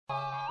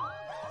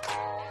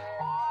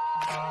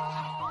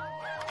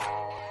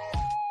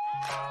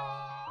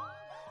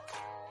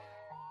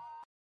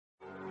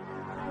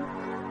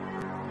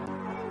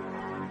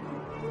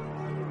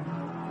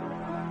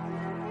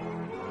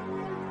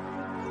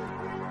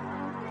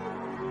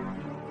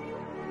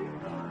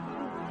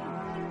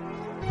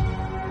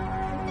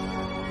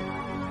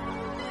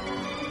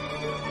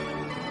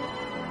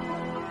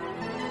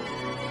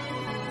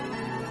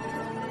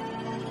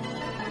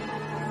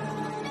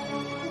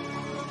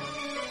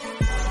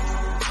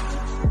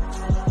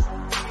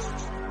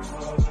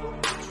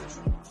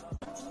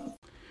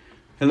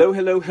Hello,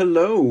 hello,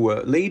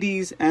 hello,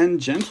 ladies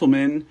and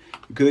gentlemen.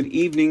 Good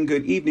evening,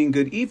 good evening,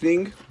 good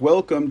evening.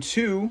 Welcome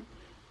to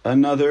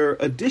another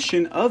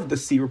edition of the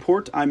C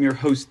Report. I'm your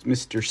host,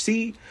 Mr.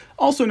 C,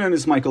 also known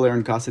as Michael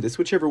Aaron Cossidis,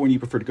 whichever one you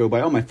prefer to go by.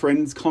 All my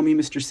friends call me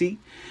Mr. C.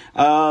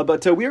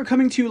 But we are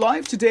coming to you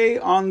live today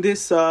on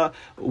this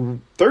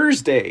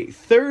Thursday,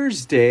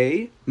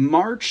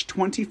 March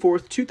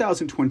 24th,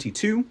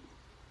 2022.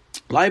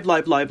 Live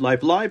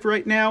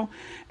right now,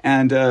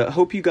 and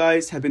hope you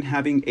guys have been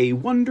having a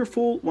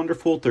wonderful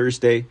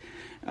Thursday.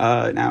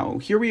 Now,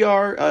 here we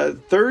are,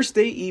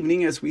 Thursday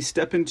evening, as we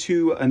step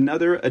into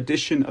another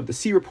edition of the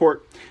C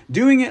Report,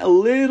 doing it a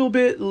little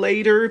bit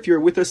later if you're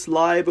with us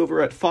live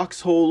over at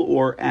Foxhole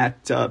or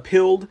at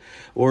Pilled,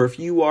 or if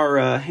you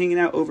are hanging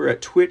out over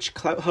at Twitch,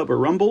 CloutHub, or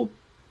Rumble.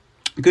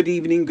 Good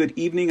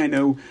evening. I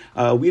know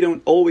we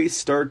don't always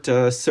start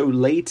so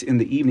late in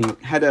the evening.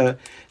 Had a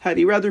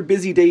rather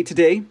busy day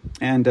today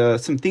and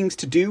some things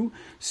to do.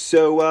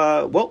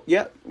 So,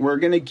 we're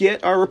going to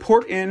get our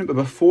report in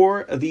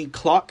before the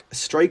clock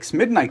strikes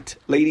midnight,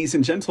 ladies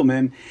and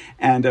gentlemen.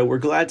 And we're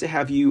glad to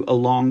have you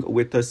along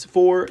with us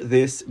for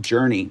this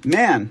journey.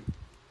 Man,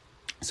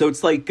 so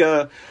it's like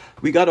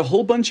we got a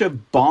whole bunch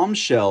of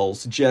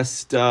bombshells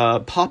just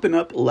popping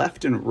up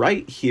left and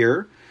right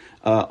here.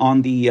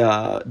 On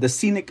the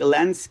scenic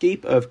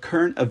landscape of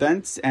current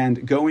events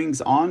and goings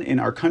on in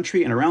our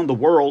country and around the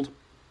world.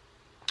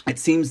 It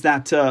seems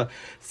that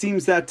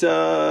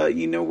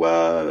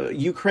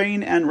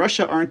Ukraine and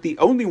Russia aren't the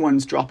only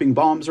ones dropping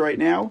bombs right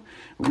now.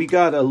 We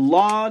got a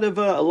lot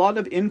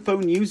of info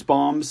news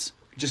bombs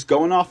just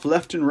going off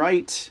left and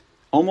right,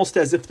 almost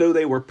as if though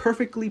they were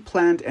perfectly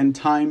planned and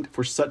timed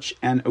for such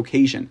an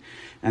occasion.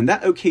 And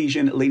that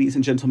occasion, ladies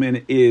and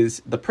gentlemen,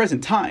 is the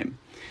present time.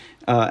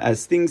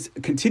 As things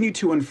continue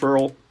to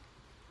unfurl,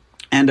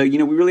 and we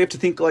really have to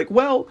think like,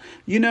 well,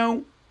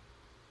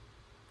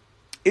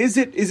 is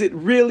it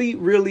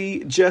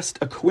really just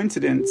a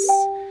coincidence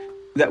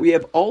that we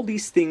have all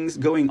these things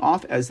going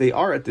off as they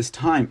are at this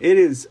time? It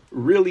is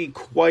really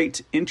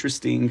quite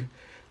interesting,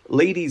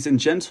 ladies and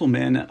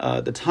gentlemen,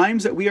 the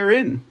times that we are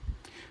in.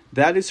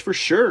 That is for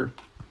sure.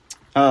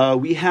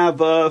 We have,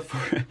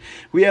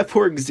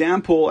 for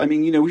example,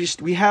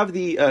 we have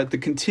the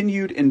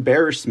continued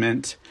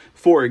embarrassment,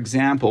 for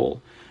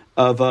example,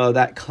 of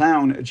that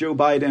clown Joe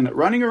Biden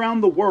running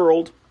around the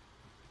world.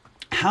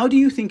 How do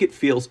you think it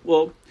feels?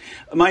 Well,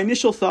 my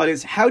initial thought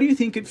is, how do you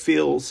think it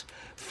feels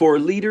for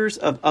leaders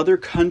of other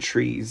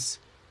countries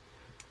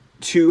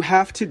to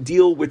have to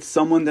deal with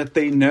someone that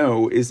they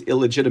know is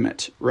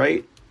illegitimate,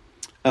 right?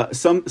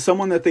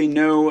 Someone that they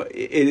know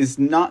is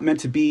not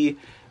meant to be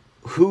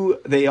who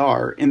they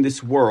are in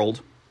this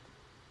world,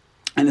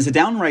 and is a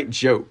downright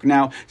joke.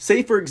 Now,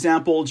 say, for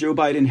example, Joe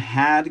Biden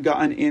had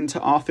gotten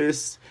into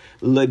office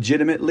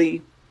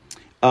legitimately,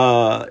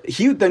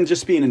 he would then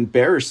just be an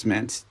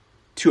embarrassment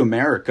to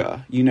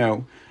America,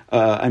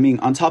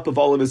 on top of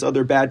all of his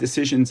other bad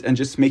decisions and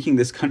just making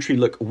this country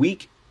look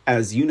weak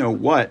as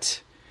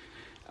what.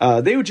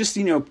 They would just,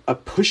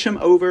 push him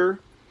over.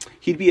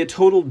 He'd be a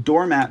total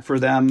doormat for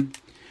them.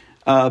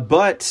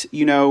 But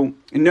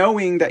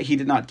knowing that he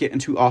did not get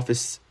into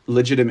office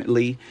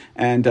legitimately,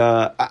 and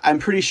I'm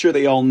pretty sure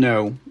they all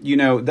know,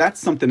 that's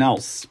something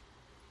else.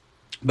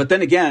 But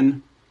then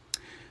again,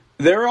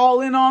 they're all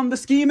in on the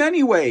scheme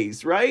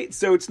anyways, right?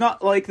 So it's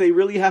not like they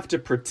really have to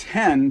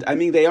pretend. I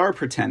mean, they are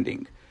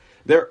pretending.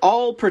 They're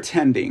all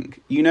pretending,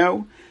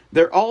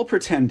 They're all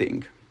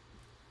pretending.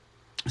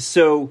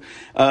 So,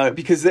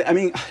 because,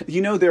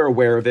 they're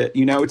aware of it.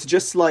 It's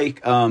just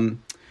like...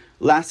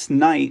 last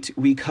night,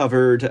 we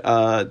covered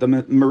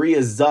the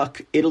Maria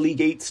Zuck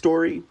Italygate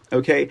story,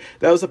 okay?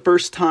 That was the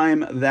first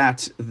time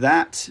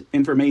that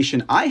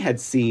information I had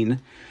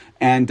seen.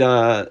 And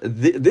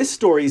this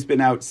story's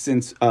been out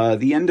since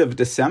the end of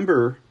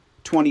December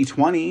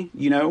 2020,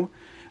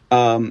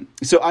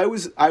 So I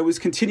was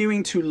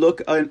continuing to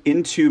look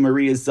into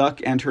Maria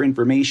Zuck and her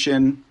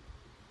information.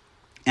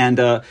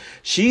 And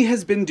she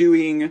has been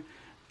doing...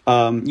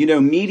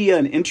 media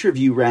and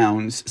interview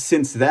rounds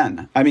since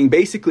then.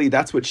 Basically,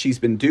 that's what she's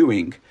been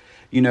doing,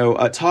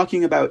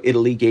 talking about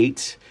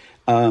Italygate,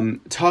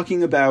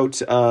 talking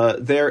about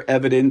their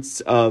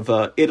evidence of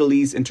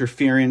Italy's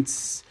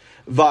interference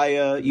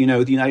via,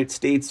 the United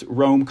States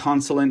Rome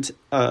consulate,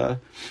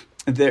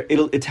 their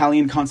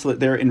Italian consulate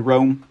there in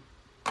Rome,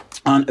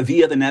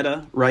 via the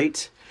Netta,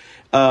 right?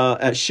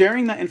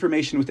 Sharing that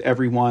information with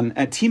everyone,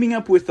 teaming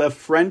up with a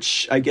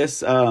French,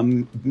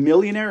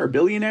 millionaire or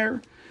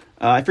billionaire,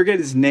 I forget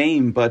his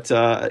name, but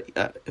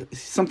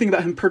something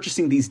about him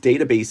purchasing these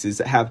databases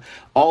that have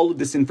all of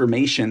this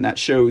information that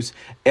shows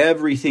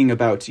everything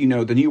about, the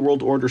New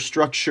World Order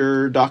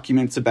structure,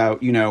 documents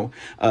about,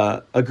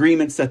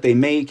 agreements that they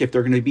make, if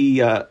they're going to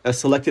be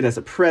selected as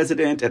a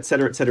president, et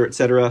cetera, et cetera, et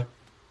cetera.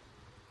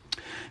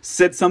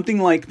 Said something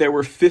like there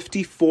were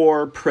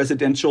 54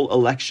 presidential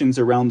elections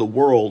around the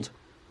world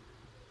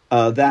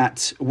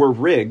that were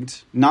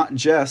rigged, not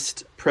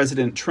just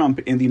President Trump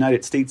in the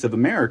United States of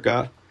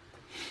America.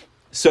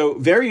 So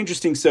very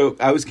interesting. So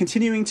I was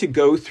continuing to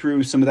go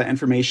through some of that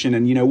information,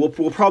 and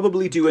we'll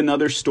probably do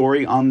another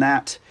story on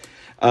that.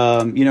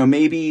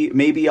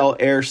 Maybe I'll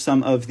air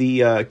some of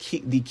the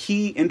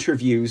key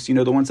interviews.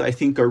 The ones I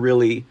think are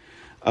really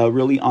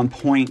on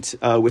point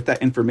with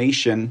that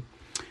information.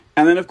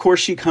 And then of course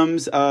she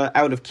comes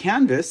out of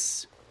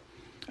Kansas,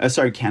 and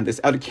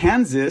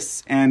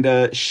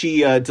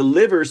she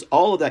delivers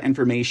all of that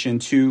information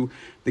to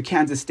the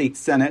Kansas State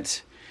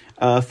Senate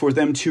for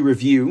them to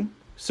review.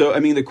 So,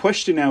 the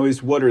question now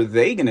is, what are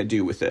they going to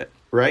do with it,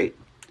 right?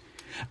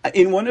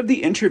 In one of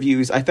the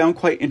interviews, I found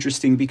quite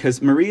interesting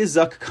because Maria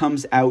Zuck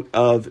comes out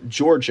of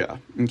Georgia,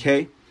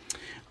 okay?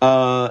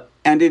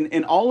 And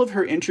in all of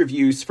her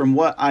interviews, from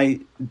what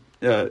I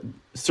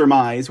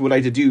surmise, what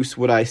I deduce,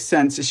 what I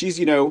sense,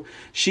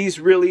 she's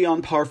really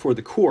on par for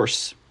the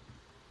course.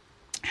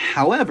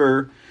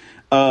 However,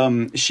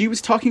 she was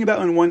talking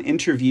about in one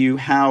interview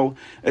how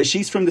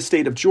she's from the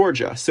state of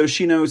Georgia, so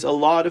she knows a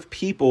lot of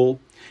people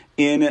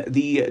in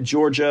the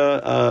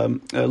Georgia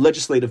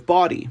legislative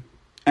body.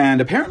 And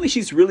apparently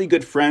she's really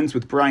good friends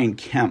with Brian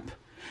Kemp.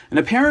 And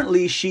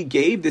apparently she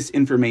gave this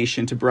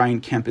information to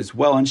Brian Kemp as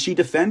well. And she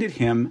defended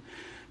him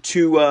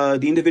to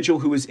the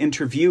individual who was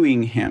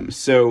interviewing him.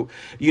 So,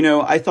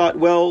 I thought,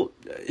 well,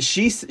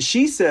 she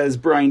says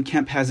Brian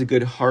Kemp has a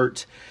good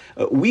heart.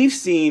 We've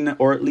seen,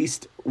 or at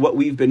least what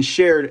we've been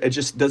shared, it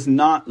just does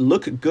not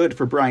look good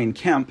for Brian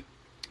Kemp.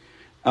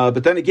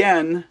 But then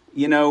again,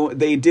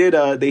 they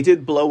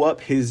did blow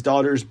up his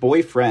daughter's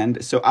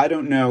boyfriend. So I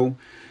don't know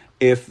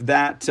if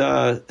that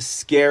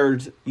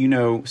scared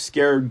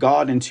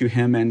God into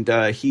him,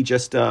 and he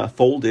just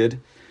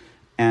folded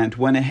and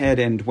went ahead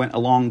and went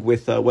along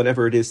with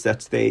whatever it is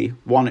that they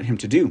wanted him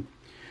to do.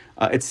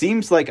 It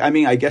seems like,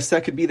 I guess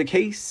that could be the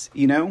case.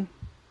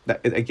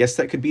 I guess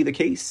that could be the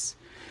case.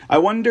 I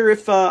wonder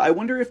if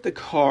the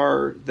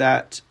car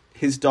that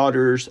his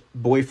daughter's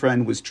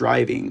boyfriend was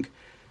driving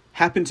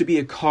happened to be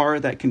a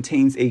car that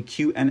contains a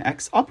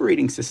QNX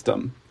operating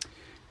system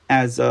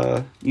as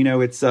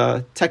it's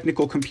a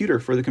technical computer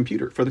for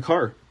the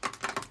car.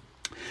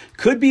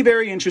 Could be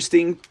very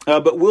interesting,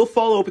 but we'll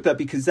follow up with that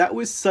because that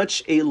was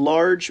such a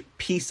large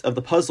piece of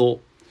the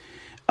puzzle.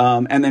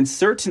 And then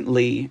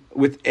certainly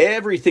with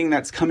everything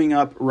that's coming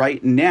up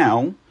right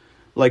now,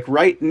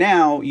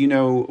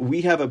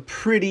 we have a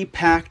pretty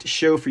packed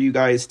show for you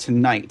guys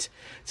tonight.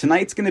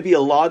 Tonight's going to be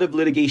a lot of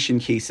litigation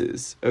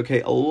cases,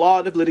 okay? A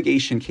lot of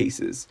litigation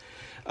cases.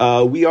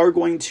 We are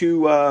going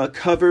to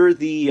cover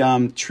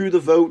the True the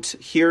Vote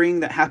hearing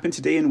that happened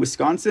today in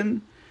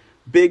Wisconsin.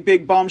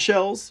 Big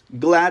bombshells.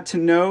 Glad to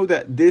know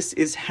that this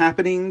is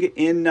happening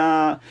in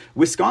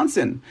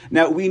Wisconsin.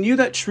 Now, we knew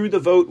that True the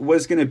Vote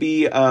was going to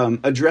be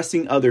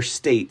addressing other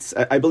states.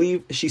 I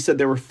believe she said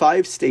there were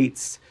 5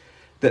 states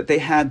that they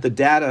had the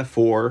data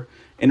for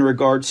in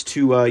regards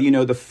to,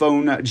 the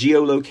phone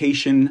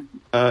geolocation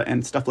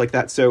and stuff like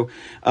that. So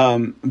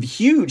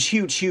huge.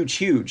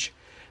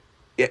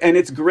 And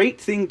it's a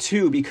great thing,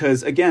 too,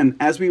 because, again,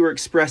 as we were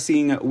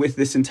expressing with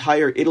this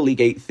entire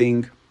Italygate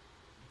thing,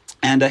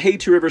 and hey,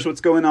 Two Rivers, what's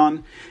going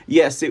on?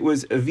 Yes, it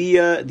was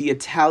via the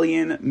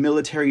Italian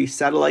military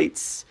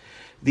satellites,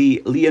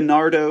 the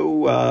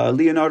Leonardo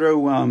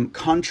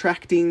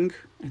contracting,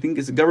 I think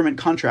is a government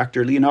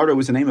contractor. Leonardo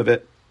was the name of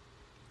it.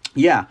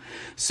 Yeah.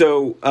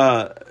 So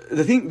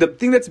the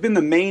thing that's been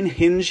the main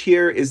hinge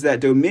here is that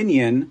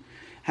Dominion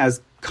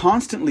has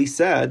constantly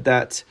said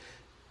that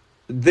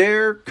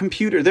their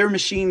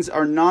machines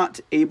are not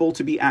able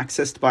to be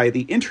accessed by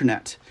the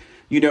internet.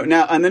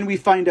 Now, and then we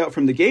find out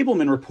from the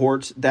Gableman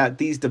report that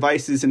these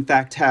devices, in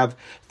fact, have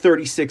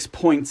 36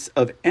 points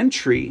of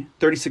entry,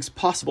 36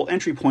 possible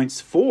entry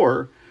points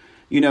for,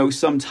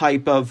 some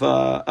type of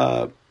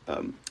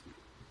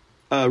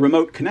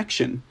remote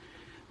connection.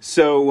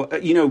 So,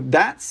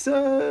 that's,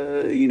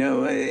 and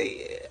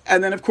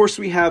then, of course,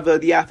 we have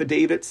the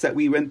affidavits that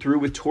we went through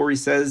with Tori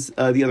Says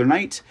the other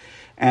night.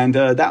 And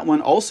that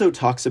one also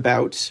talks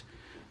about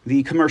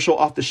the commercial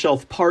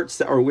off-the-shelf parts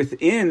that are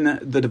within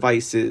the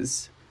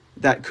devices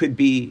that could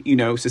be,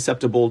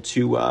 susceptible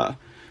to a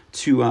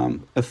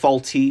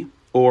faulty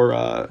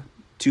or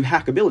to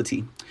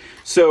hackability.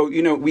 So,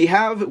 we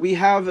have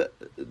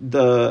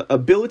the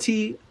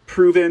ability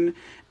proven.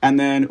 And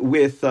then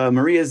with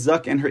Maria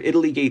Zuck and her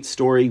Italygate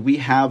story, we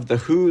have the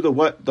who, the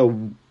what,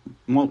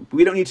 well,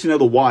 we don't need to know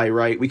the why,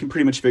 right? We can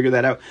pretty much figure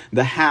that out.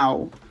 The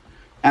how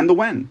and the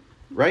when,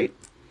 right?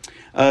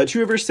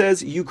 True River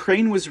says,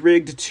 Ukraine was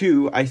rigged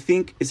too, I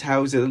think is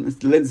how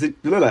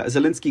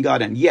Zelensky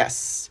got in.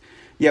 Yes.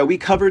 Yeah, we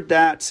covered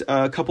that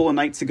a couple of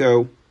nights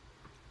ago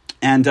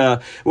And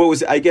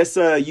I guess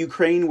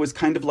Ukraine was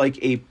kind of like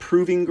a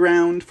proving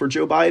ground for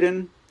Joe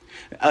Biden.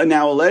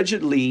 Now,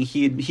 allegedly,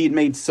 he'd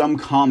made some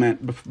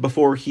comment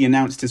before he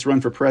announced his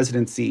run for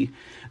presidency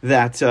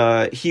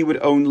that he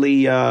would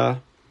only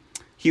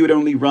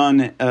run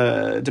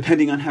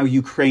depending on how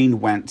Ukraine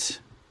went.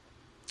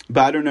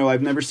 But I don't know.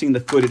 I've never seen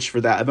the footage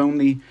for that. I've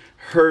only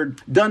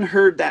heard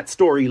that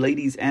story,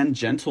 ladies and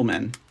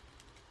gentlemen.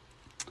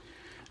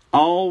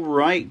 All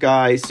right,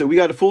 guys. So we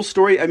got a full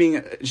story. I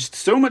mean, just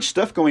so much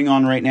stuff going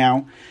on right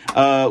now.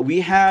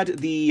 We had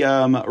the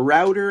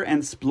router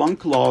and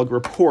Splunk log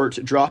report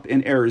drop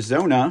in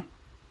Arizona.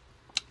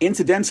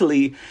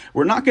 Incidentally,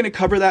 we're not going to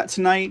cover that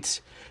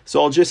tonight,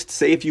 so I'll just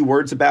say a few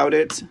words about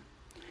it.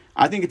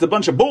 I think it's a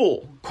bunch of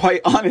bull,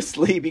 quite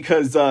honestly,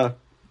 because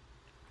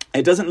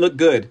it doesn't look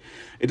good.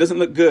 It doesn't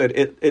look good.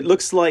 It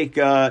looks like,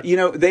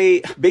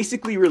 they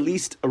basically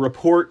released a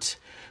report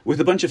with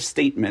a bunch of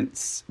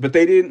statements, but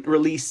they didn't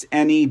release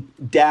any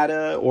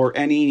data or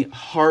any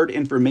hard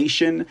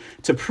information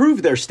to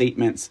prove their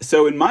statements.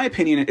 So in my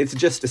opinion, it's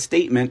just a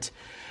statement,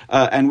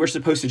 and we're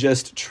supposed to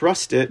just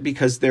trust it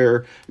because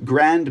their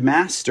Grand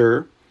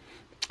Master,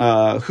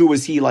 who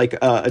was he, like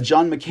a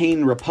John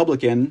McCain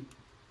Republican,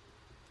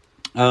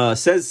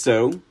 says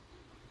so.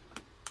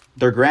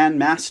 Their Grand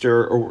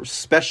Master or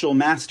Special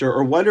Master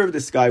or whatever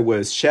this guy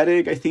was,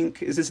 Shedig, I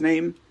think is his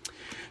name.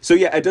 So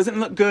yeah, it doesn't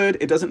look good.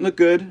 It doesn't look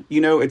good.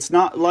 It's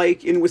not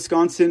like in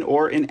Wisconsin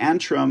or in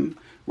Antrim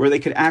where they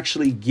could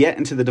actually get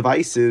into the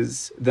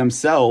devices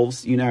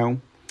themselves, A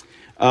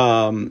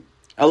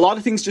lot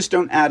of things just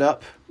don't add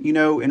up,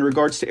 in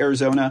regards to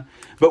Arizona.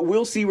 But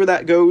we'll see where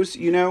that goes,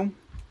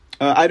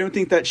 I don't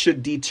think that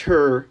should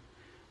deter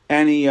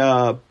any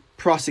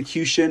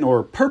prosecution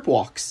or perp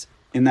walks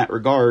in that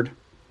regard.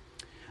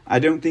 I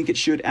don't think it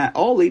should at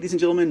all, ladies and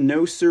gentlemen.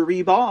 No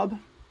sirree, Bob.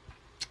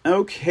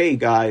 Okay,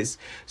 guys.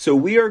 So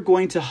we are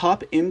going to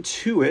hop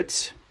into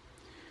it.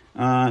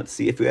 Let's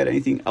see if we had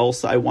anything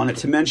else I wanted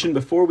to mention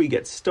before we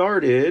get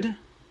started.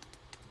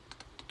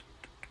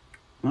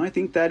 Well, I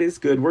think that is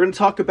good. We're going to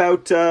talk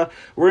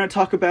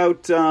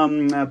about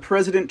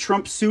President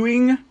Trump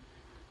suing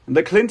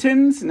the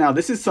Clintons. Now,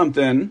 this is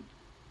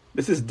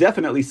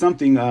definitely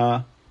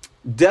something.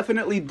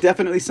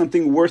 Definitely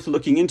something worth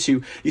looking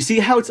into. You see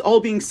how it's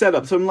all being set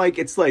up. So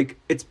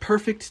it's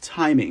perfect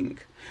timing.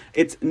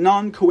 It's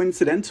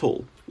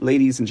non-coincidental,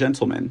 ladies and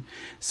gentlemen.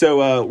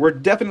 So we're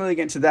definitely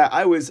getting to that.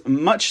 I was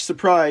much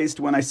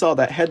surprised when I saw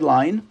that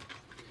headline.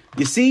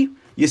 You see,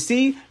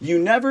 you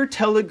never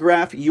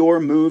telegraph your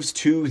moves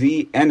to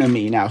the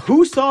enemy. Now,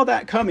 who saw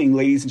that coming,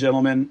 ladies and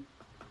gentlemen?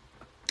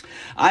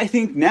 I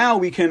think now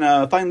we can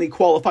finally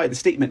qualify the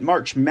statement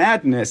March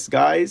Madness,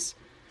 guys.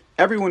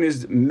 Everyone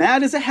is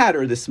mad as a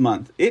hatter this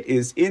month. It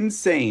is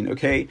insane,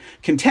 okay?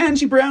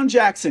 Ketanji Brown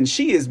Jackson,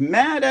 she is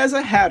mad as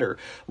a hatter.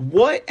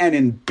 What an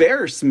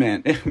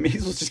embarrassment. May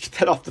as well just get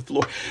that off the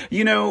floor.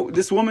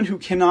 This woman who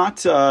cannot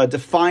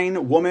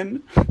define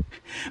woman.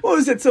 What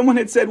was it? Someone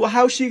had said, well,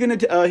 how is she going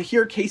to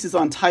hear cases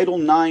on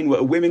Title IX,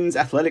 women's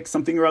athletics,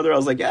 something or other? I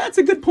was like, yeah, that's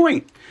a good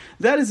point.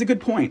 That is a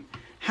good point.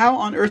 How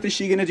on earth is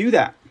she going to do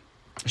that?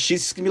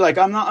 She's going to be like,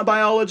 I'm not a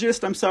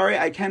biologist. I'm sorry,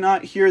 I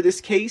cannot hear this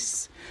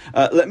case.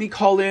 Let me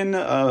call in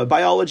a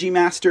biology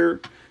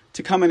master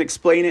to come and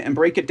explain it and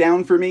break it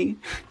down for me.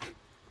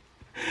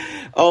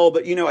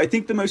 But I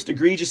think the most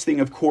egregious thing,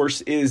 of course,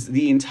 is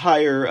the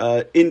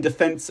entire in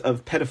defense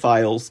of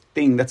pedophiles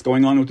thing that's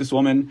going on with this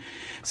woman.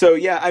 So,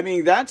 yeah, I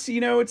mean, that's,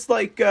 it's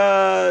like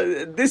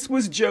this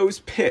was Joe's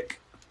pick.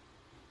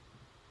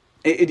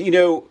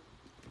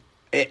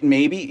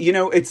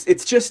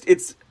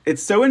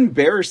 It's so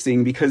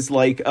embarrassing because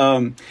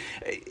either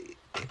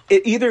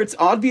it's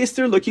obvious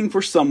they're looking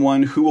for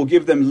someone who will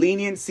give them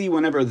leniency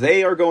whenever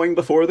they are going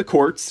before the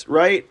courts,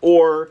 right?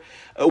 Or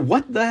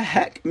what the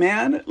heck,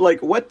 man?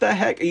 What the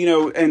heck?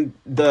 And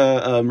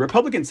the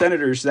Republican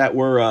senators that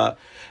were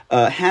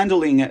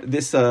handling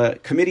this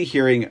committee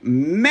hearing,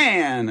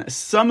 man,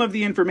 some of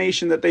the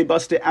information that they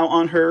busted out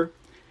on her.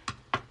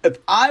 If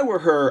I were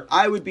her,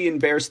 I would be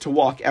embarrassed to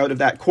walk out of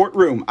that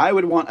courtroom. I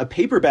would want a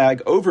paper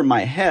bag over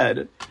my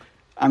head.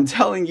 I'm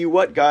telling you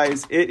what,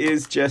 guys, it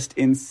is just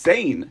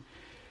insane.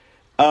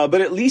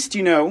 But at least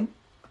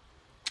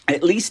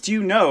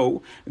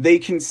they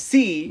can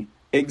see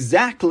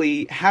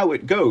exactly how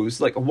it goes.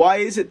 Why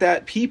is it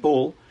that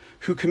people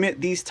who commit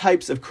these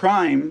types of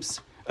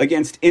crimes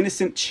against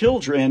innocent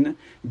children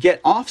get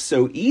off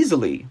so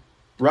easily,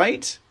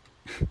 right?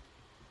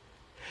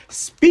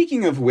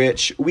 Speaking of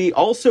which, we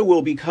also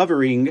will be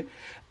covering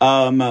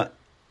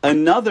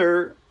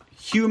another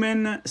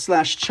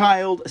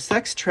human/child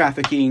sex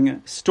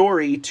trafficking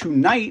story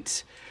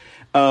tonight.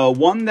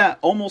 One that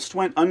almost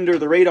went under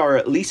the radar,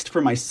 at least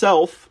for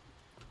myself.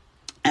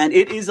 And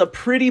it is a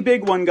pretty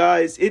big one,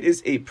 guys. It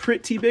is a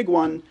pretty big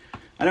one.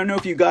 I don't know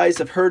if you guys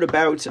have heard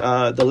about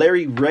the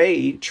Larry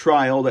Ray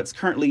trial that's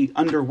currently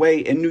underway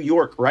in New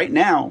York right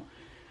now.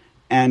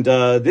 And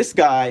this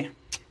guy,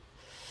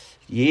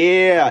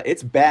 yeah,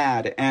 it's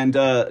bad. And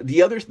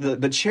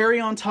the cherry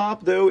on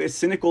top, though, as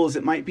cynical as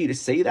it might be to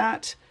say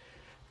that,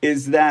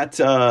 is that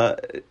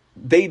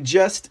they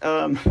just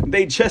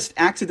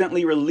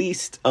accidentally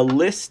released a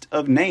list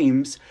of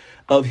names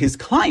of his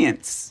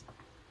clients.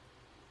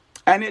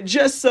 And it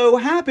just so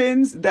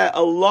happens that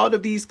a lot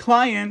of these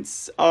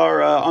clients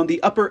are on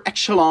the upper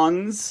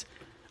echelons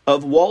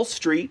of Wall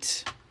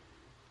Street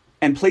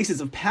and places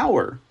of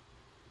power.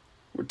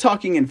 We're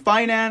talking in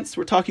finance,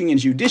 we're talking in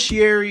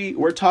judiciary,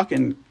 we're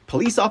talking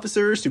police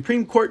officers,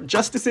 Supreme Court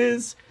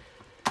justices.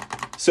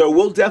 So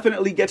we'll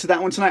definitely get to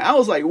that one tonight. I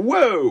was like,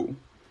 whoa,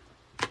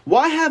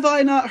 why have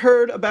I not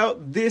heard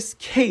about this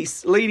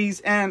case, ladies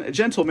and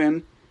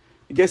gentlemen?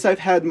 I guess I've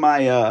had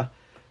my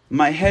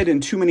head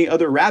in too many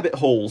other rabbit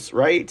holes,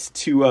 right,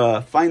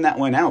 to find that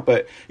one out.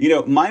 But,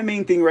 my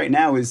main thing right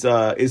now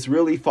is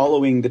really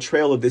following the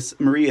trail of this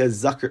Maria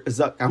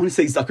Zucker. I want to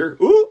say Zucker.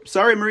 Ooh,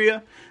 sorry,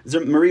 Maria.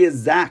 Maria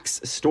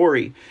Zach's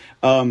story.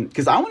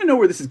 Because I want to know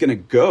where this is going to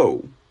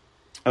go.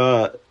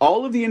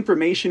 All of the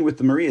information with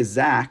the Maria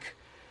Zach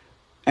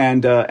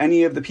and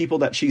any of the people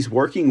that she's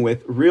working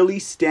with really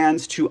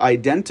stands to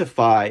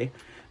identify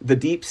the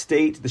deep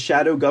state, the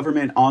shadow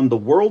government on the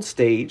world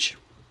stage.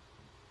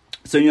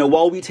 So,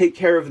 while we take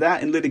care of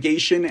that in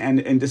litigation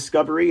and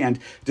discovery and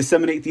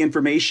disseminate the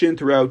information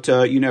throughout,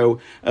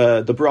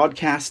 the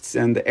broadcasts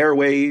and the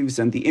airwaves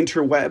and the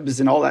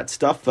interwebs and all that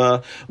stuff,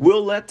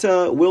 we'll let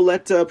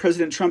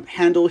President Trump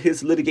handle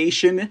his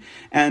litigation,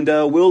 and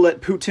we'll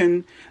let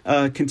Putin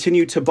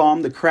continue to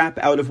bomb the crap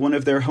out of one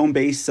of their home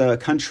base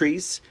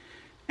countries.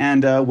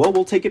 And,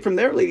 we'll take it from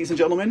there, ladies and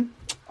gentlemen.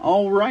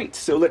 All right,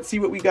 so let's see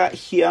what we got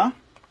here.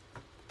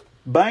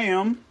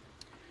 Bam.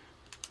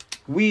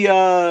 We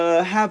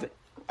have,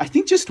 I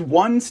think, just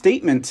one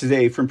statement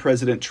today from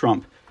President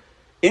Trump.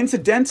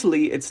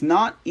 Incidentally, it's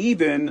not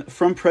even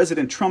from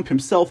President Trump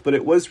himself, but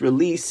it was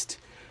released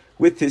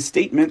with his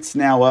statements.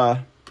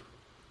 Now,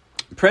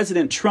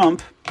 President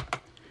Trump,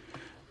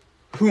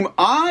 whom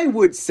I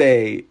would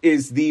say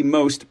is the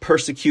most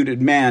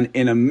persecuted man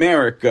in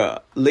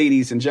America,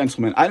 ladies and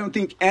gentlemen. I don't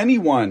think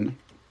anyone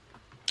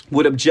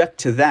would object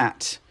to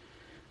that.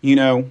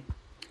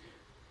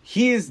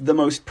 He is the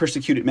most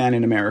persecuted man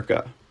in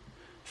America.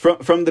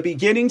 From the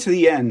beginning to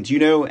the end,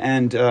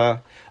 and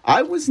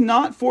I was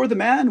not for the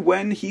man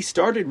when he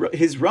started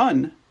his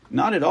run.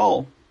 Not at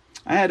all.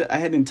 I had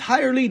an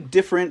entirely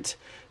different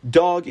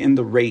dog in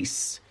the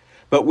race.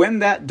 But when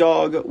that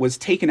dog was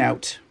taken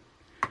out,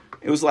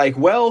 it was like,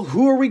 well,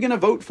 who are we going to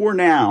vote for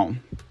now?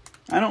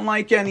 I don't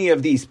like any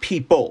of these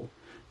people,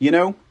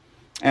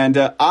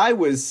 And I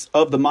was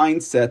of the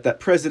mindset that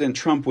President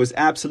Trump was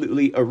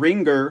absolutely a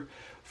ringer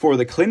for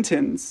the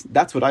Clintons.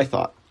 That's what I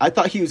thought. I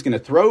thought he was going to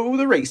throw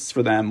the race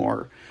for them,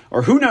 or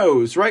who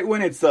knows, right?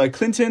 When it's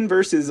Clinton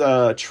versus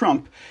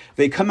Trump,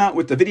 they come out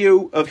with the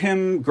video of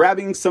him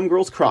grabbing some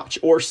girl's crotch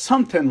or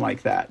something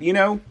like that,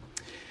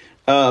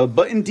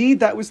 But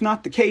indeed, that was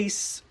not the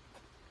case.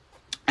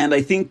 And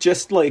I think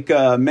just like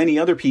many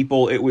other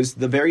people, it was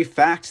the very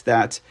fact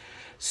that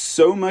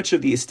so much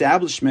of the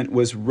establishment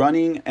was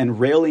running and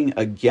railing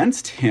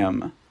against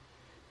him.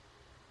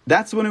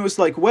 That's when it was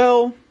like,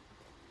 well,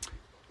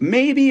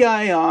 maybe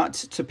I ought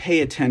to pay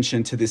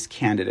attention to this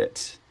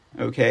candidate,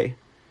 okay?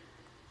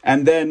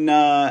 And then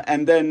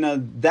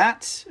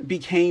that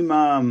became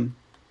an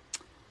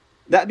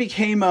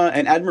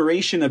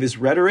admiration of his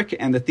rhetoric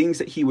and the things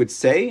that he would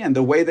say and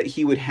the way that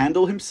he would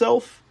handle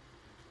himself,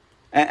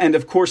 and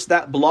of course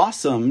that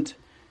blossomed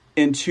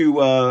into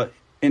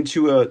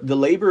the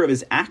labor of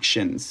his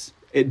actions.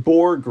 It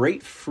bore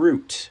great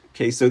fruit.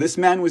 Okay, so this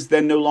man was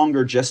then no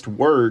longer just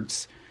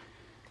words.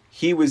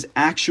 He was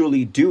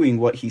actually doing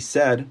what he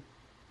said.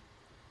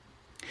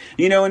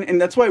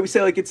 And that's why we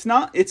say, like, it's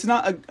not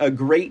a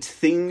great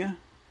thing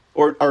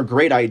or a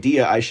great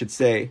idea, I should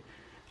say,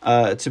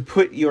 to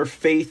put your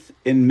faith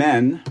in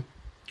men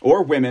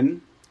or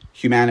women,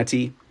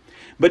 humanity.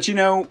 But,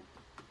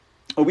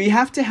 we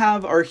have to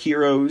have our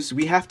heroes.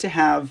 We have to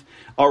have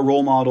our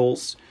role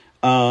models.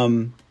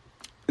 That's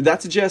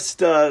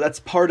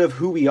part of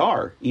who we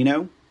are,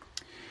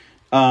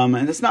 And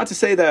that's not to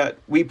say that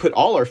we put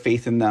all our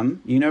faith in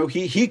them.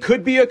 He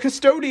could be a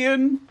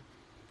custodian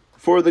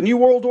for the New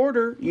World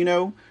Order,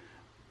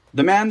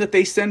 the man that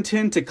they sent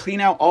in to clean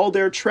out all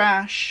their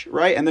trash,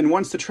 right? And then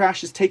once the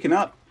trash is taken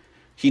up,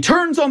 he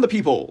turns on the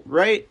people,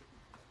 right?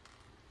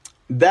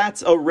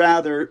 That's a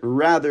rather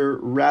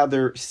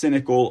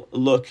cynical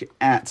look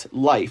at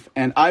life.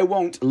 And I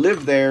won't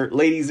live there,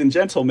 ladies and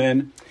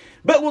gentlemen,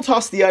 but we'll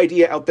toss the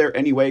idea out there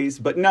anyways.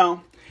 But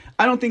no,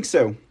 I don't think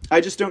so.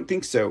 I just don't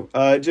think so.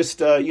 I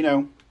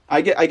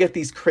get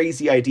these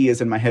crazy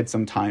ideas in my head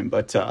sometime,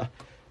 but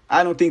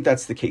I don't think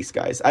that's the case,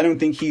 guys. I don't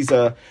think he's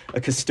a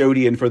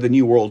custodian for the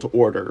New World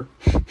Order,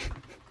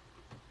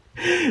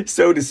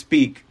 so to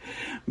speak.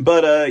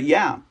 But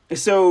yeah,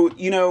 so,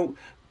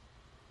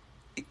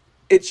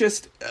 it's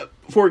just,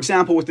 for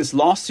example, with this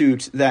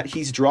lawsuit that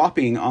he's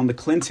dropping on the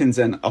Clintons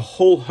and a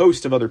whole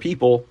host of other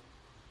people,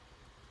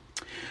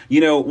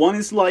 one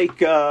is like,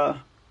 well,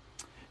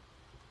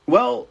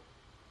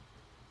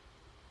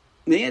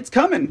 it's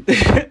coming.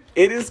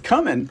 It is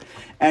coming.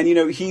 And,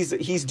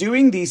 he's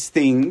doing these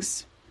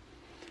things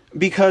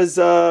because,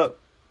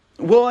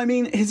 Well, I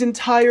mean, his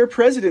entire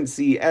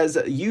presidency, as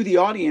you, the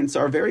audience,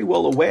 are very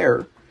well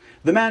aware,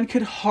 the man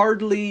could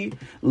hardly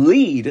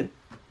lead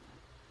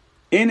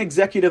in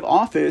executive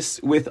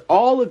office with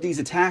all of these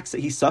attacks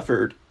that he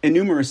suffered in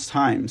numerous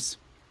times.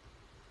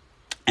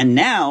 And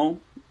now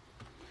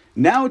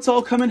it's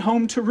all coming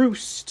home to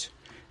roost.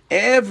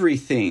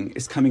 Everything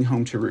is coming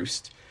home to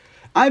roost.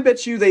 I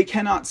bet you they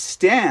cannot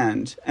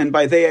stand, and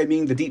by they I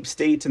mean the deep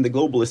state and the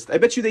globalists, I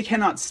bet you they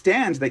cannot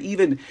stand that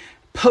even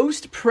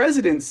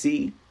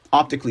post-presidency,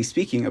 optically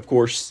speaking, of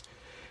course,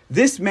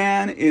 this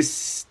man is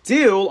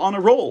still on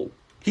a roll.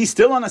 He's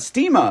still on a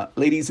steamer,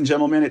 ladies and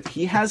gentlemen.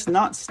 He has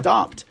not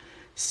stopped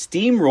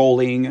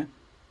steamrolling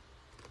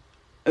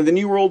the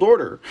New World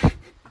Order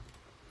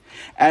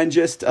and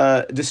just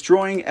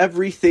destroying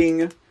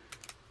everything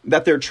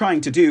that they're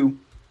trying to do.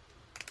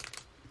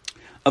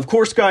 Of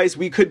course, guys,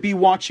 we could be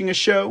watching a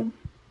show.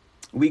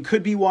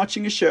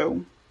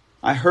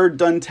 I heard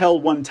Dunn tell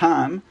one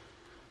time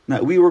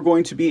that we were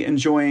going to be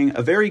enjoying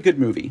a very good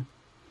movie.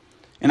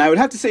 And I would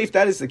have to say, if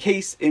that is the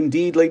case,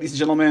 indeed, ladies and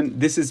gentlemen,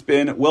 this has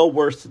been well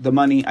worth the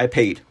money I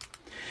paid.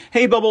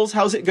 Hey, Bubbles,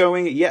 how's it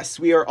going? Yes,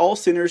 we are all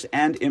sinners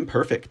and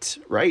imperfect,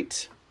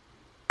 right?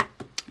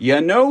 You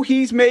know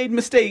he's made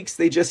mistakes.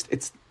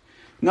 It's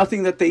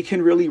nothing that they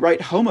can really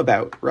write home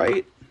about,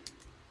 right?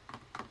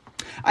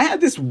 I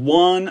had this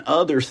one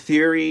other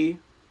theory.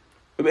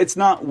 It's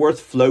not worth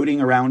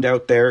floating around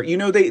out there. You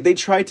know, they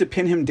tried to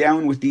pin him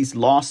down with these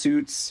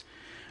lawsuits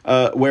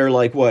where,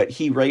 like,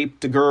 he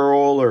raped a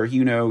girl, or,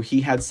 you know,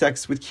 he had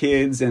sex with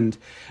kids, and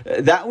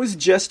that was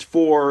just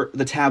for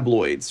the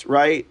tabloids,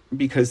 right?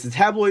 Because the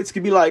tabloids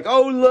could be like,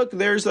 oh, look,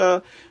 there's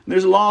a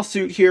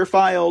lawsuit here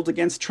filed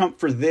against Trump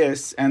for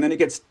this, and then it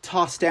gets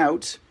tossed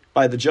out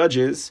by the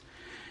judges.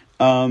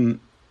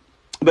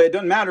 But it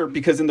doesn't matter,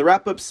 because in the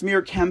wrap-up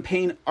smear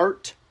campaign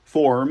art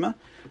form,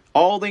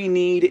 all they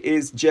need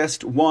is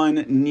just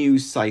one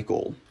news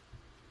cycle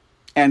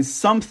and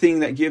something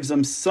that gives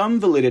them some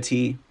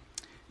validity.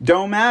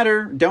 Don't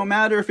matter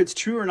if it's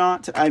true or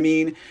not. I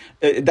mean,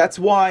 that's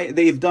why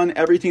they've done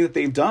everything that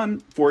they've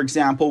done. For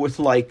example, with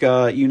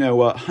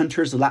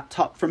Hunter's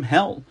laptop from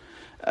hell,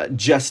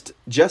 just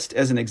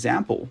as an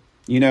example.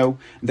 You know,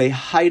 they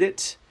hide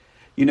it.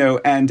 You know,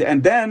 and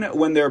then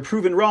when they're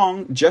proven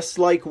wrong, just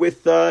like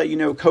with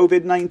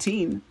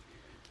COVID-19,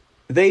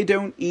 they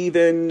don't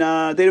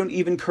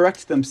even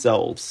correct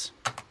themselves.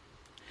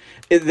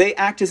 They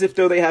act as if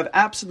though they have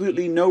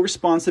absolutely no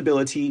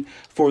responsibility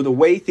for the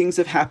way things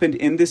have happened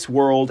in this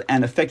world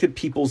and affected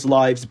people's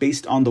lives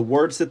based on the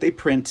words that they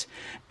print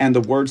and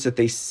the words that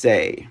they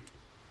say.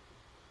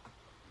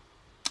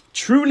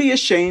 Truly a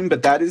shame,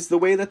 but that is the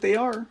way that they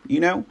are, you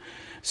know?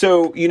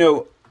 So, you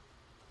know,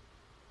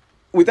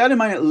 with that in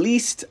mind, at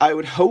least I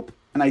would hope,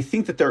 and I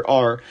think that there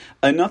are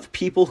enough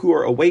people who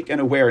are awake and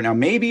aware. Now,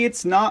 maybe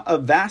it's not a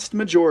vast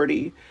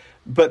majority,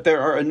 but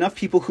there are enough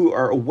people who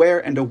are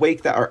aware and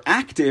awake that are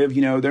active.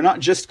 You know, they're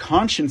not just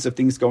conscious of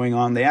things going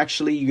on. They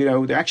actually,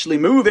 they're actually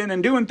moving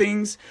and doing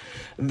things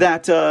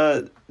that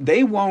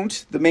they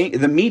won't, the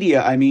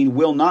media,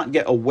 will not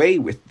get away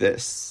with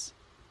this.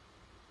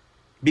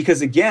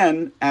 Because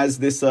again, as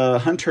this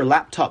Hunter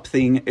laptop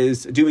thing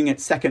is doing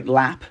its second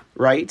lap,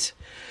 right?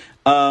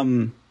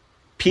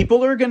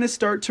 People are going to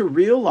start to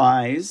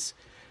realize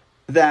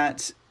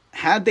that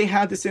had they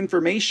had this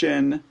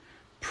information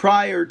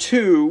prior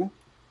to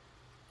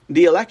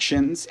the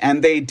elections,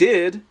 and they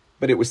did,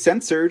 but it was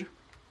censored,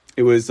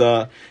 it was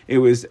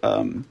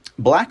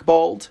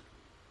blackballed.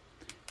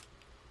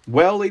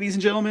 Well, ladies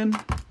and gentlemen,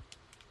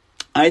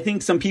 I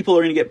think some people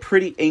are going to get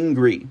pretty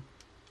angry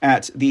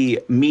at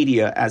the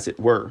media, as it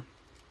were.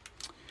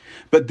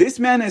 But this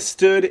man has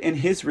stood in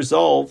his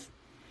resolve,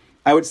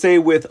 I would say,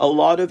 with a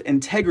lot of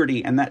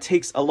integrity, and that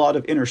takes a lot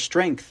of inner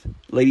strength,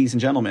 ladies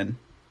and gentlemen.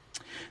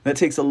 That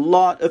takes a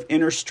lot of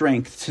inner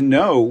strength to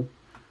know,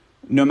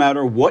 no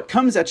matter what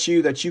comes at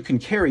you, that you can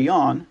carry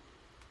on,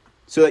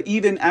 so that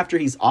even after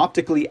he's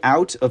optically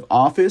out of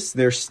office,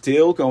 they're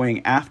still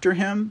going after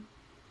him.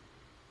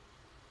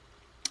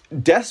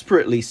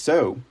 Desperately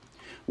so.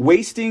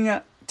 Wasting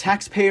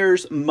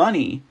taxpayers'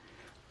 money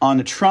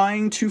on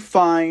trying to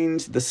find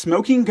the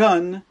smoking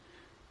gun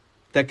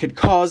that could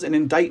cause an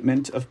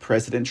indictment of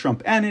President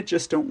Trump. And it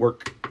just don't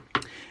work.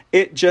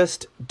 It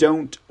just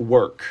don't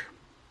work.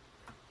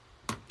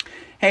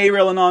 Hey,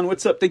 Relanon,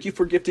 what's up? Thank you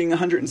for gifting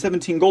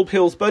 117 gold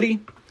pills, buddy.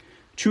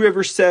 True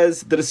River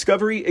says, the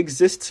discovery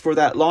exists for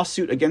that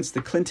lawsuit against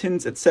the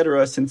Clintons,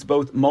 etc., since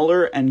both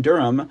Mueller and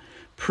Durham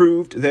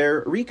proved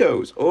their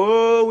RICOs.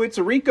 Oh, it's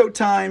RICO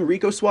time.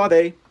 RICO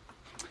Suave.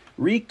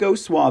 RICO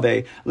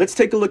Suave. Let's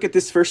take a look at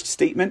this first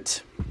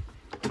statement.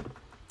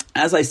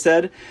 As I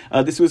said,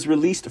 this was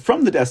released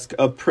from the desk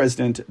of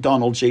President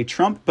Donald J.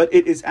 Trump, but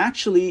it is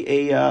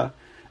actually a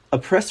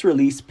press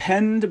release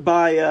penned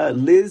by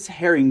Liz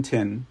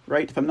Harrington,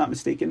 right? If I'm not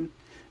mistaken.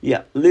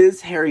 Yeah,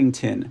 Liz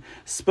Harrington,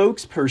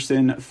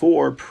 spokesperson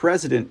for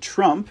President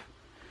Trump.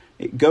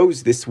 it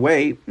goes this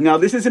way. Now,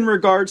 this is in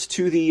regards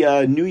to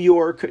the New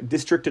York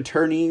district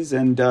attorneys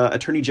and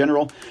attorney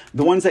general,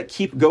 the ones that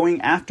keep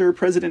going after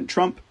President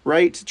Trump,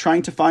 right?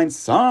 Trying to find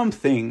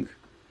something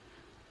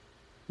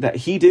that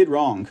he did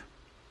wrong.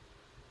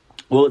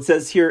 Well, it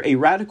says here, a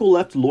radical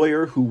left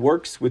lawyer who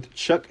works with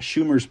Chuck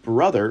Schumer's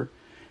brother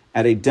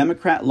at a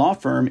Democrat law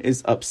firm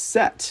is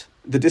upset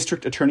the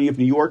district attorney of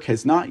New York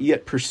has not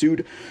yet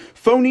pursued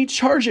phony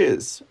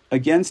charges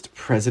against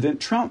President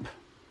Trump.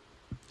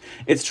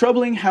 It's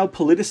troubling how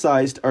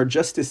politicized our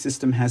justice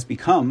system has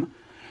become,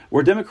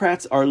 where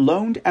Democrats are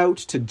loaned out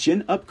to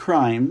gin up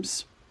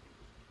crimes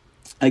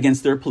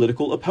against their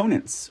political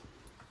opponents.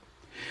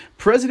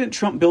 President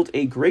Trump built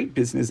a great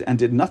business and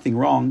did nothing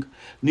wrong.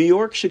 New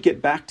York should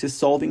get back to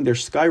solving their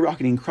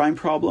skyrocketing crime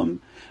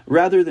problem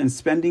rather than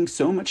spending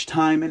so much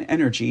time and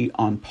energy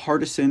on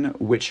partisan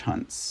witch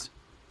hunts.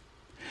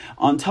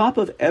 On top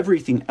of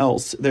everything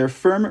else, their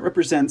firm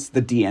represents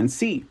the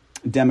DNC,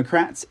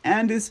 Democrats,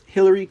 and is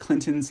Hillary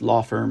Clinton's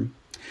law firm.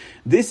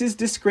 This is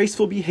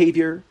disgraceful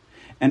behavior,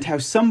 and how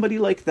somebody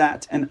like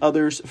that and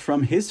others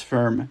from his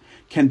firm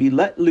can be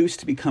let loose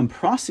to become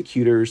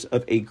prosecutors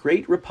of a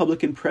great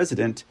Republican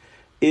president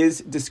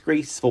is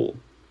disgraceful.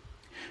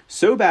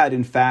 So bad,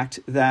 in fact,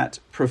 that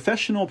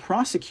professional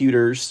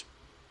prosecutors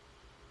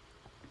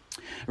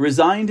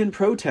resigned in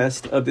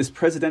protest of this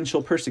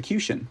presidential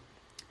persecution.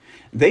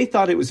 They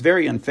thought it was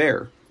very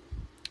unfair.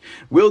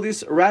 Will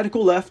this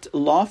radical left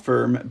law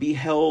firm be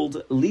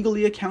held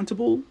legally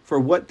accountable for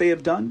what they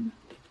have done?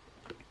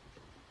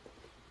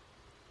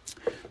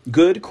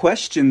 Good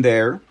question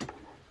there,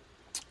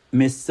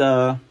 Miss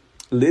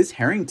Liz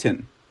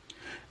Harrington.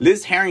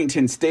 Liz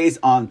Harrington stays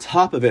on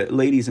top of it,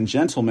 ladies and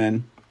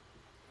gentlemen.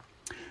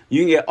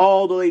 You can get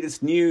all the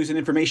latest news and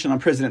information on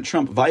President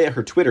Trump via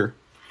her Twitter.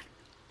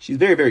 She's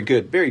very, very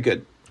good. Very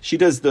good. She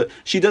does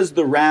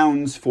the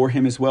rounds for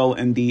him as well,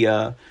 and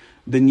the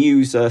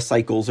news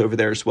cycles over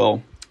there as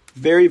well.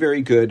 Very,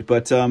 very good.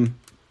 But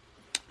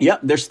yeah,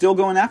 they're still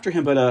going after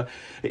him. But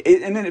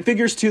and then it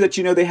figures too that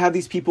they have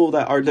these people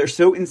that they're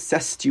so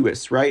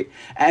incestuous, right?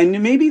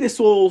 And maybe this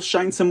will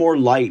shine some more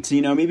light.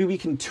 Maybe we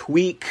can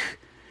tweak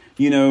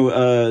the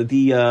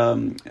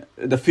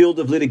field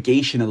of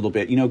litigation a little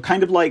bit,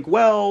 kind of like,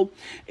 well,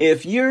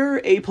 if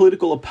you're a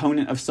political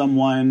opponent of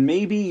someone,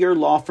 maybe your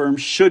law firm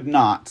should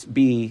not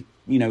be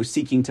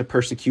seeking to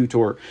persecute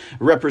or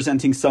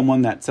representing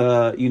someone that,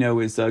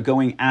 is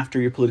going after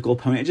your political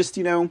opponent. It just,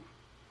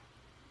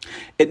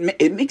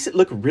 it makes it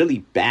look really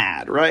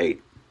bad,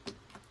 right?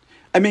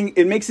 I mean,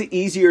 it makes it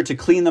easier to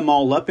clean them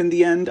all up in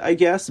the end, I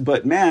guess.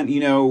 But man,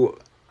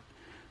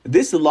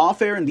 this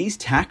lawfare and these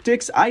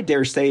tactics, I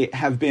dare say,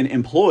 have been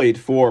employed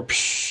for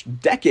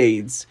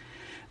decades.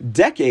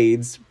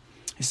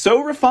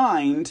 So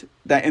refined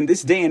that in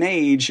this day and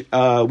age,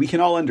 we can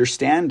all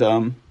understand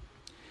them.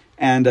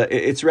 And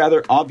it's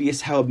rather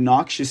obvious how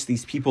obnoxious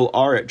these people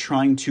are at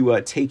trying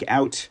to take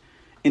out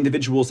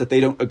individuals that they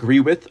don't agree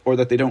with or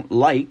that they don't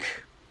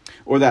like,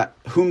 or that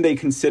whom they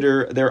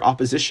consider their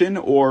opposition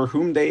or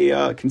whom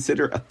they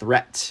consider a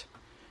threat.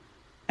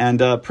 And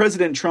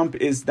President Trump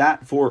is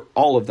that for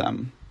all of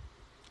them.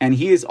 And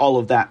he is all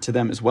of that to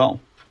them as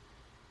well.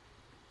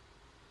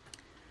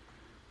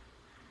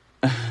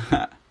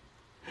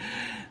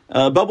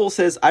 Bubble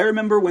says, I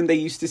remember when they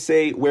used to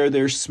say, where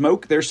there's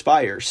smoke, there's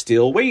fire.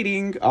 Still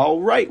waiting.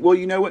 All right. Well,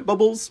 you know what,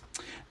 Bubbles?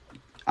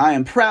 I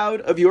am proud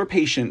of your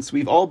patience.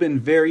 We've all been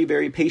very,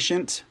 very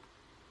patient.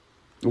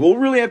 We'll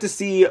really have to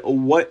see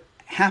what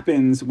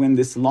happens when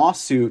this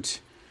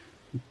lawsuit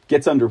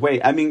gets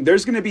underway. I mean,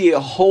 there's going to be a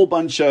whole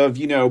bunch of,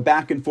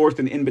 back and forth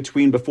and in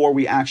between before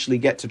we actually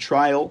get to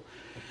trial.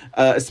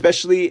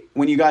 Especially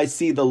when you guys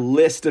see the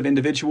list of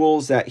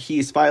individuals that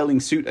he's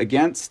filing suit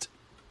against.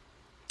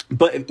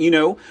 But,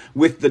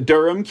 with the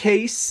Durham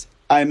case,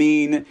 I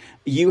mean,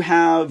 you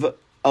have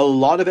a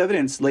lot of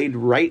evidence laid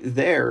right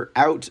there,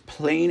 out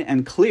plain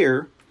and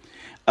clear,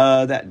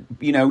 that,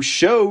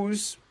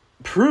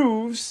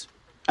 proves.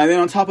 And then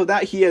on top of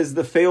that, he has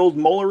the failed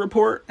Mueller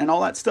report and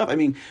all that stuff. I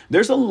mean,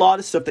 there's a lot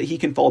of stuff that he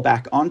can fall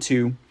back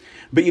onto.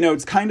 But,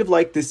 it's kind of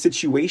like this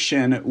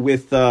situation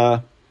with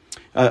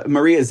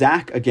Maria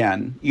Zack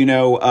again.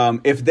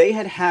 If they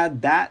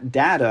had that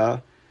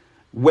data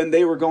when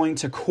they were going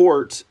to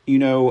court,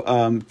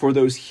 for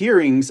those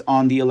hearings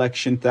on the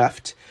election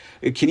theft,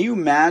 can you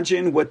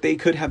imagine what they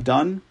could have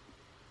done?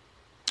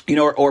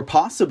 Or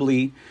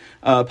possibly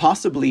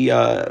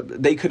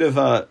they could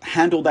have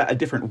handled that a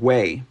different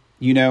way,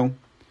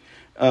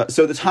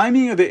 So the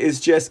timing of it is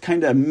just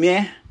kind of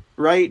meh,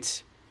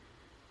 right?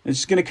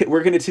 It's just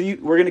we're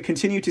gonna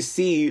continue to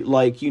see,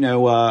 like,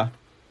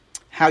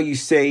 how you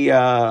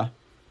say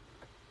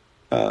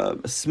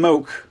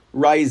smoke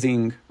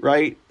rising,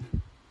 right?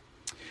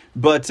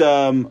 But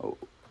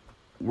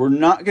we're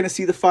not going to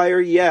see the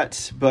fire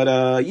yet. But,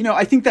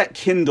 I think that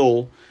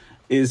Kindle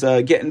is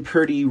getting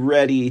pretty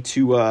ready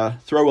to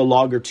throw a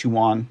log or two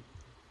on.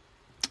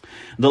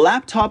 The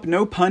laptop,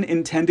 no pun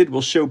intended,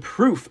 will show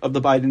proof of the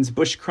Biden's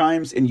Bush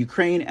crimes in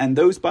Ukraine and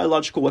those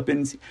biological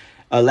weapons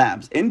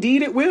labs.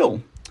 Indeed, it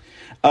will.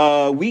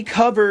 We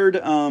covered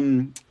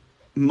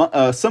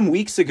some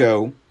weeks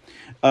ago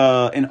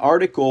an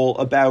article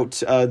about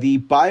the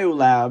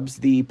biolabs,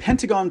 the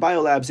Pentagon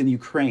biolabs in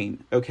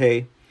Ukraine,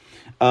 okay?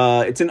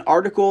 It's an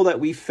article that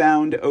we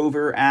found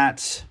over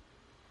at,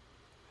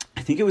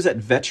 I think it was at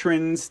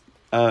Veterans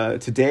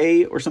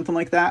Today or something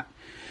like that.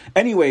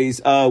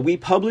 Anyways, we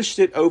published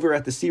it over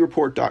at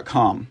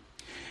thecreport.com.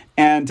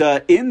 And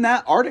in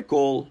that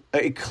article,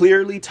 it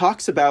clearly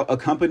talks about a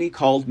company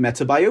called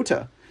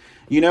Metabiota,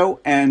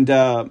 and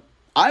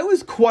I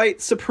was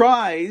quite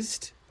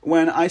surprised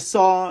when I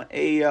saw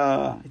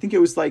I think it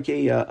was like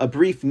a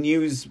brief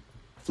news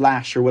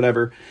flash or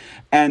whatever,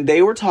 and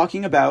they were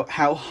talking about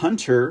how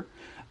Hunter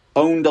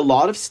owned a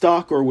lot of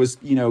stock or was,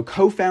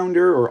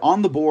 co-founder or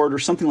on the board or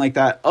something like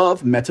that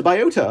of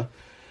Metabiota.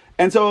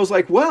 And so I was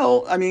like,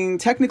 well, I mean,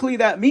 technically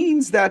that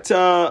means that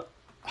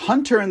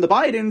Hunter and the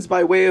Bidens,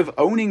 by way of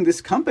owning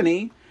this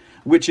company,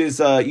 which is,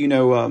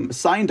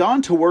 signed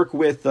on to work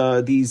with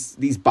these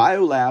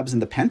biolabs in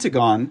the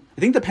Pentagon.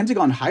 I think the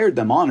Pentagon hired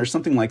them on or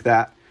something like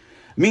that.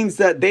 Means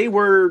that they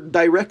were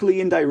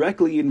directly,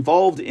 indirectly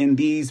involved in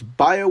these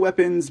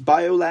bioweapons,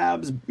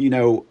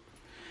 biolabs,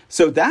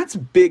 So that's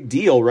big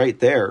deal right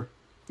there.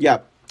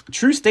 Yeah,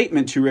 true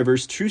statement, Two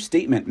Rivers, true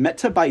statement.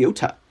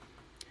 Metabiota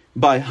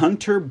by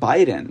Hunter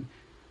Biden.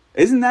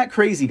 Isn't that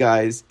crazy,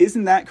 guys?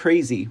 Isn't that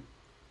crazy?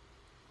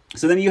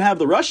 So then you have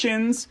the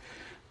Russians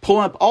pull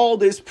up all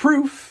this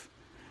proof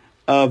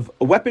of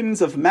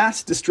weapons of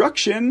mass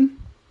destruction,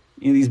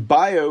 these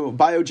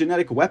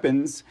biogenetic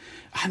weapons.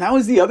 And that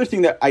was the other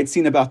thing that I'd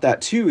seen about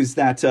that too, is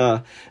that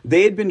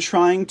they had been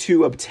trying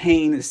to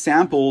obtain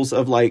samples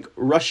of like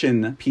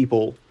Russian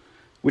people,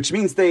 which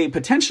means they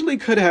potentially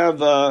could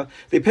have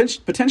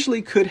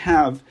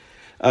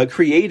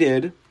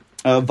created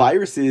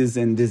viruses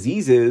and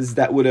diseases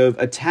that would have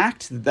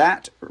attacked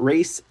that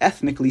race,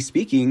 ethnically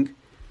speaking.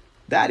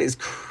 That is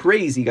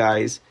crazy,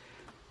 guys.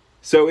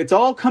 So it's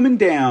all coming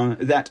down.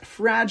 That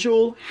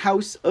fragile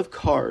house of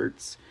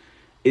cards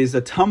is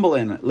a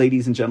tumbling,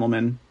 ladies and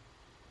gentlemen.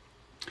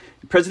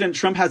 President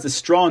Trump has a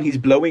straw and he's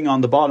blowing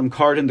on the bottom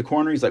card in the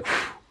corner. He's like,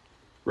 whew,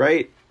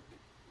 right?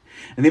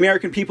 And the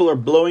American people are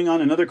blowing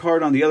on another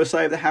card on the other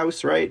side of the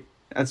house, right?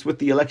 That's with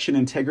the election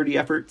integrity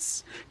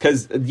efforts.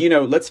 Because,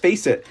 let's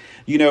face it,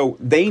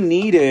 they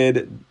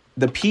needed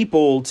the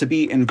people to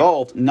be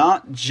involved,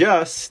 not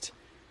just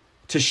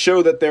to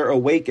show that they're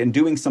awake and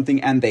doing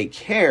something and they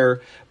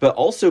care, but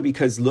also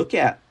because look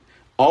at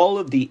all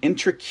of the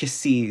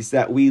intricacies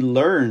that we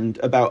learned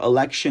about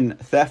election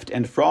theft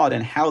and fraud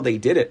and how they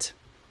did it.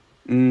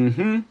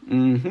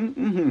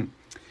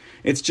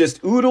 It's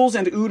just oodles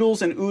and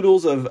oodles and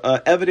oodles of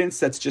evidence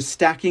that's just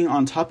stacking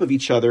on top of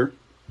each other.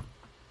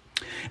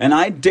 And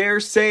I dare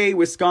say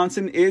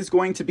Wisconsin is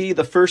going to be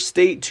the first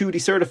state to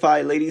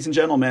decertify, ladies and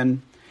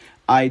gentlemen.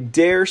 I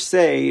dare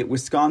say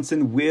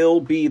Wisconsin will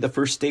be the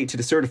first state to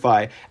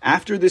decertify.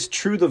 After this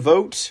True the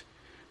Vote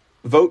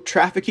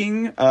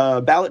trafficking,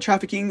 ballot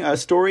trafficking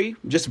story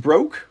just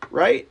broke,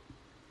 right?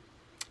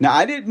 Now,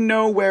 I didn't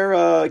know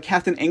where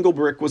Catherine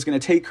Engelbrecht was going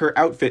to take her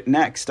outfit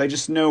next. I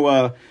just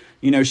know,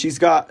 she's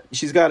got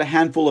a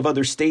handful of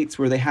other states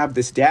where they have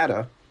this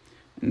data.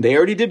 And they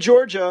already did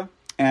Georgia,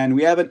 and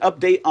we have an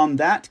update on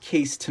that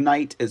case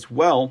tonight as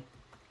well.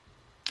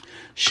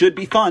 Should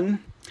be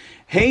fun.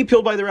 Hey,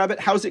 Pilled by the Rabbit,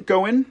 how's it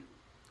going?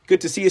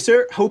 Good to see you,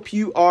 sir. Hope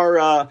you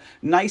are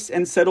nice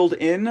and settled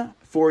in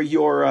for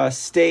your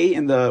stay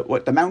in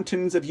the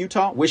mountains of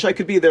Utah. Wish I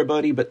could be there,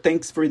 buddy, but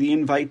thanks for the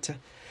invite.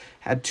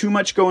 Had too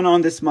much going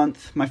on this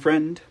month, my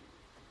friend.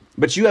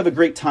 But you have a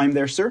great time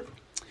there, sir.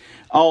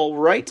 All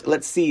right,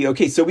 let's see.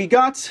 Okay, so we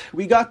got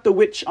the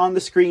witch on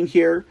the screen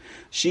here.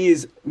 She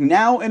is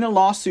now in a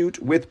lawsuit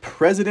with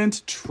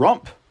President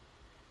Trump.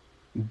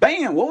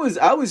 Bam!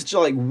 I was just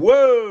like,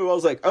 whoa! I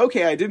was like,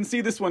 okay, I didn't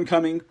see this one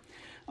coming.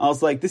 I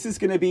was like, this is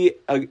going to be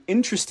an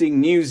interesting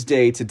news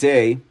day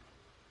today.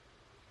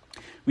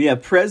 We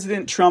have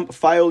President Trump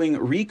filing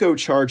RICO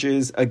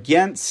charges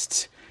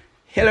against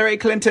Hillary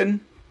Clinton.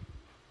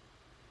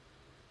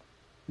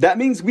 That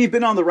means we've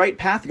been on the right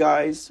path,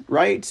 guys,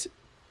 right?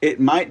 It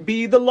might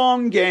be the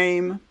long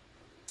game.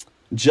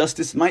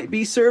 Justice might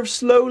be served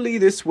slowly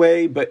this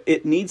way, but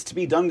it needs to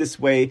be done this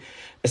way,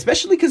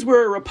 especially because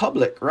we're a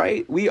republic,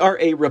 right? We are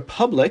a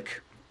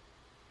republic,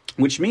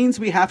 which means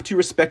we have to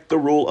respect the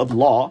rule of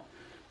law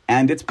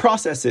and its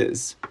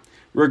processes,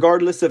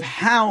 regardless of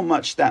how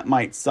much that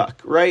might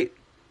suck, right?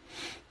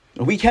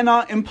 We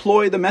cannot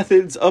employ the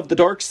methods of the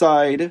dark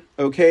side,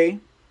 okay?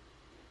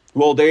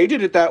 Well, they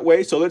did it that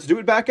way, so let's do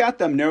it back at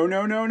them.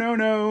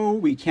 No.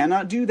 We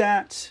cannot do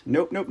that.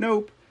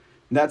 Nope.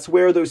 That's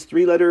where those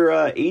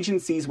three-letter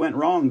agencies went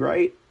wrong,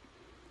 right?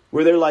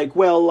 Where they're like,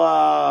 well,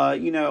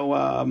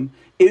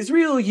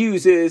 Israel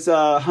uses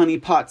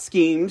honeypot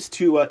schemes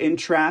to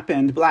entrap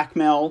and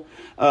blackmail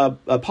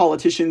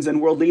politicians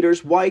and world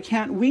leaders. Why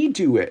can't we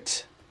do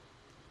it?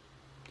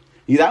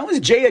 Yeah, that was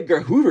J.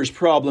 Edgar Hoover's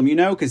problem,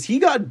 because he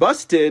got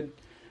busted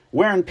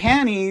wearing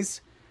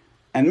panties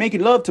and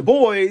making love to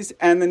boys.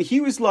 And then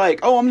he was like,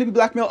 oh, I'm going to be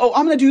blackmailed. Oh,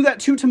 I'm going to do that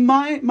too to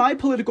my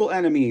political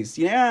enemies.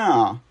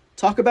 Yeah.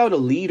 Talk about a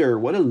leader.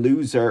 What a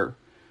loser.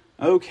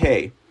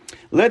 Okay.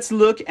 Let's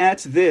look at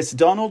this.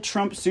 Donald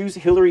Trump sues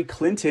Hillary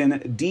Clinton,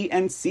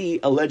 DNC,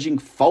 alleging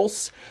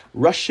false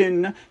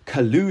Russian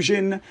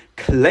collusion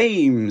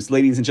claims.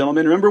 Ladies and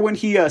gentlemen, remember when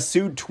he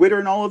sued Twitter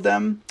and all of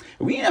them?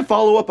 We need to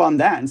follow up on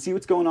that and see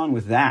what's going on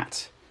with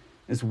that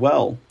as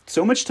well.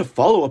 So much to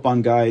follow up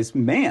on, guys.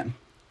 Man,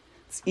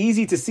 it's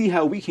easy to see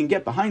how we can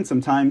get behind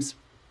sometimes.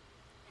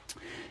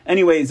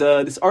 Anyways,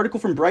 this article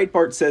from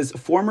Breitbart says,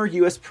 former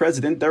U.S.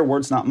 President, their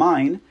words not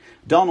mine,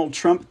 Donald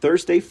Trump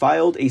Thursday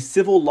filed a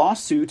civil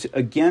lawsuit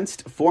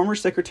against former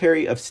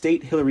Secretary of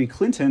State Hillary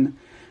Clinton,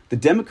 the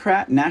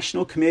Democrat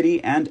National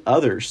Committee, and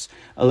others,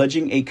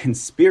 alleging a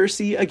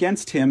conspiracy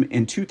against him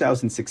in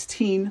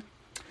 2016.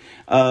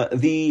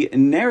 The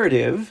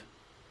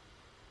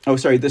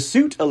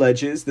suit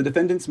alleges the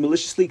defendants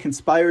maliciously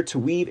conspired to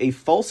weave a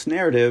false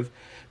narrative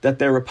that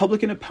their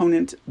Republican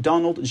opponent,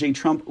 Donald J.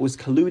 Trump, was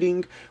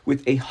colluding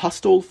with a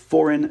hostile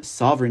foreign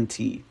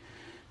sovereignty.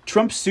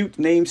 Trump's suit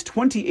names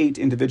 28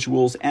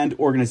 individuals and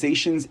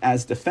organizations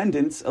as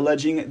defendants,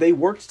 alleging they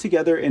worked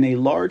together in a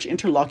large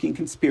interlocking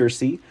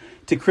conspiracy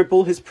to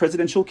cripple his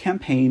presidential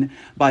campaign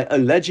by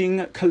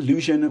alleging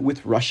collusion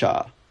with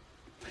Russia.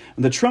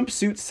 The Trump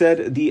suit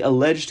said the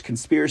alleged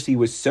conspiracy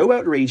was so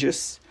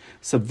outrageous,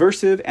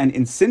 subversive, and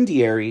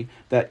incendiary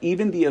that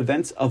even the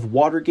events of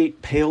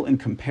Watergate pale in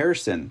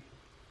comparison.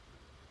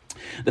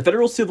 The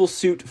federal civil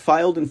suit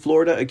filed in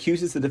Florida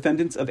accuses the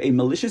defendants of a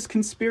malicious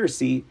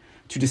conspiracy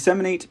to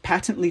disseminate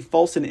patently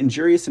false and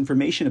injurious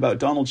information about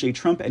Donald J.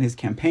 Trump and his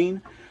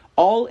campaign,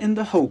 all in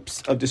the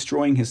hopes of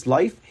destroying his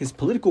life, his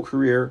political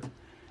career,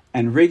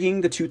 and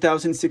rigging the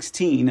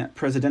 2016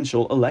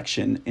 presidential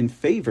election in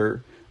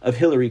favor of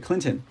Hillary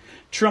Clinton.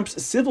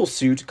 Trump's civil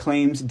suit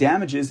claims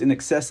damages in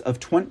excess of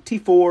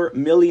 $24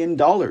 million.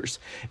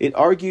 It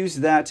argues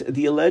that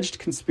the alleged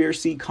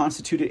conspiracy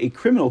constituted a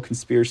criminal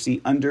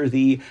conspiracy under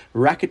the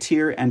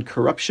Racketeer and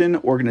Corruption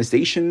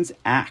Organizations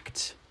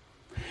Act.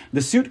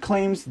 The suit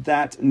claims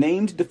that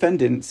named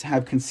defendants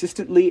have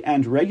consistently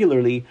and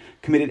regularly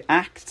committed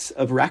acts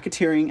of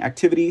racketeering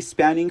activity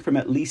spanning from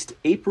at least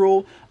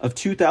April of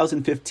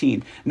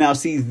 2015. Now,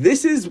 see,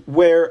 this is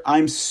where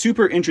I'm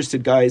super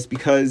interested, guys,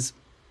 because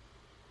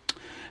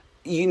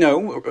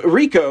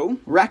RICO,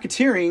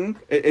 racketeering,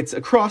 it's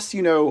across,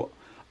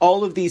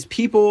 all of these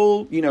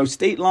people,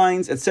 state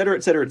lines, et cetera,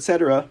 et cetera, et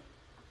cetera.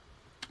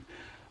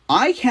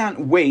 I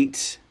can't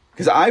wait,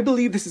 because I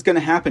believe this is going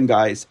to happen,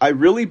 guys. I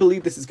really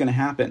believe this is going to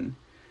happen.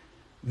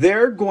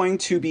 They're going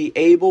to be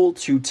able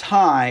to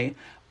tie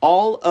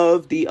all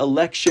of the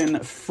election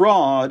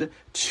fraud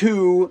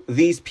to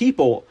these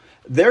people.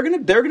 They're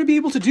going to be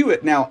able to do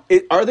it. Now,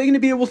 are they going to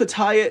be able to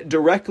tie it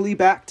directly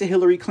back to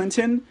Hillary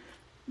Clinton?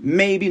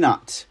 Maybe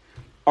not.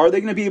 Are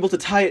they going to be able to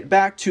tie it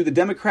back to the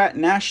Democrat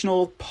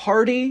National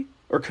Party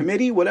or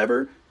Committee,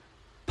 whatever?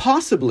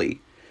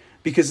 Possibly.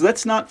 Because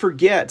let's not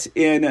forget,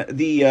 in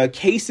the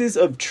cases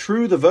of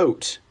True the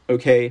Vote,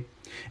 okay?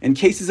 In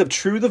cases of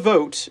True the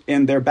Vote,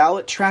 in their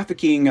ballot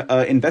trafficking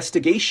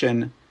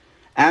investigation,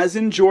 as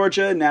in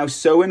Georgia, now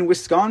so in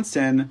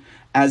Wisconsin,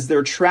 as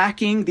they're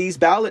tracking these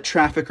ballot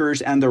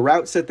traffickers and the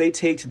routes that they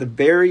take to the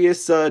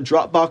various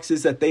drop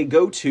boxes that they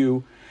go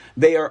to,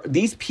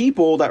 these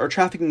people that are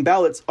trafficking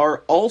ballots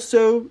are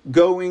also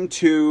going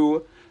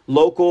to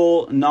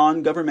local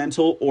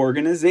non-governmental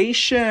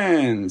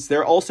organizations.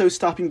 They're also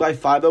stopping by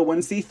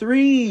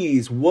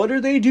 501c3s. What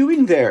are they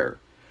doing there?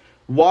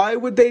 Why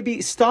would they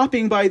be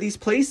stopping by these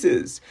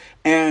places?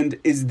 And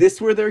is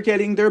this where they're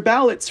getting their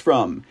ballots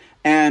from?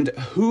 And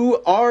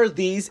who are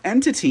these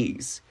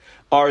entities?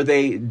 Are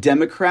they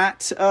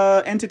Democrat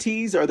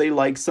entities? Are they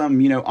like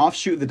some,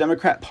 offshoot of the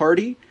Democrat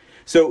Party?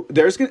 So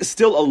there's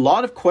still a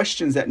lot of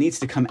questions that needs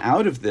to come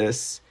out of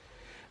this.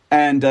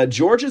 And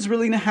Georgia's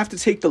really going to have to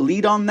take the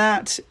lead on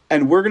that.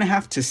 And we're going to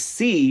have to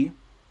see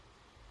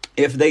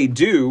if they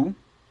do,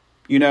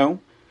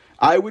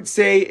 I would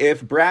say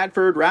if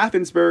Bradford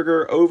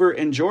Raffensperger over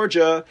in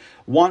Georgia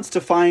wants to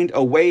find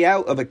a way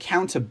out of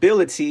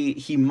accountability,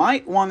 he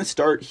might want to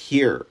start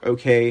here,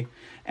 okay?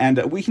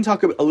 And we can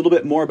talk a little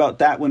bit more about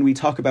that when we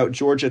talk about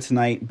Georgia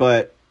tonight,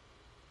 but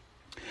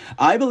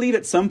I believe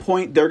at some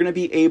point they're going to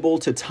be able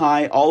to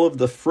tie all of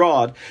the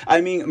fraud. I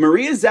mean,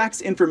 Maria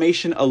Zach's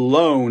information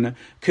alone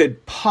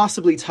could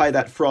possibly tie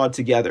that fraud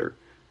together.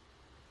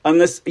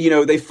 Unless,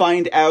 they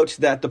find out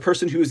that the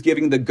person who's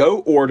giving the go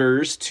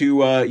orders to,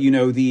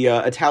 the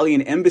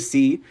Italian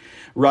embassy,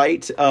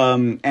 right,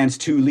 and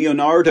to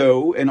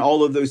Leonardo and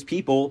all of those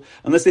people,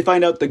 unless they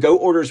find out the go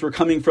orders were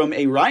coming from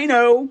a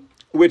rhino,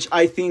 which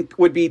I think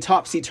would be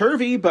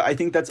topsy-turvy, but I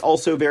think that's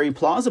also very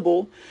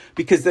plausible,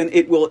 because then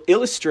it will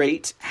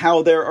illustrate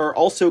how there are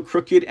also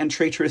crooked and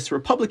traitorous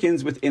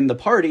Republicans within the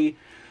party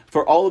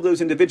for all of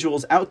those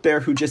individuals out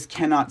there who just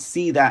cannot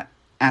see that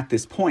at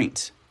this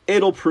point.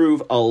 It'll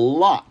prove a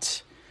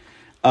lot.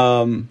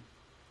 It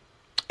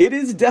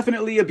is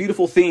definitely a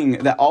beautiful thing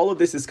that all of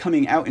this is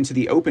coming out into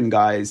the open,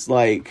 guys.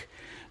 Like,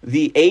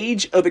 The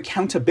age of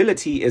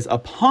accountability is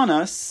upon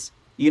us,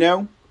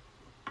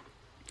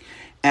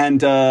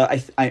 And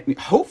I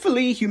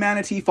hopefully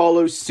humanity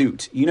follows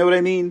suit. You know what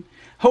I mean?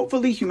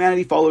 Hopefully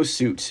humanity follows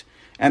suit.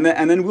 And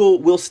then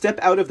we'll step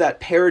out of that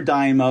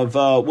paradigm of,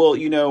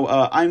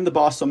 I'm the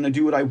boss, so I'm going to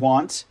do what I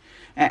want.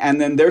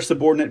 And then their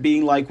subordinate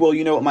being like, well,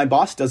 you know what, my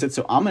boss does it,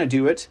 so I'm going to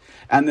do it.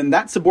 And then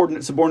that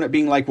subordinate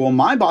being like, well,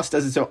 my boss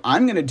does it, so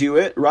I'm going to do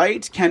it,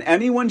 right? Can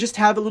anyone just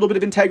have a little bit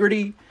of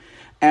integrity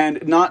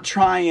and not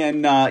try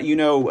and,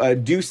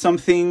 do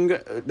something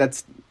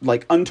that's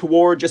like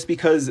untoward just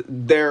because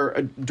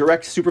their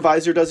direct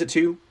supervisor does it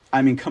too?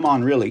 I mean, come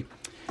on, really.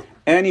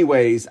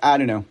 Anyways, I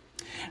don't know.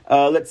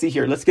 Let's see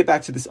here. Let's get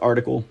back to this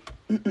article.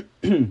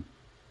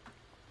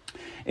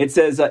 It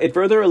says, it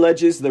further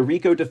alleges the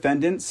RICO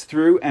defendants,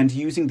 through and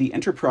using the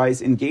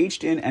enterprise,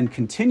 engaged in and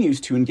continues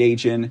to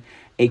engage in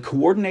a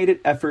coordinated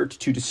effort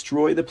to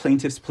destroy the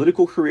plaintiff's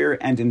political career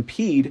and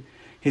impede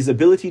his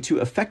ability to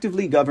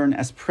effectively govern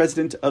as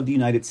President of the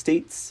United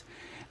States.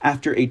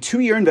 After a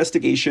 2-year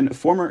investigation,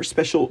 former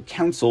special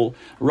counsel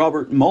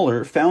Robert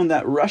Mueller found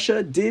that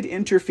Russia did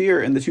interfere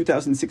in the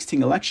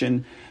 2016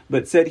 election,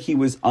 but said he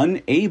was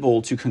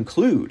unable to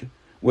conclude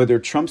whether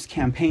Trump's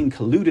campaign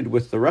colluded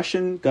with the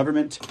Russian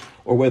government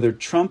or whether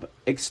Trump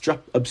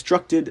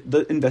obstructed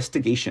the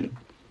investigation.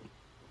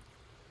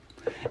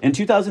 In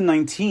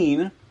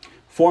 2019,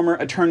 former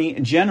Attorney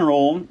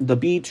General, the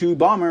B-2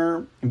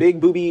 bomber, Big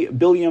Booby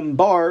William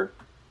Barr,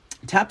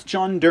 tapped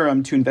John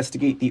Durham to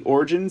investigate the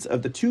origins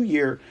of the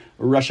 2-year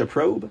Russia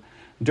probe.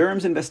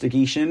 Durham's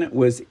investigation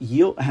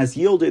has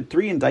yielded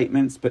 3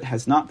 indictments, but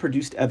has not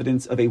produced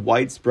evidence of a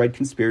widespread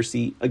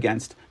conspiracy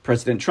against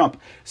President Trump.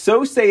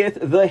 So saith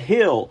The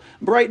Hill.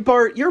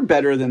 Breitbart, you're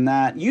better than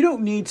that. You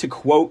don't need to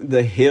quote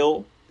The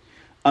Hill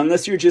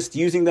unless you're just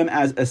using them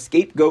as a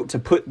scapegoat to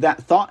put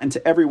that thought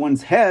into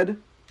everyone's head.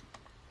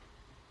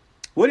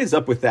 What is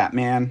up with that,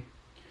 man?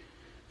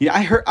 Yeah,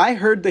 I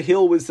heard The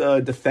Hill was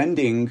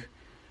defending,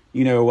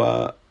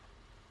 the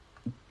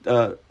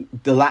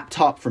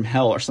laptop from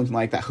hell or something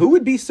like that. Who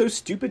would be so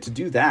stupid to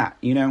do that?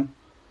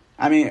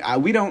 I mean,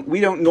 we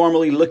don't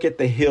normally look at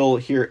The Hill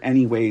here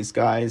anyways,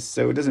 guys,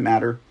 so it doesn't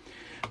matter.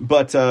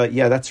 But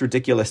yeah, that's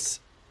ridiculous.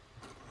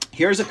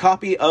 Here's a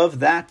copy of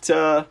that.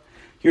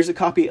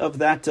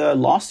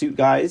 Lawsuit,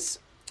 guys.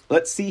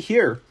 Let's see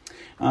here.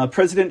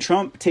 President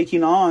Trump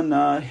taking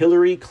on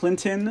Hillary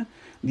Clinton,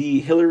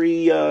 the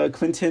Hillary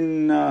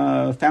Clinton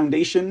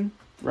Foundation,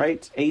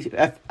 right?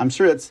 I'm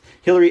sure that's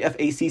Hillary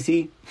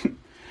FACC.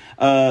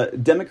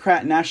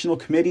 Democrat National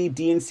Committee,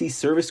 DNC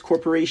Service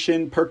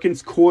Corporation,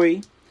 Perkins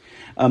Coie,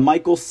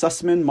 Michael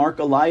Sussman, Mark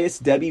Elias,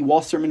 Debbie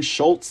Wasserman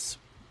Schultz,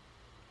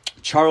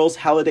 Charles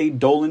Halliday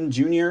Dolan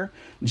Jr.,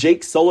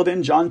 Jake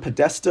Sullivan, John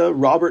Podesta,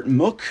 Robert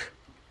Mook,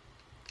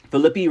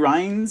 Philippi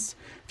Rhines,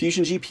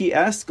 Fusion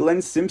GPS,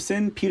 Glenn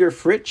Simpson, Peter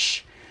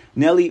Fritsch,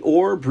 Nellie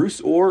Orr,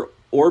 Bruce Orr,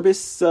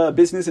 Orbis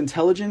Business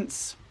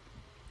Intelligence,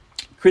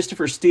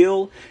 Christopher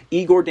Steele,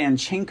 Igor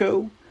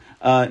Danchenko,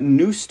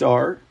 New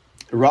Star,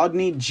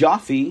 Rodney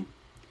Jaffe,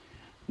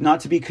 not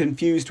to be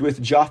confused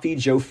with Jaffe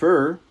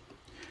Joffer,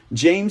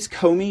 James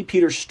Comey,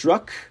 Peter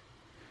Strzok,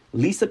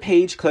 Lisa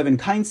Page, Clevin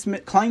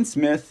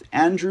Kleinsmith,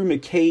 Andrew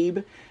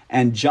McCabe,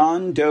 and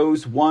John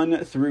Doe's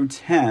 1 through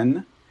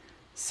 10.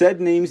 Said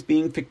names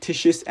being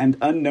fictitious and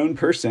unknown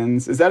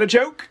persons. Is that a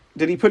joke?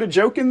 Did he put a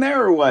joke in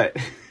there or what?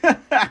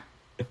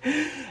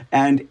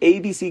 And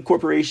ABC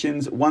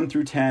Corporations 1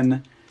 through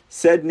 10.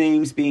 Said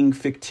names being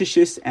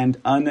fictitious and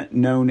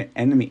unknown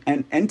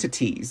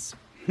entities.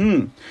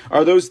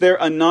 Are those their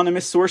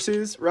anonymous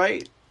sources,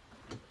 right?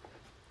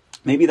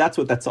 Maybe that's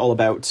what that's all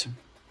about.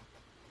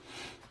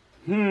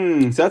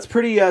 So that's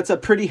pretty. It's a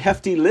pretty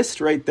hefty list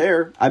right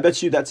there. I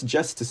bet you that's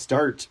just to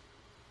start.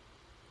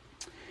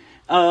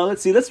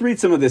 Let's see. Let's read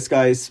some of this,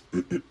 guys,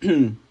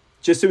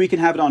 just so we can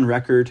have it on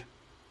record. It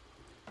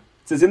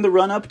says, in the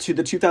run-up to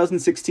the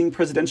 2016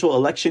 presidential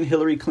election,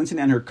 Hillary Clinton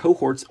and her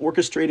cohorts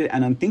orchestrated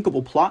an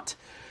unthinkable plot,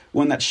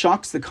 one that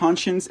shocks the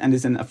conscience and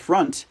is an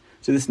affront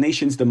to this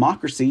nation's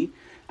democracy.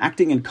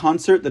 Acting in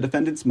concert, the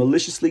defendants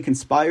maliciously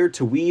conspired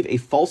to weave a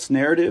false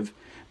narrative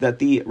that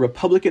the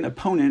Republican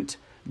opponent,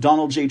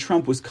 Donald J.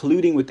 Trump, was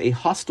colluding with a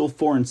hostile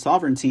foreign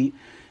sovereignty.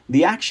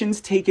 The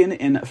actions taken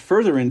in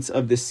furtherance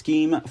of this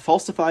scheme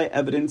falsify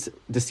evidence,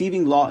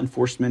 deceiving law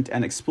enforcement,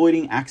 and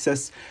exploiting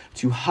access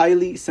to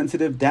highly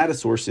sensitive data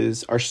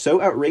sources are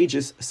so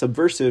outrageous,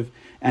 subversive,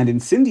 and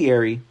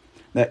incendiary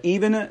that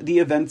even the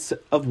events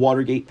of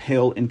Watergate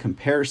pale in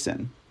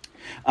comparison.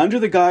 Under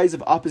the guise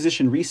of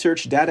opposition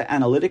research, data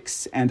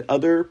analytics, and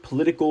other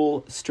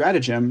political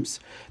stratagems,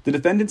 the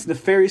defendants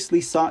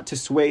nefariously sought to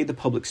sway the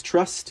public's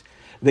trust.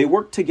 They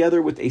worked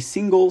together with a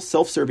single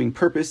self-serving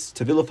purpose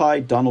to vilify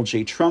Donald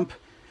J. Trump.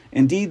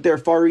 Indeed, their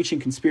far-reaching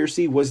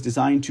conspiracy was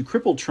designed to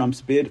cripple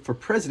Trump's bid for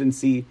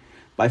presidency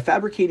by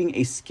fabricating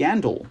a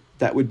scandal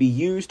that would be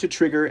used to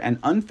trigger an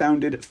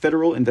unfounded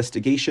federal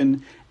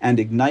investigation and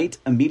ignite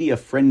a media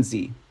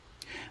frenzy.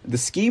 The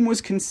scheme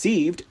was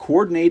conceived,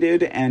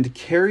 coordinated, and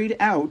carried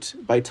out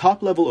by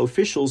top-level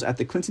officials at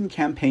the Clinton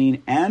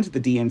campaign and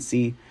the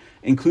DNC,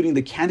 including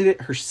the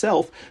candidate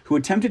herself, who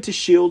attempted to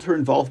shield her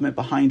involvement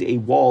behind a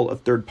wall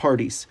of third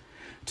parties.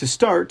 To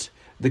start,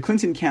 the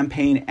Clinton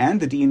campaign and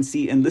the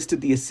DNC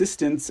enlisted the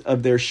assistance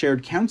of their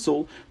shared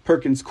counsel,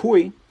 Perkins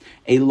Coie,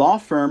 a law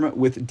firm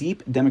with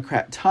deep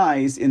Democrat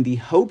ties, in the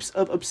hopes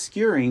of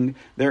obscuring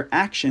their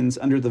actions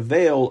under the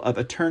veil of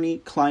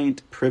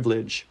attorney-client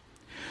privilege.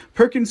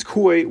 Perkins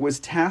Coie was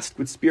tasked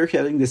with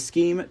spearheading the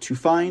scheme to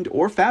find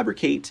or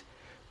fabricate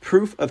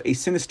proof of a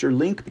sinister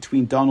link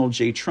between Donald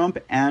J. Trump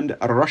and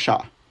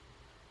Russia.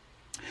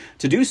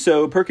 To do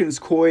so, Perkins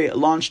Coie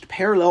launched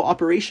parallel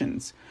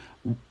operations.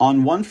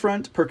 On one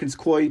front, Perkins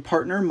Coie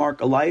partner Mark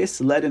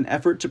Elias led an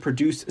effort to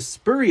produce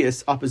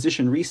spurious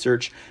opposition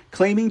research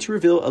claiming to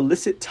reveal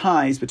illicit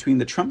ties between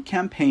the Trump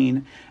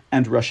campaign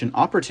and Russian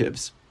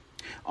operatives.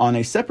 On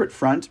a separate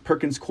front,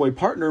 Perkins Coie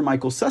partner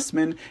Michael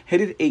Sussman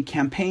headed a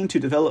campaign to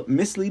develop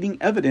misleading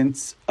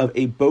evidence of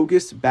a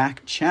bogus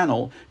back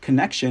channel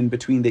connection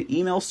between the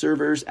email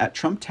servers at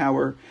Trump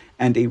Tower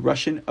and a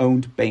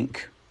Russian-owned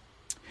bank.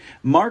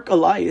 Mark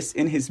Elias,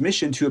 in his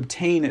mission to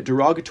obtain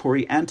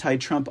derogatory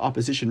anti-Trump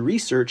opposition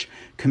research,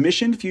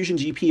 commissioned Fusion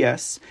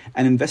GPS,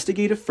 an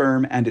investigative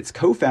firm, and its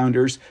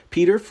co-founders,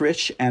 Peter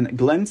Frisch and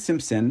Glenn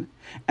Simpson,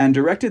 and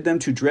directed them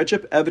to dredge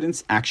up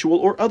evidence, actual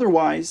or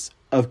otherwise,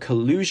 of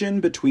collusion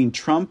between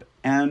Trump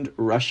and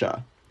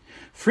Russia.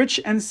 Frisch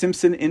and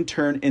Simpson in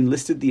turn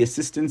enlisted the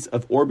assistance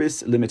of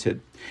Orbis Limited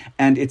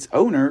and its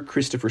owner,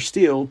 Christopher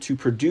Steele, to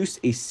produce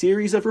a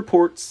series of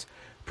reports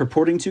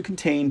purporting to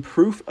contain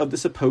proof of the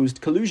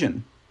supposed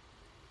collusion.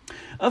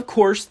 Of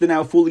course, the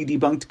now fully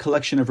debunked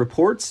collection of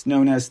reports,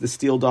 known as the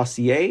Steele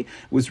dossier,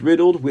 was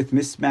riddled with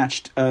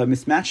misstatements,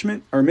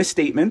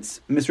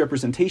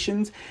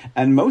 misrepresentations,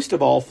 and most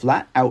of all,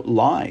 flat-out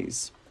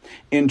lies.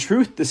 In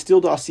truth, the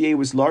Steele dossier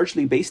was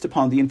largely based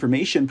upon the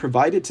information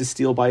provided to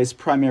Steele by his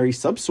primary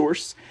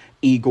subsource,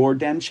 Igor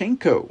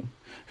Danchenko,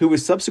 who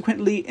was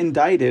subsequently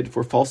indicted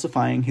for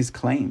falsifying his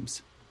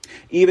claims.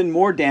 Even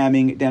more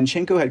damning,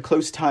 Danchenko had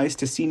close ties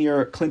to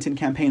senior Clinton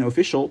campaign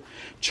official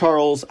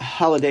Charles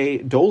Halliday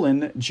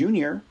Dolan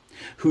Jr.,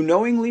 who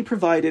knowingly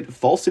provided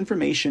false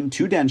information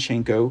to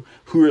Danchenko,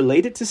 who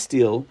relayed it to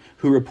Steele,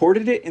 who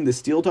reported it in the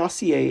Steele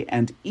dossier,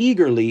 and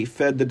eagerly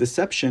fed the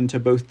deception to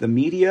both the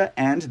media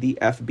and the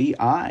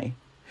FBI.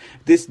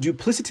 This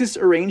duplicitous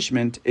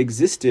arrangement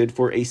existed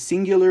for a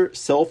singular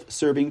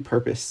self-serving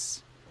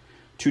purpose: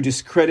 to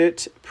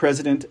discredit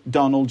President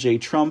Donald J.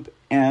 Trump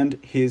and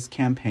his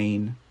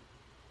campaign.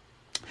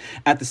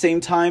 At the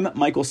same time,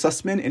 Michael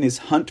Sussman, in his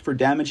hunt for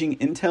damaging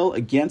intel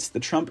against the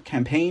Trump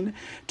campaign,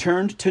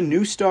 turned to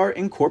Neustar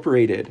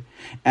Incorporated,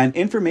 an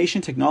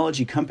information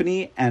technology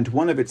company, and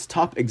one of its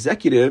top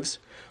executives,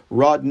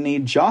 Rodney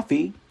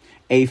Jaffe,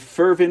 a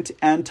fervent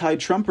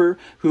anti-Trumper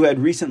who had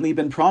recently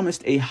been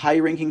promised a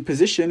high-ranking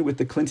position with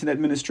the Clinton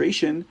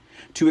administration,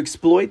 to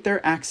exploit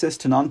their access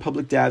to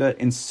non-public data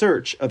in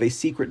search of a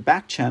secret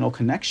back-channel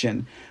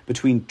connection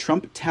between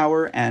Trump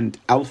Tower and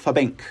Alpha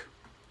Bank.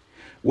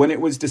 When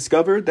it was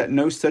discovered that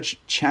no such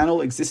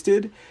channel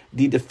existed,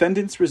 the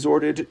defendants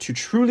resorted to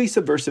truly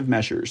subversive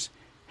measures: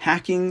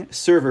 hacking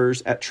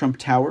servers at Trump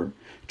Tower,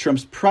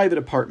 Trump's private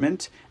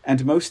apartment,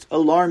 and most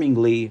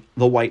alarmingly,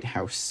 the White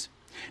House.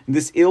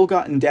 This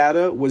ill-gotten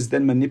data was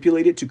then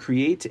manipulated to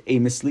create a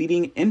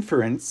misleading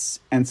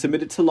inference and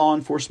submitted to law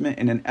enforcement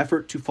in an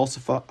effort to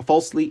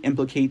falsely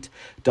implicate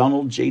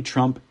Donald J.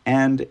 Trump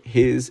and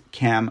his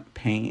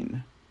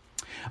campaign.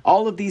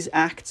 All of these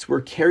acts were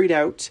carried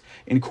out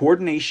in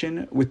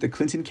coordination with the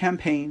Clinton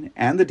campaign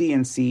and the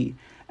DNC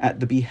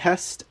at the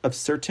behest of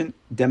certain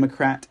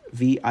Democrat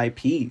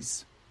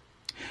VIPs.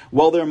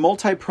 While their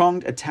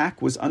multi-pronged attack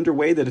was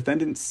underway, the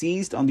defendants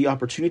seized on the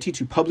opportunity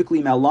to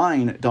publicly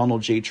malign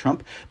Donald J.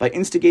 Trump by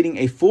instigating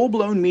a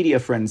full-blown media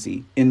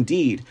frenzy.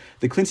 Indeed,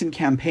 the Clinton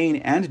campaign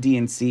and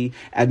DNC,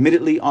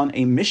 admittedly on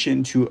a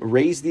mission to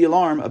raise the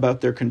alarm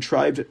about their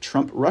contrived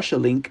Trump-Russia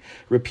link,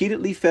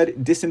 repeatedly fed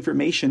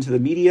disinformation to the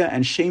media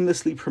and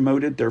shamelessly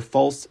promoted their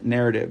false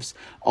narratives.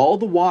 All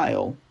the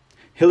while,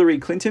 Hillary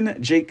Clinton,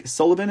 Jake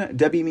Sullivan,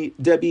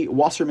 Debbie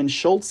Wasserman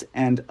Schultz,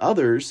 and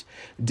others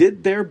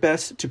did their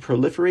best to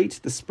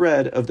proliferate the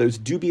spread of those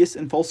dubious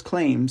and false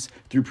claims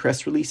through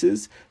press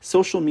releases,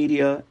 social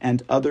media,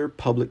 and other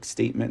public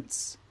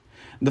statements.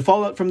 The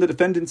fallout from the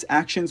defendants'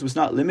 actions was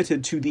not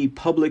limited to the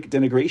public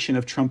denigration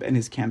of Trump and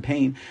his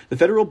campaign. The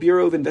Federal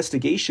Bureau of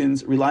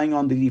Investigations, relying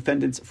on the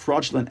defendants'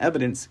 fraudulent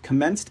evidence,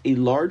 commenced a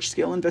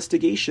large-scale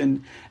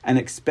investigation and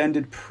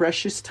expended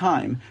precious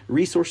time,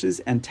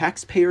 resources, and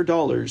taxpayer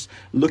dollars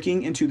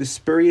looking into the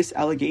spurious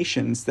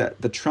allegations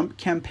that the Trump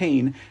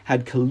campaign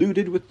had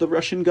colluded with the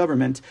Russian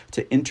government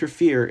to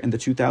interfere in the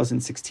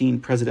 2016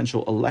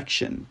 presidential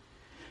election.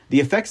 The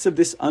effects of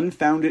this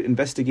unfounded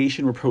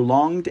investigation were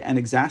prolonged and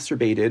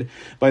exacerbated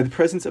by the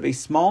presence of a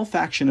small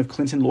faction of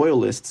Clinton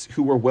loyalists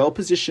who were well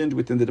positioned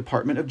within the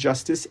Department of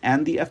Justice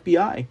and the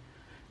FBI.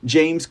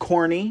 James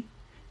Corney,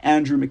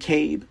 Andrew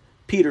McCabe,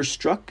 Peter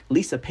Strzok,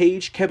 Lisa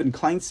Page, Kevin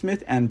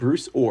Kleinsmith, and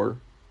Bruce Orr.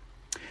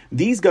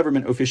 These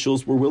government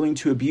officials were willing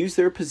to abuse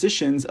their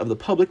positions of the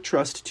public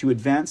trust to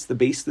advance the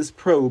baseless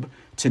probe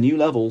to new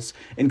levels,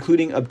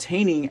 including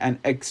obtaining an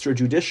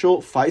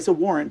extrajudicial FISA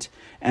warrant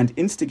and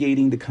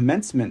instigating the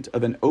commencement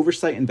of an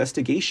oversight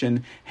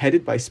investigation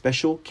headed by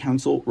special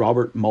counsel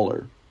Robert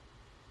Mueller.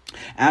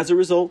 As a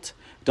result,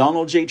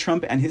 Donald J.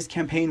 Trump and his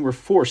campaign were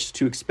forced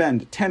to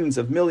expend tens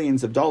of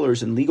millions of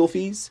dollars in legal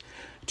fees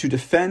to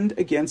defend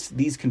against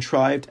these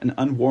contrived and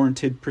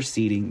unwarranted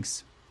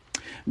proceedings.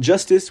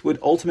 Justice would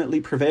ultimately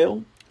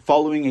prevail.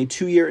 Following a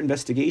 2-year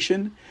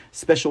investigation,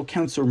 special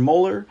counsel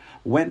Mueller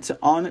went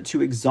on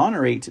to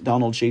exonerate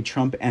Donald J.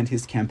 Trump and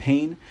his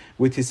campaign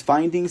with his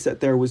findings that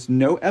there was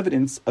no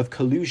evidence of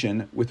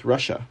collusion with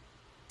Russia.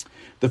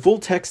 The full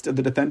text of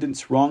the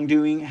defendant's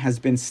wrongdoing has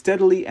been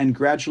steadily and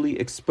gradually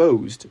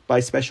exposed by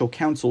special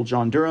counsel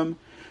John Durham,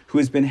 who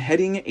has been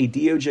heading a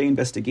DOJ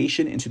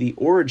investigation into the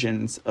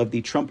origins of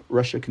the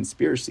Trump-Russia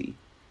conspiracy.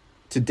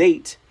 To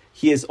date,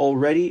 he has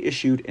already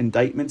issued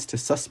indictments to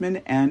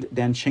Sussman and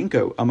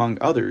Danchenko, among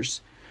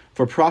others,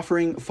 for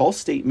proffering false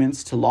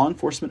statements to law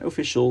enforcement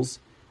officials.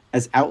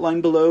 As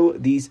outlined below,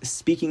 these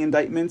speaking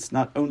indictments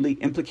not only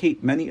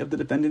implicate many of the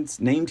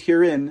defendants named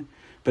herein,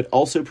 but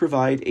also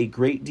provide a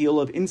great deal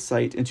of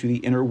insight into the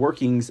inner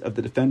workings of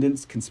the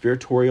defendant's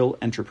conspiratorial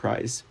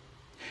enterprise.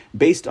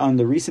 Based on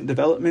the recent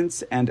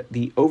developments and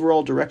the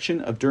overall direction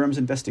of Durham's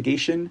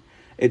investigation,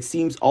 it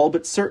seems all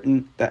but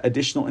certain that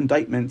additional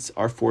indictments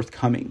are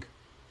forthcoming.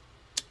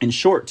 In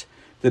short,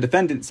 the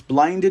defendants,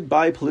 blinded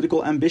by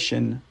political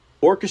ambition,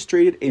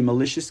 orchestrated a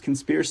malicious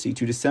conspiracy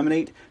to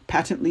disseminate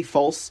patently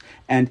false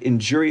and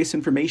injurious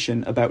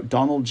information about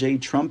Donald J.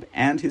 Trump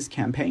and his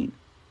campaign,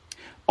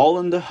 all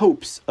in the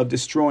hopes of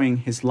destroying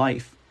his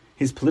life,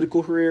 his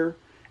political career,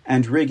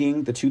 and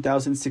rigging the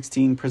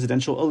 2016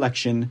 presidential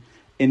election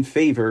in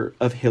favor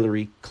of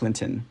Hillary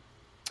Clinton.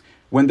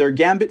 When their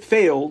gambit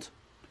failed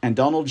and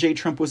Donald J.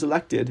 Trump was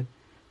elected,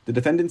 the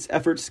defendants'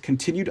 efforts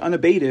continued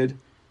unabated,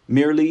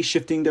 merely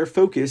shifting their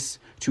focus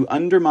to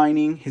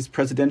undermining his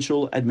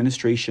presidential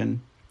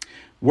administration.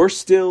 Worse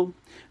still,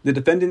 the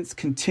defendants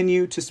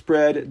continue to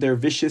spread their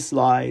vicious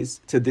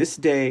lies to this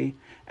day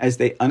as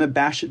they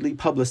unabashedly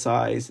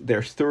publicize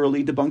their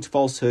thoroughly debunked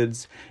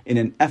falsehoods in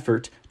an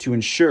effort to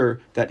ensure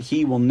that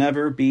he will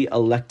never be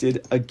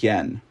elected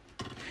again.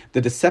 The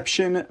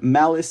deception,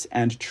 malice,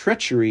 and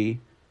treachery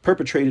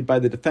perpetrated by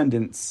the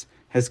defendants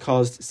has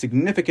caused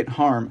significant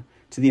harm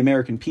to the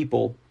American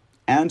people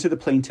and to the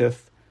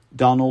plaintiff,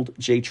 Donald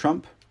J.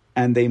 Trump,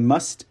 and they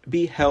must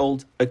be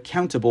held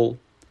accountable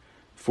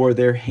for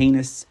their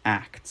heinous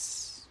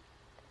acts.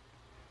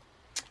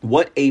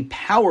 What a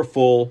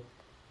powerful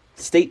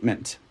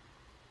statement.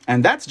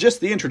 And that's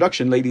just the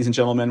introduction, ladies and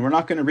gentlemen. We're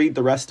not going to read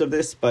the rest of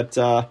this, but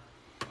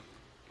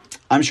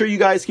I'm sure you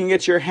guys can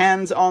get your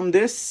hands on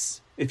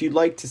this if you'd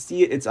like to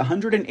see it. It's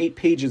 108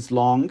 pages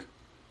long.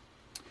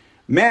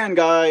 Man,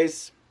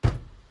 guys,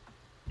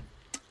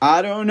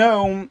 I don't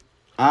know.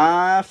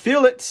 I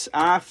feel it.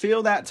 I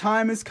feel that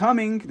time is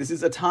coming. This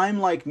is a time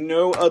like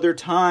no other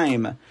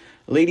time.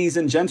 Ladies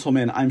and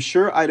gentlemen, I'm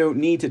sure I don't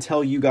need to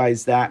tell you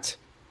guys that.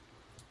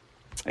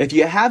 If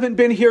you haven't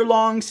been here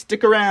long,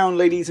 stick around,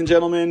 ladies and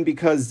gentlemen,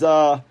 because,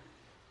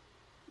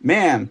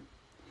 man,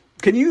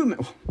 can you,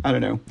 I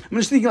don't know. I'm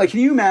just thinking, like, can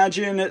you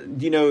imagine,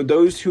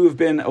 those who have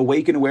been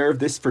awake and aware of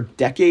this for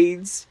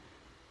decades?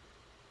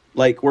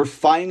 Like, we're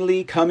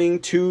finally coming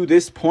to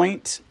this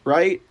point,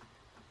 right?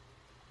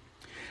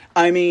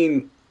 I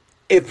mean,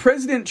 if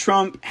President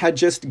Trump had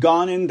just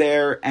gone in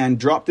there and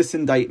dropped this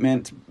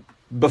indictment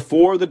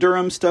before the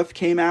Durham stuff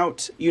came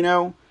out, they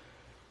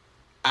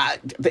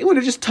would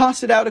have just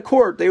tossed it out of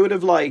court. They would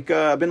have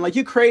been like,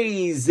 "You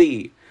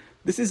crazy?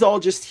 This is all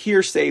just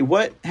hearsay. How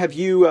many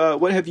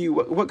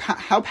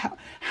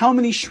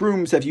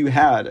shrooms have you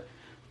had,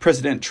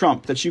 President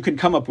Trump, that you can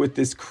come up with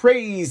this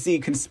crazy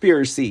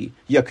conspiracy?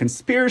 You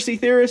conspiracy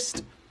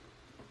theorist?"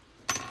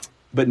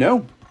 But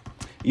no,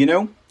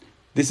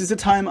 this is a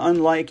time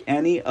unlike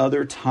any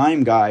other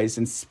time, guys.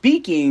 And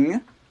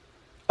speaking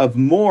of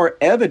more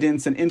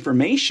evidence and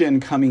information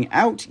coming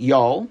out,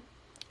 y'all,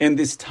 in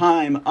this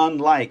time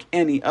unlike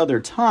any other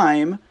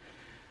time,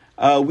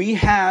 we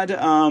had,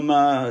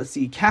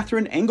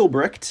 Catherine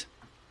Engelbrecht,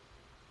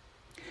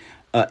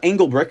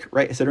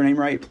 right? I said her name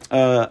right,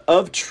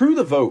 of True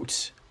the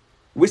Vote,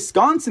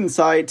 Wisconsin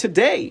side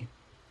today.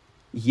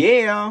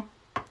 Yeah,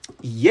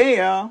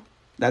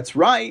 that's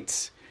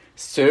right.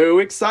 So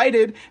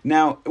excited.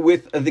 Now,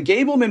 with the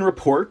Gableman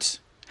report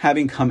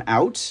having come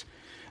out,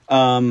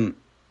 and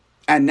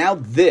now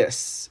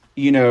this,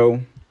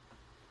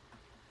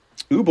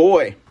 ooh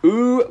boy.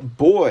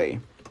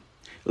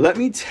 Let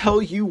me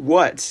tell you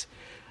what,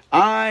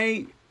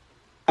 I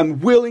am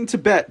willing to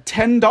bet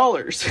 $10.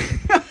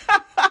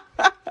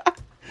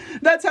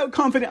 That's how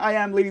confident I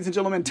am, ladies and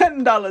gentlemen.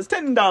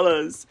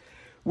 $10.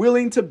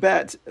 Willing to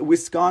bet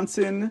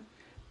Wisconsin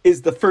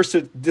is the first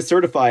to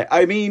decertify.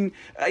 I mean,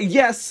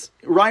 yes,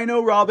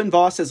 Rhino Robin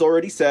Voss has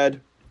already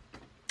said,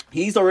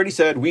 we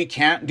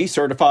can't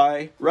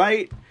decertify,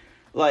 right?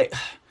 Like,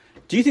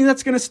 do you think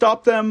that's going to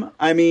stop them?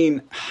 I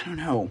mean, I don't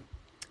know.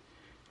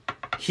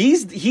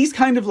 he's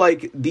kind of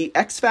like the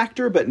X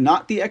Factor, but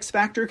not the X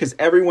Factor, because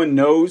everyone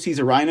knows he's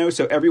a rhino,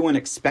 so everyone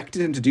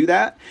expected him to do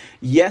that.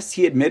 Yes,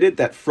 he admitted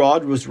that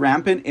fraud was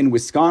rampant in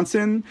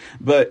Wisconsin,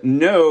 but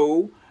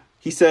no,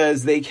 he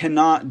says they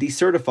cannot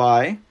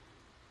decertify.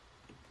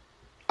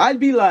 I'd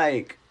be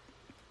like,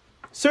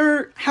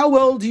 sir, how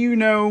well do you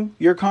know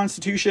your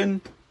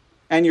Constitution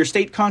and your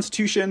state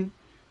constitution?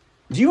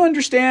 Do you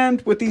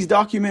understand what these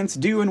documents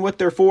do and what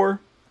they're for?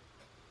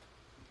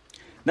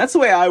 That's the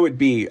way I would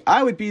be.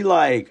 I would be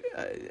like,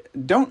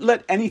 don't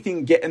let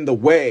anything get in the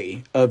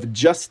way of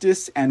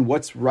justice and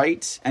what's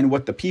right and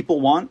what the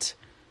people want.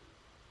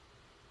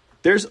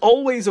 There's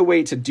always a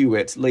way to do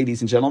it,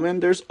 ladies and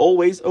gentlemen. There's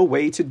always a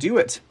way to do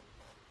it.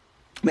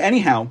 But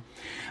anyhow,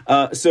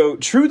 so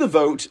True the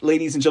Vote,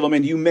 ladies and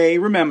gentlemen, you may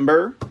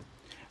remember,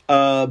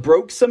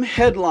 broke some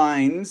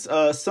headlines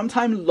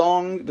sometime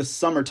along the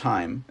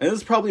summertime. And this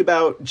is probably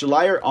about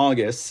July or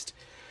August,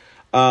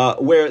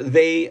 where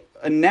they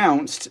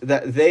announced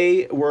that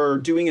they were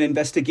doing an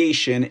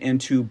investigation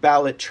into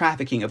ballot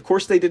trafficking. Of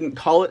course, they didn't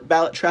call it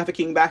ballot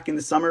trafficking back in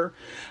the summer.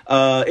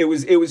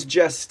 It was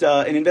just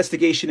an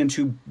investigation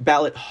into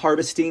ballot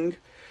harvesting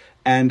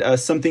and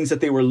some things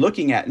that they were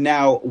looking at.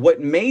 Now, what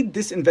made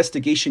this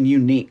investigation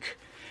unique,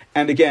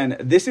 and again,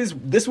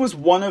 this was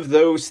one of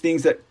those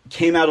things that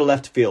came out of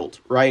left field,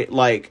 right?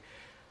 Like,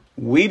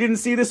 we didn't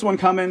see this one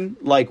coming.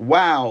 Like,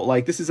 wow,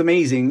 like, this is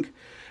amazing.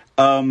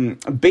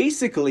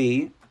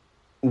 Basically,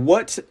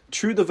 what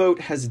True the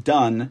Vote has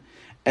done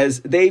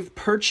is they've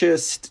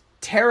purchased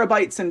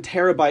terabytes and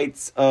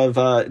terabytes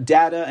of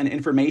data and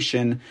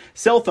information,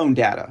 cell phone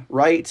data,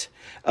 right?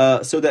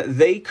 So that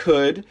they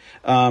could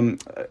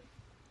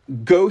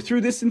go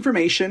through this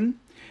information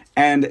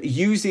and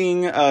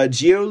using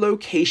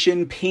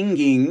geolocation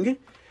pinging,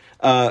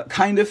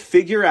 kind of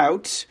figure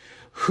out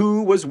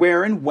who was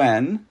where and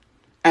when.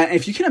 And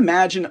if you can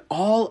imagine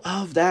all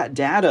of that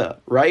data,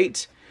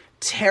 right?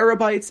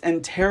 Terabytes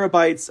and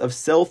terabytes of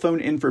cell phone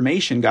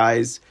information,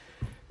 guys.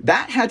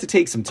 That had to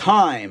take some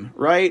time,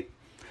 right?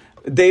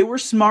 They were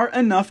smart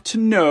enough to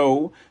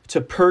know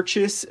to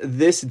purchase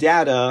this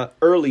data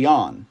early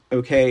on,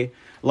 okay?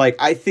 Like,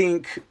 I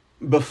think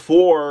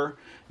before,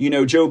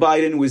 Joe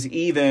Biden was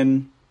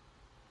even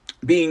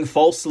being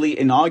falsely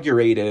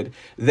inaugurated,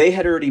 they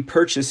had already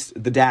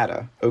purchased the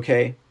data,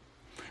 okay?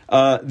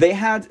 They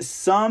had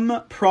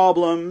some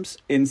problems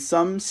in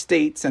some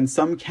states and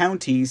some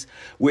counties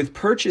with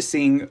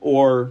purchasing,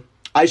 or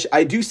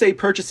I do say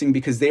purchasing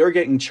because they are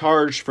getting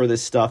charged for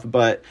this stuff,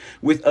 but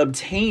with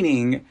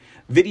obtaining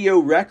video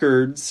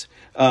records,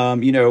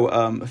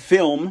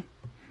 film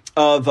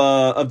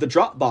of the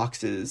drop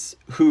boxes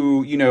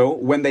who,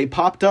 when they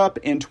popped up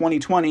in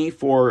 2020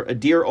 for a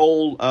dear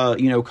old,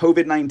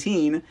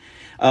 COVID-19,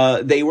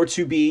 they were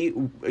to be,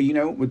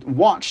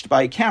 watched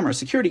by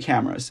security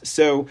cameras.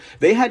 So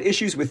they had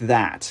issues with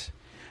that.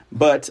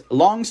 But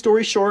long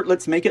story short,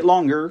 let's make it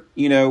longer.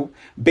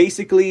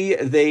 Basically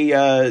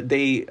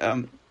they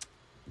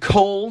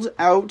culled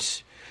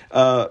out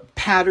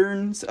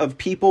patterns of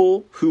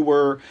people who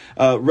were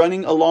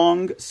running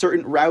along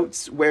certain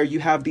routes where you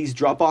have these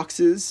drop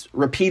boxes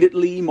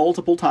repeatedly,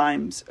 multiple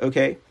times.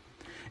 Okay.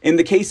 In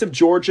the case of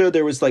Georgia,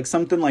 there was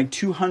something like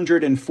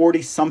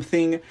 240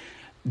 something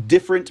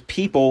different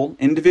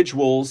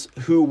individuals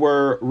who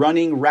were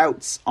running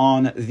routes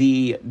on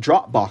the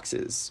drop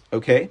boxes,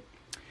 okay?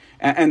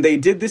 And they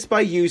did this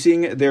by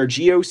using their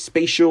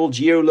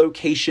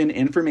geolocation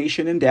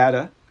information and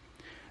data.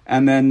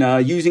 And then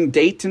using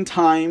date and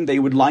time, they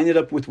would line it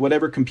up with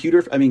whatever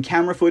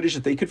camera footage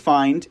that they could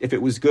find, if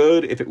it was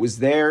good, if it was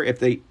there, if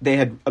they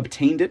had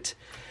obtained it.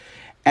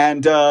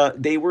 And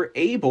they were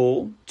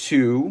able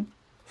to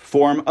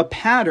form a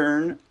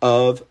pattern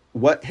of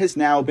what has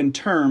now been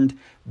termed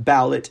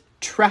ballot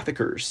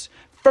traffickers.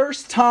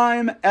 First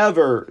time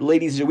ever,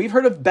 ladies and gentlemen. We've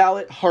heard of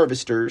ballot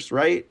harvesters,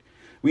 right?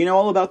 We know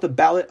all about the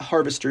ballot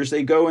harvesters.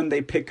 They go and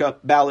they pick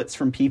up ballots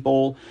from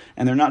people,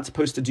 and they're not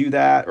supposed to do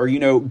that. Or,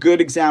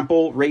 good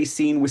example,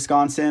 Racine,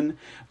 Wisconsin.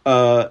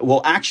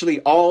 Actually,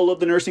 all of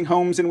the nursing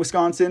homes in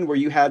Wisconsin where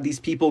you had these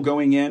people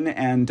going in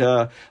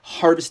and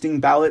harvesting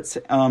ballots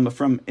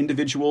from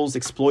individuals,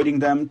 exploiting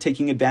them,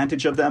 taking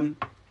advantage of them,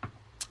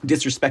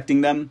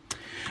 disrespecting them.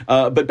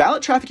 But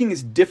ballot trafficking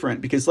is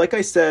different because, like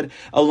I said,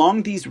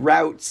 along these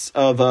routes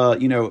of,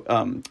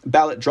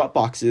 ballot drop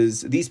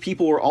boxes, these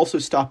people were also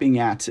stopping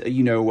at,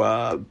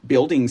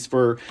 buildings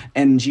for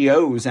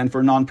NGOs and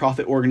for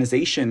nonprofit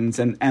organizations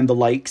and the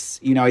likes.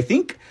 I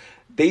think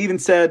they even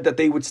said that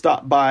they would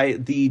stop by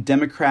the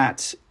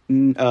Democrat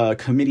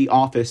committee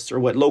office or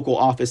local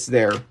office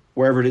there,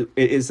 wherever it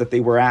is that they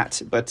were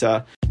at. But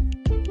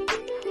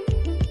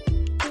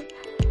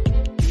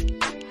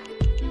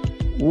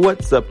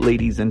What's up,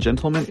 ladies and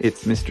gentlemen?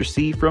 It's Mr.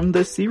 C from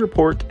The C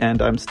Report,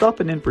 and I'm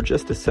stopping in for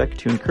just a sec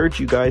to encourage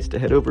you guys to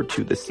head over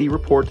to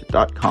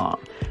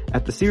thecreport.com.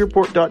 At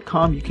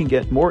thecreport.com, you can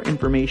get more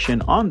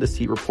information on The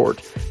C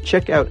Report,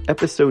 check out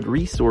episode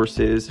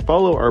resources,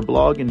 follow our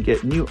blog and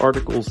get new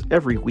articles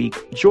every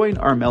week, join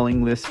our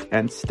mailing list,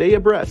 and stay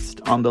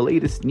abreast on the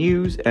latest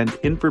news and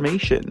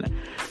information.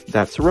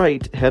 That's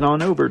right, head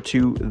on over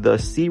to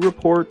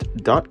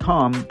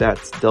thecreport.com,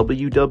 that's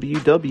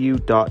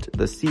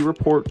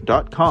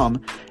www.thecreport.com,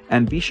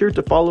 and be sure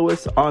to follow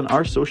us on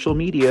our social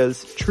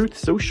medias, Truth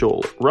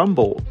Social,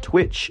 Rumble,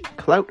 Twitch,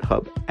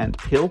 CloutHub, and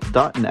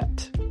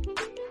Pill.net.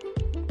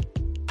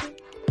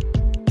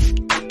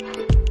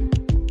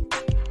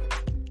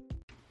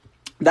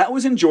 That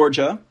was in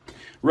Georgia,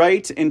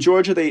 right? In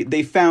Georgia,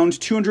 they found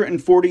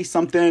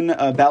 240-something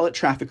ballot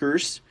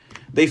traffickers.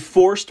 They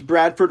forced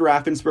Bradford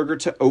Raffensperger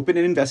to open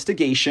an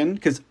investigation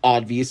because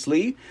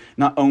obviously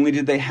not only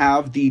did they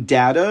have the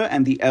data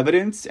and the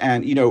evidence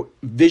and,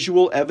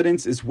 visual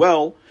evidence as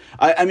well.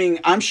 I mean,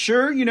 I'm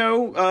sure,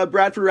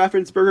 Bradford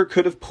Raffensperger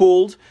could have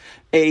pulled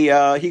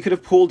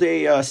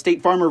a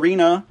State Farm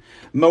Arena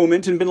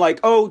moment and been like,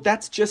 oh,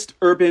 that's just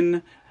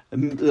urban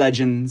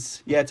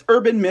legends. Yeah, it's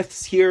urban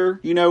myths here,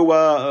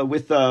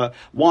 with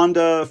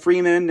Wanda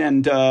Freeman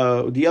and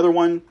the other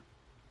one,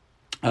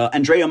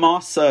 Andrea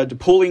Moss,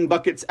 pulling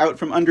buckets out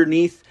from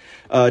underneath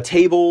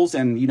tables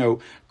and,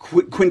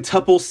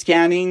 quintuple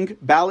scanning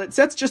ballots.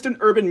 That's just an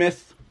urban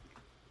myth.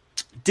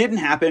 Didn't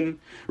happen,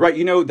 right?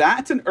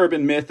 That's an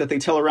urban myth that they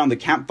tell around the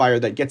campfire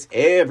that gets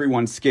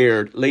everyone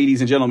scared,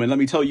 ladies and gentlemen. Let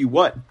me tell you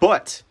what.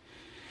 But,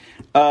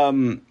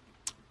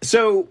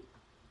 so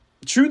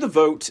True the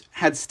Vote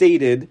had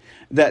stated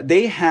that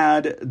they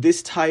had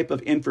this type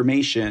of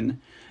information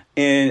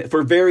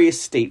for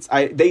various states.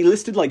 They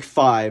listed like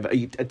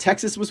 5.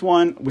 Texas was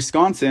one,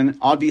 Wisconsin,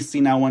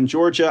 obviously now one,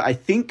 Georgia. I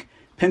think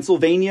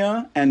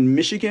Pennsylvania and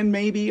Michigan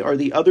maybe are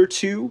the other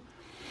 2.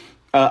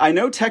 I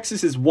know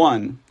Texas is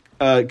one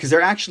because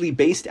they're actually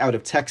based out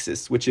of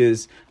Texas, which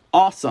is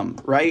awesome,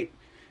 right?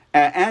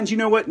 And you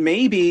know what?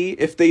 Maybe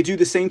if they do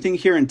the same thing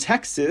here in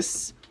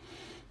Texas,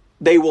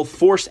 they will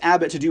force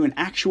Abbott to do an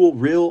actual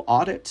real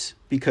audit,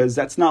 because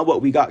that's not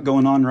what we got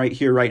going on right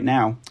here, right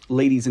now,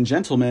 ladies and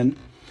gentlemen.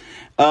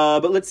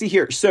 But let's see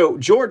here. So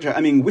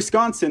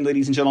Wisconsin,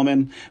 ladies and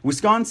gentlemen,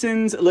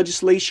 Wisconsin's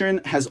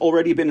legislation has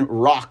already been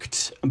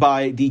rocked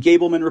by the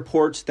Gableman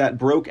report that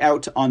broke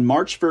out on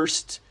March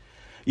 1st.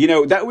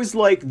 That was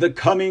like the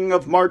coming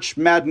of March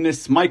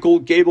Madness. Michael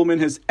Gableman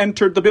has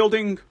entered the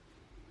building.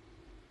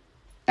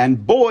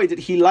 And boy, did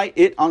he light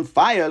it on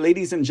fire,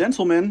 ladies and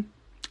gentlemen.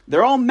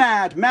 They're all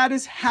mad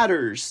as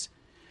hatters.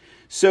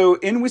 So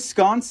in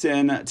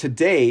Wisconsin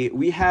today,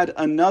 we had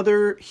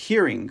another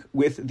hearing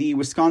with the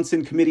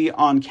Wisconsin Committee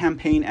on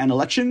Campaign and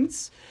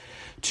Elections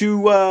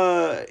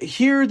to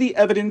hear the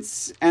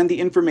evidence and the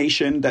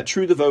information that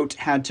True the Vote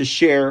had to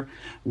share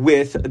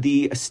with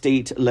the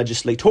state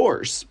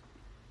legislators.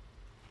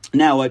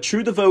 Now,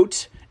 True the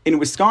Vote in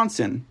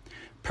Wisconsin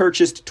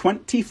purchased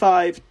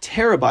 25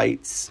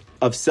 terabytes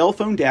of cell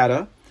phone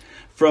data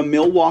from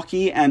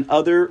Milwaukee and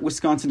other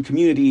Wisconsin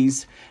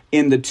communities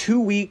in the 2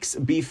 weeks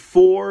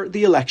before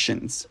the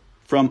elections,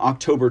 from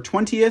October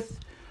 20th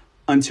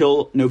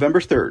until November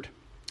 3rd.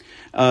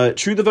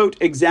 True the Vote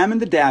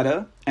examined the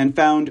data and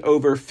found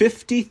over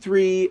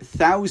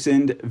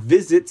 53,000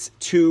 visits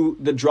to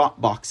the drop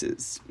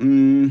boxes.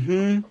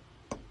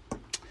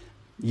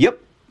 Yep.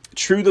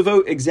 True the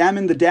Vote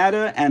examined the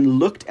data and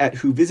looked at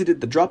who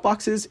visited the drop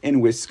boxes in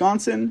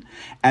Wisconsin,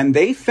 and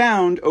they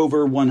found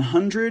over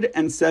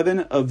 107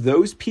 of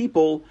those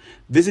people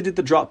visited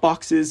the drop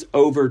boxes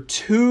over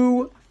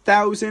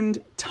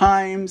 2,000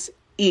 times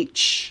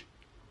each.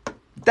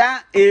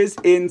 That is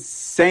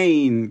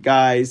insane,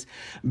 guys.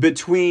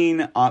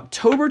 Between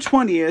October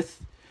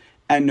 20th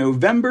and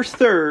November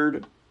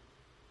 3rd,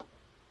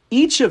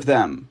 each of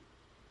them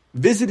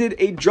visited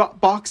a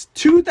Dropbox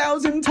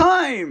 2,000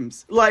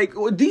 times. Like,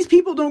 these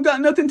people don't got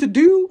nothing to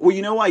do.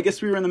 Well, I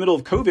guess we were in the middle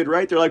of COVID,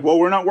 right? They're like, well,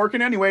 we're not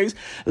working anyways.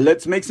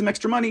 Let's make some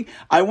extra money.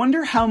 I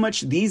wonder how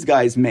much these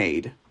guys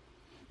made.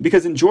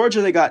 Because in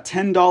Georgia, they got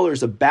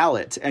 $10 a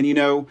ballot. And,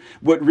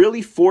 what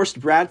really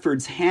forced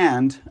Bradford's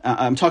hand,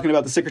 I'm talking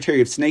about the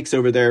Secretary of Snakes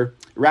over there,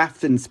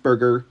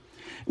 Raffensperger,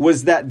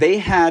 was that they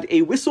had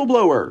a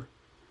whistleblower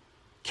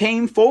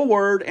came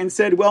forward and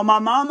said, well, my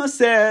mama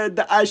said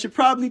that I should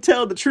probably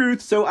tell the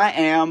truth, so I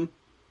am.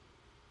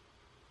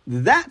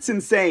 That's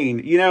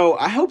insane.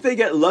 I hope they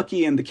get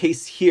lucky in the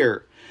case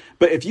here.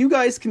 But if you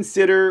guys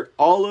consider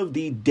all of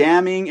the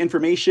damning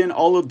information,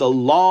 all of the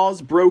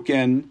laws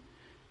broken,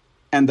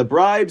 and the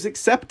bribes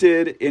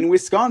accepted in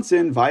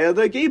Wisconsin via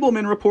the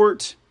Gableman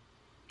report,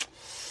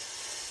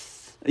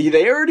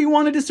 they already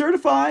wanted to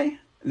certify.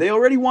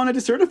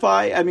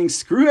 I mean,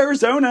 screw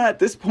Arizona at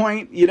this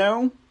point,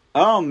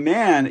 Oh,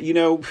 man,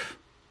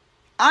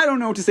 I don't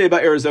know what to say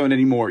about Arizona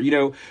anymore.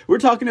 We're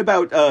talking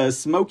about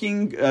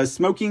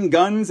smoking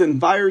guns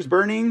and fires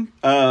burning,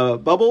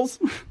 bubbles.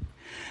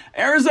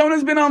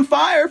 Arizona's been on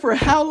fire for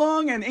how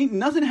long and ain't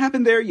nothing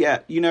happened there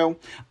yet.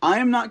 I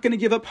am not going to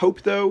give up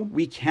hope, though.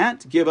 We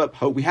can't give up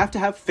hope. We have to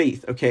have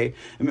faith, okay?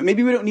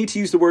 Maybe we don't need to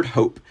use the word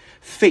hope.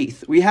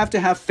 Faith. We have to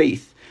have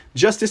faith.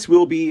 Justice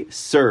will be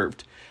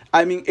served.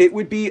 I mean, it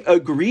would be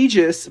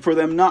egregious for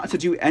them not to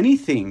do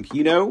anything,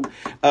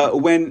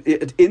 when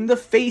in the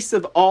face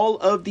of all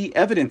of the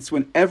evidence,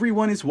 when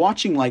everyone is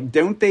watching, like,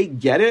 don't they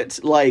get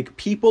it? Like,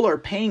 people are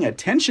paying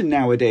attention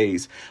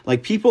nowadays.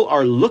 Like, people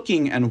are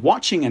looking and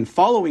watching and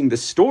following the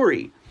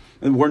story.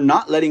 And we're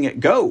not letting it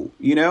go,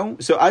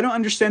 So I don't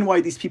understand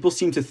why these people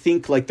seem to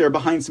think like they're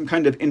behind some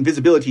kind of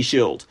invisibility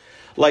shield.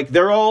 Like,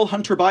 they're all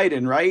Hunter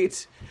Biden,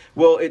 right?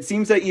 Well, it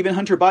seems that even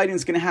Hunter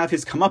Biden's going to have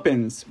his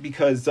comeuppance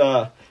because,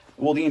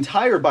 well, the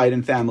entire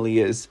Biden family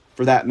is,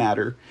 for that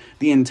matter.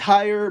 The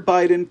entire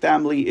Biden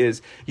family is.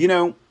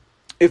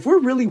 If we're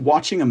really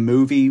watching a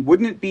movie,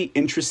 wouldn't it be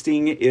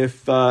interesting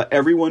if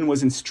everyone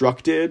was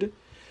instructed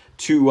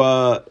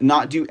to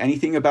not do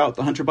anything about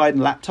the Hunter Biden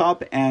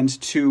laptop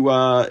and to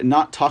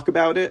not talk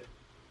about it?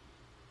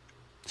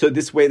 So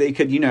this way they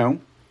could,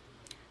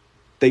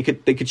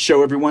 they could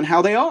show everyone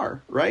how they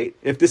are, right?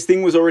 If this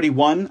thing was already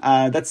won,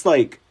 that's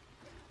like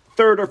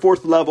third or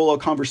fourth level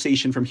of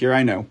conversation from here,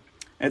 I know.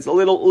 It's a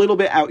little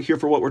bit out here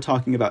for what we're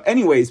talking about.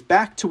 Anyways,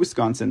 back to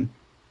Wisconsin.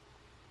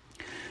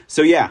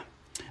 So yeah,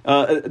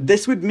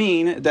 this would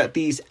mean that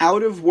these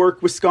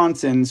out-of-work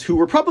Wisconsins who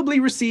were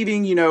probably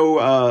receiving,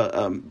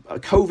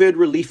 COVID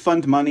relief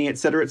fund money, et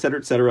cetera, et cetera,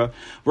 et cetera,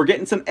 were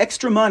getting some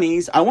extra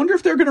monies. I wonder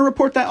if they're going to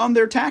report that on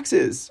their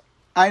taxes.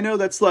 I know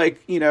that's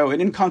like,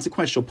 an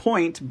inconsequential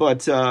point,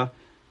 but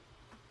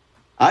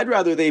I'd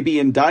rather they be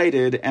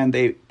indicted and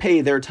they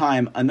pay their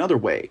time another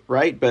way,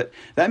 right? But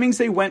that means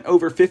they went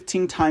over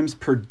 15 times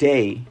per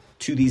day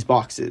to these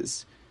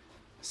boxes.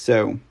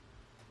 So,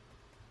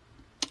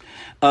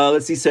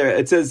 let's see, Sarah.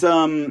 It says,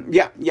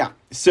 yeah.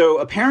 So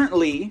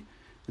apparently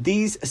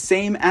these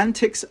same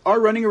antics are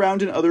running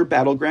around in other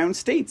battleground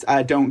states.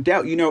 I don't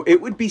doubt.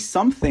 It would be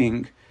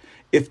something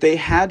if they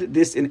had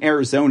this in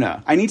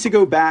Arizona. I need to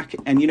go back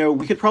and,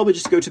 we could probably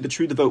just go to the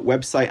True the Vote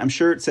website. I'm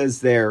sure it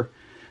says there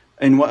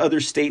in what other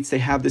states they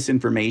have this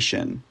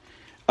information.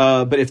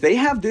 But if they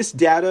have this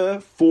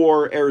data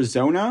for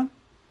Arizona,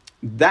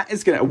 that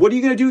is what are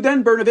you going to do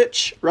then,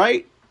 Brnovich,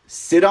 right?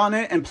 Sit on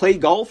it and play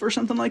golf or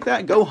something like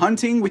that? Go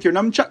hunting with your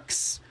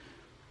nunchucks?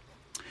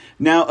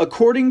 Now,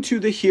 according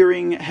to the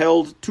hearing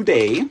held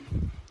today,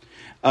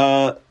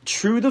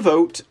 True the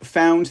Vote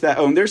found that,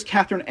 and there's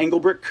Catherine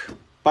Engelbrecht,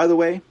 by the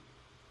way.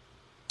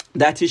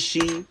 That is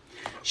she.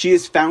 She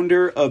is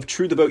founder of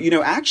True the Vote.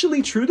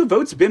 Actually, True the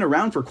Vote's been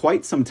around for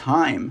quite some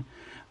time.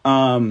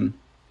 I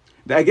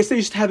guess they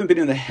just haven't been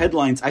in the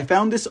headlines. I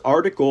found this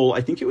article,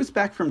 I think it was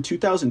back from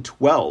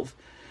 2012,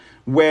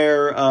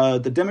 where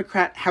the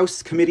Democrat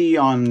House Committee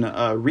on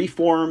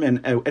Reform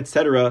and et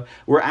cetera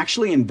were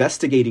actually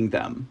investigating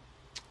them.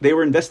 They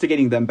were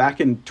investigating them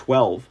back in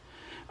 12.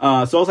 So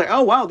I was like,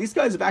 oh, wow, these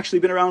guys have actually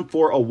been around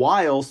for a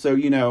while. So,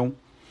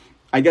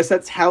 I guess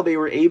that's how they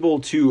were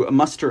able to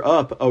muster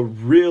up a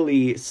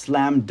really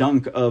slam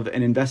dunk of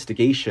an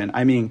investigation.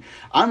 I mean,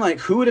 I'm like,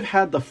 who would have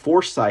had the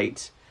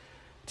foresight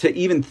to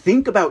even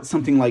think about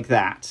something like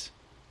that?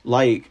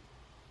 Like,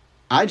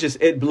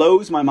 it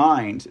blows my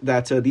mind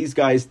that these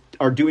guys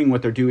are doing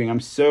what they're doing. I'm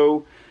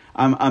so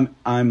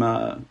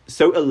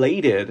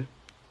elated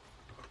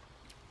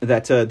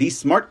that these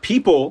smart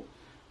people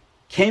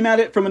came at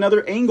it from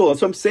another angle.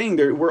 That's what I'm saying.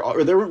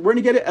 We're going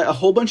to get it at a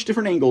whole bunch of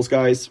different angles,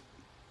 guys.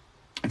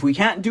 If we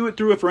can't do it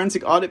through a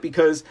forensic audit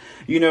because,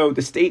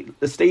 the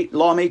state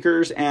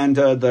lawmakers and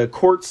the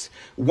courts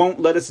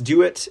won't let us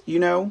do it,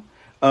 then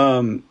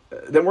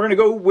we're going to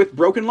go with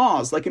broken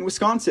laws like in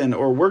Wisconsin,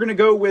 or we're going to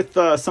go with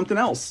something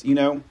else,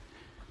 to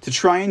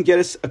try and get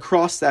us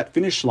across that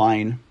finish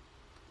line.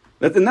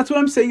 And that's what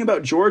I'm saying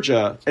about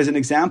Georgia as an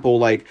example.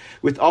 Like,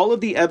 with all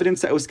of the evidence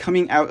that was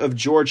coming out of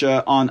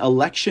Georgia on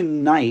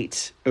election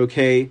night,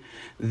 okay,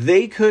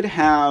 they could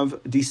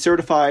have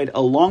decertified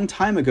a long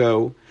time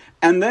ago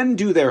and then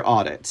do their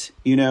audit,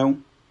 I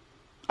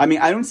mean,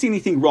 I don't see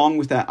anything wrong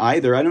with that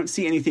either. I don't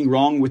see anything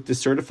wrong with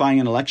decertifying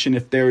an election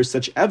if there is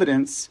such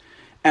evidence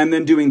and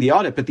then doing the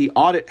audit. But the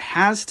audit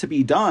has to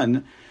be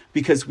done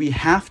because we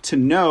have to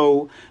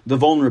know the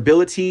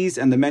vulnerabilities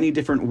and the many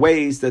different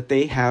ways that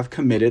they have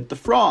committed the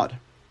fraud.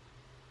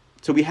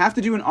 So we have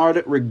to do an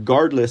audit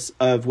regardless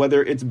of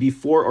whether it's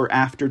before or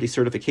after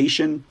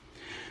decertification.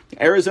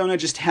 Arizona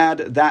just had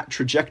that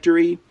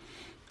trajectory.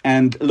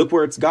 And look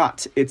where it's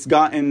got. It's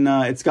gotten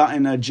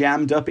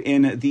jammed up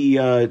in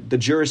the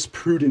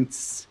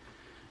jurisprudence,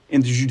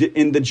 in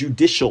the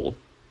judicial,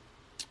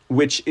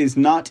 which is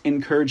not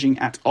encouraging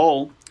at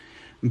all.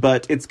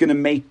 But it's going to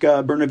make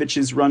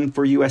Brnovich's run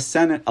for U.S.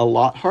 Senate a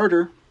lot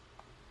harder.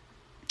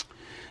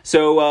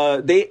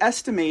 So they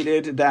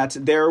estimated that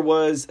there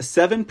was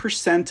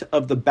 7%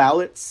 of the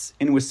ballots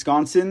in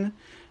Wisconsin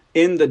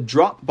in the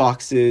drop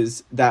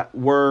boxes that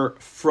were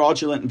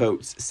fraudulent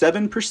votes.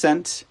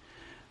 7%.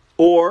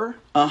 Or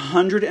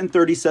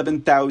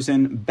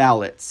 137,000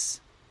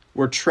 ballots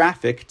were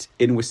trafficked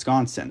in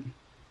Wisconsin.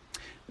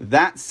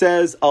 That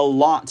says a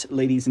lot,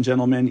 ladies and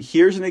gentlemen.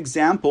 Here's an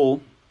example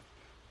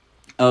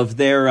of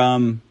their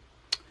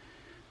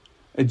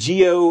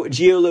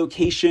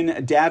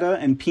geolocation data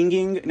and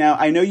pinging. Now,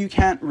 I know you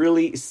can't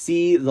really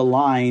see the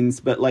lines,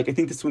 but like I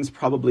think this one's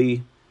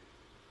probably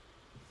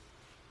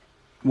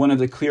one of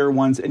the clear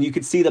ones, and you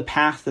could see the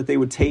path that they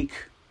would take.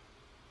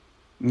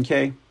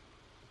 Okay.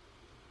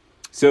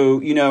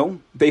 So, you know,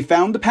 they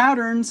found the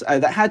patterns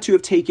that had to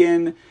have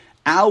taken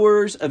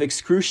hours of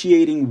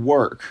excruciating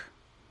work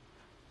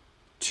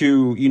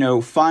to, you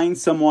know, find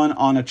someone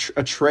on a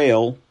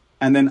trail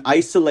and then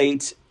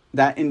isolate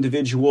that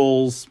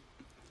individual's,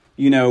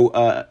 you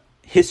know,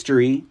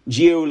 history,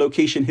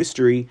 geolocation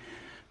history,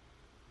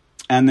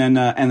 and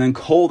then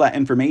cull that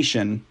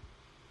information.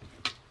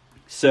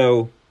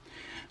 So,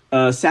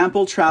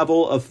 sample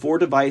travel of 4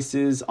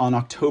 devices on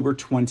October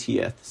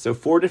 20th. So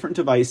 4 different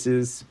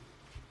devices.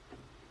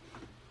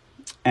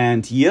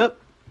 And yep,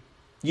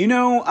 you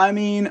know, I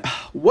mean,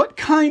 what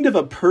kind of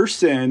a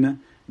person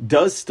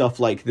does stuff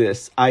like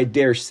this? I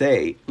dare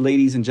say,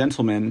 ladies and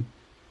gentlemen,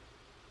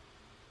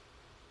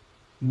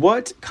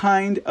 what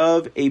kind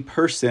of a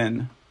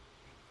person?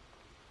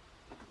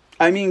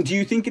 I mean, do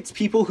you think it's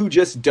people who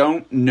just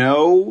don't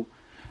know,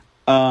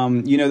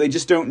 you know, they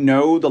just don't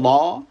know the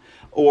law?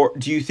 Or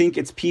do you think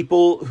it's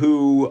people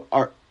who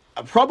are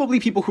probably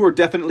people who are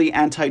definitely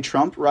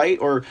anti-Trump, right?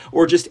 Or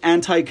just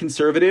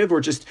anti-conservative, or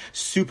just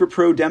super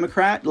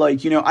pro-Democrat?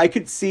 Like, you know, I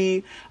could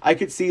see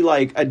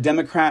like a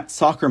Democrat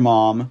soccer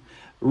mom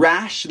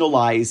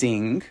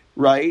rationalizing,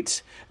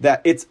 right,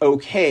 that it's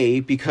okay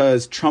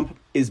because Trump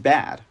is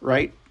bad,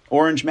 right?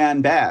 Orange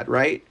man bad,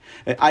 right?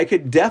 I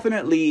could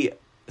definitely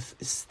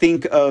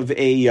think of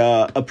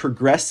a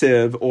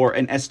progressive or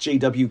an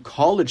SJW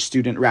college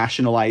student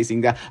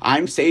rationalizing that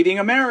I'm saving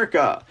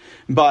America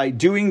by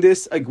doing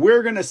this. Like,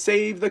 we're going to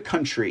save the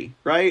country,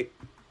 right?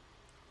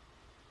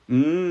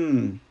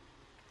 Yep.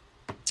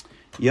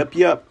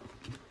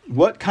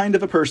 What kind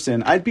of a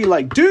person? I'd be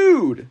like,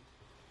 dude,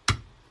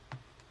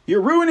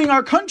 you're ruining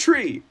our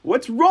country.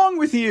 What's wrong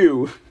with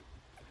you?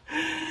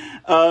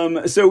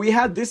 So we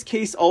had this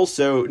case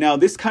also. Now,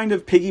 this kind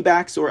of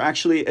piggybacks, or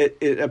actually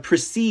it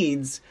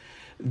precedes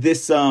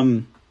this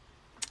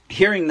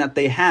hearing that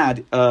they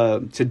had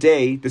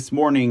today, this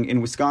morning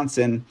in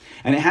Wisconsin.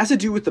 And it has to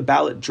do with the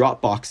ballot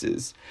drop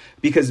boxes.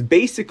 Because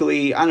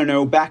basically, I don't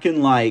know, back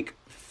in like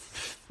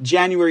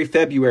January,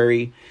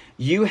 February,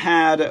 you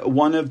had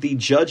one of the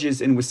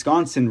judges in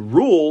Wisconsin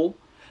rule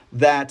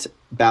that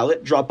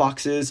ballot drop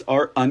boxes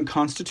are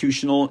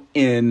unconstitutional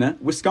in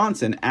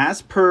Wisconsin,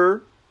 as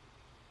per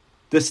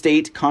the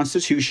state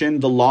constitution,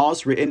 the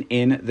laws written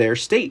in their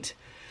state.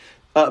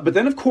 But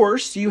then, of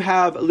course, you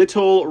have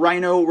little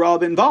Rhino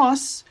Robin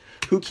Voss,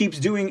 who keeps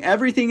doing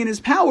everything in his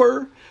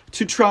power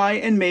to try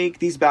and make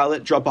these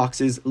ballot drop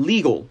boxes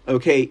legal,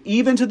 okay?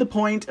 Even to the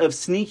point of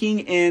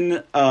sneaking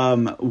in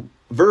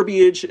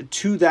verbiage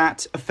to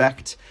that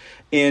effect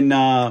in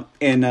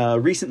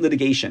recent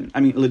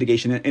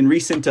in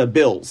recent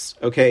bills,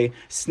 okay?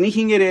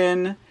 Sneaking it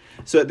in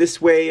so that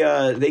this way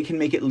they can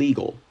make it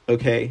legal,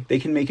 okay? They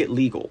can make it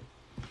legal.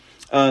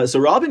 So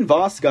Robin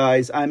Voss,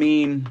 guys, I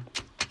mean,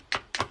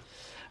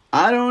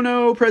 I don't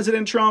know,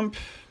 President Trump.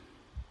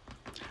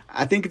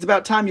 I think it's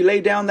about time you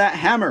lay down that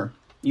hammer,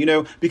 you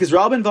know, because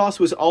Robin Voss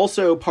was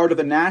also part of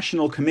a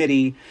national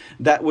committee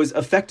that was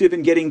effective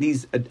in getting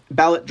these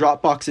ballot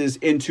drop boxes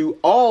into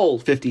all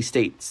 50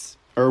 states,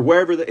 or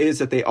wherever it is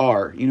that they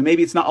are. You know,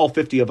 maybe it's not all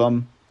 50 of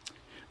them,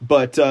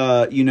 but,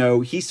 you know,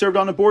 he served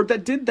on a board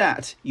that did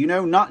that, you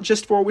know, not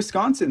just for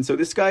Wisconsin. So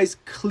this guy's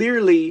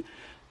clearly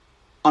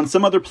on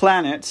some other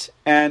planet,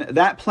 and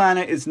that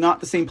planet is not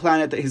the same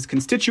planet that his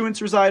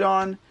constituents reside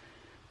on,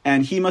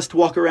 and he must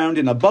walk around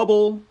in a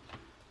bubble.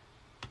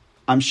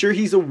 I'm sure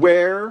he's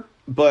aware,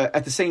 but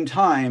at the same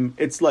time,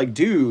 it's like,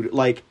 dude,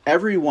 like,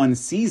 everyone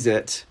sees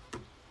it.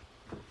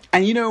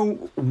 And you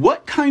know,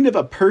 what kind of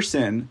a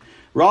person,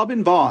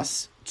 Robin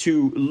Voss,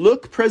 to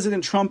look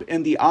President Trump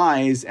in the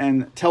eyes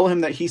and tell him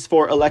that he's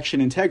for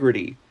election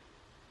integrity?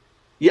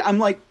 Yeah, I'm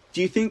like,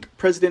 do you think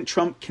President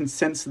Trump can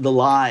sense the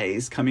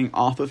lies coming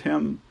off of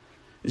him?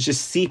 It's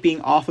just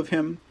seeping off of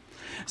him.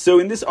 So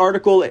in this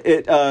article,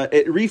 it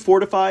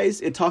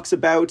refortifies. It talks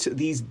about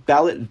these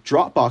ballot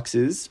drop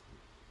boxes.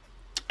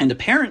 And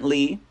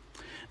apparently,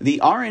 the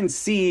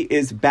RNC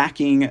is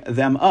backing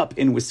them up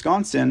in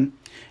Wisconsin.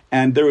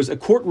 And there was a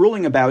court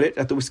ruling about it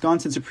at the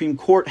Wisconsin Supreme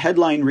Court.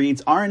 Headline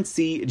reads,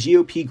 RNC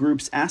GOP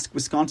groups ask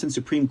Wisconsin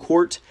Supreme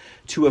Court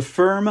to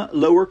affirm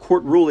lower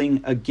court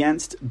ruling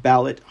against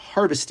ballot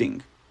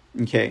harvesting.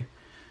 Okay,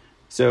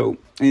 so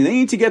they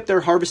need to get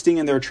their harvesting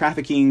and their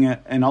trafficking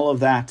and all of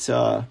that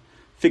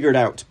figured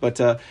out. But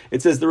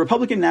it says the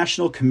Republican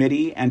National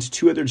Committee and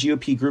 2 other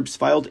GOP groups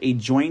filed a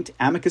joint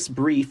amicus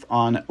brief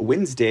on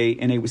Wednesday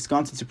in a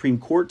Wisconsin Supreme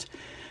Court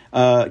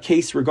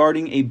case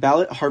regarding a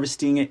ballot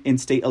harvesting in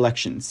state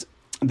elections.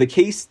 The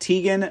case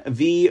Teagan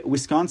v.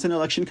 Wisconsin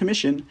Election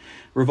Commission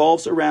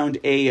revolves around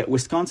a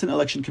Wisconsin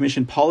Election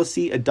Commission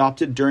policy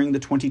adopted during the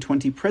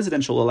 2020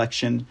 presidential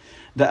election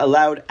that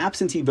allowed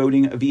absentee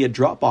voting via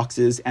drop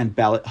boxes and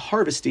ballot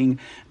harvesting.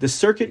 The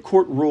circuit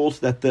court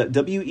ruled that the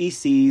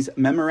WEC's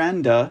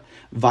memoranda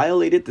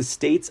violated the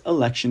state's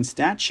election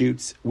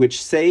statutes,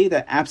 which say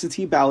that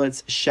absentee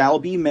ballots shall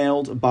be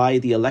mailed by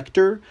the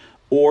elector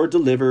or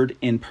delivered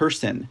in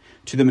person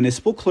to the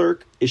municipal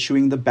clerk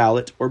issuing the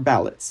ballot or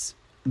ballots.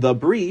 The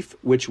brief,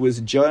 which was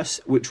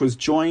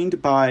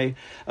joined by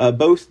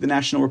both the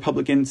National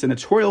Republican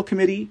Senatorial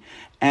Committee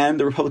and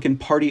the Republican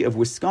Party of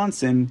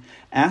Wisconsin,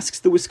 asks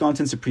the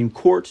Wisconsin Supreme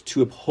Court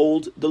to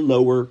uphold the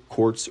lower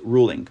court's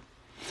ruling.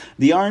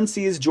 The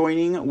RNC is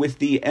joining with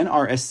the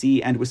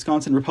NRSC and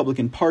Wisconsin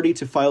Republican Party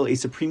to file a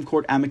Supreme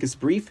Court amicus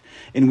brief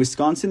in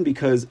Wisconsin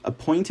because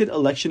appointed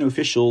election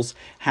officials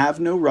have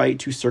no right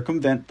to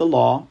circumvent the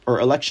law or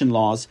election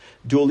laws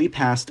duly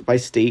passed by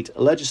state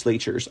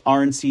legislatures.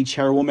 RNC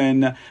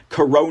Chairwoman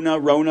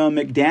Rona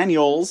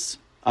McDaniels,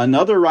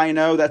 another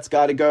rhino that's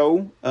got to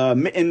go,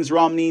 Mittens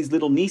Romney's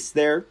little niece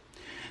there,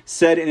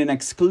 said in an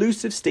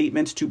exclusive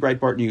statement to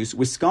Breitbart News,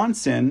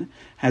 Wisconsin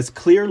has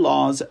clear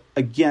laws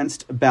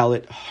against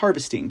ballot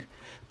harvesting,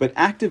 but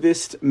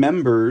activist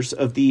members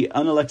of the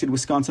unelected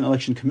Wisconsin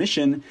Election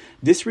Commission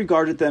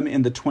disregarded them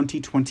in the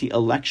 2020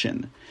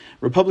 election.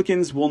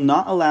 Republicans will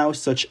not allow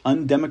such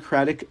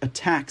undemocratic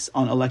attacks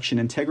on election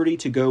integrity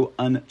to go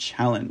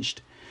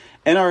unchallenged.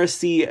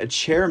 NRSC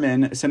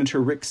Chairman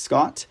Senator Rick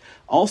Scott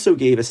also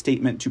gave a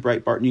statement to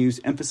Breitbart News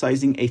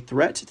emphasizing a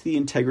threat to the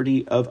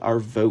integrity of our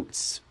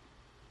votes.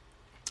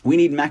 We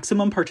need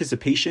maximum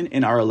participation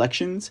in our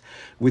elections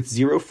with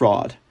zero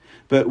fraud,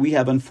 but we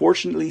have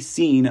unfortunately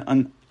seen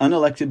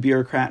unelected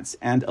bureaucrats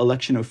and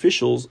election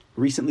officials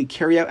recently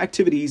carry out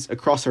activities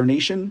across our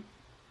nation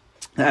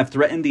that have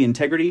threatened the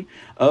integrity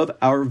of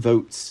our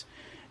votes.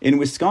 In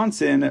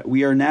Wisconsin,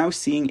 we are now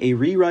seeing a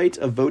rewrite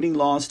of voting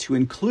laws to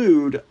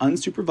include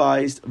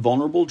unsupervised,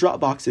 vulnerable drop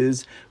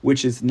boxes,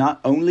 which is not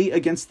only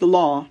against the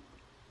law,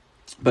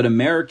 but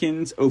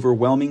Americans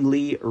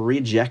overwhelmingly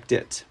reject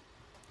it.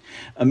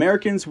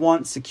 Americans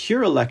want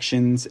secure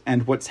elections,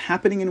 and what's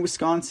happening in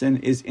Wisconsin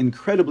is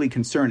incredibly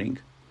concerning.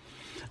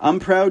 I'm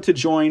proud to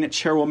join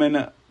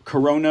Chairwoman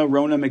Rona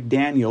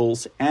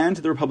McDaniels and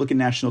the Republican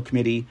National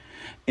Committee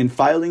in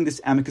filing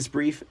this amicus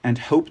brief and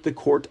hope the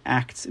court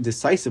acts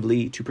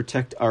decisively to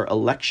protect our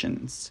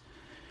elections.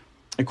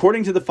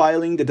 According to the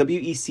filing, the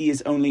WEC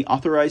is only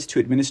authorized to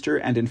administer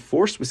and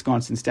enforce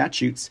Wisconsin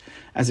statutes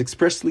as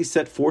expressly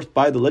set forth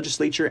by the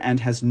legislature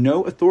and has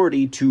no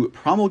authority to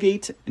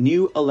promulgate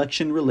new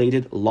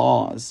election-related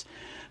laws.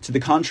 To the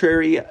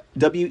contrary,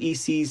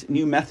 WEC's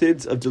new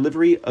methods of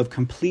delivery of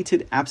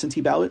completed absentee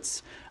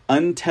ballots,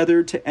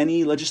 untethered to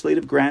any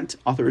legislative grant,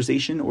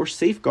 authorization, or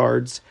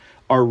safeguards,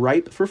 are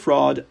ripe for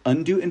fraud,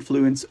 undue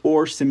influence,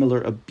 or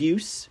similar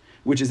abuse,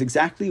 which is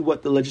exactly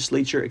what the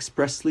legislature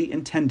expressly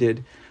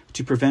intended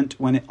to prevent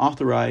when it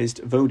authorized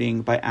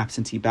voting by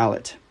absentee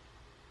ballot.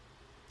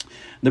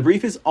 The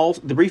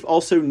brief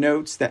also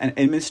notes that an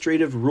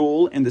administrative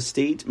rule in the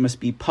state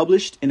must be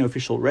published in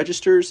official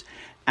registers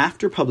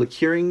after public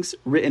hearings,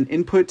 written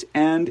input,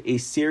 and a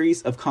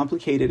series of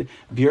complicated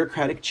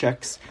bureaucratic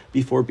checks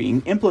before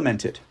being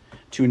implemented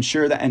to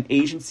ensure that an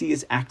agency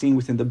is acting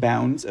within the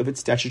bounds of its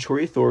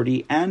statutory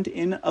authority and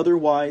in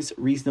otherwise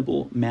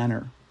reasonable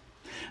manner.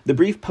 The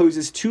brief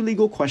poses two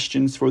legal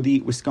questions for the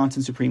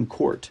Wisconsin Supreme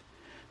Court: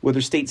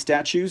 whether state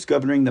statutes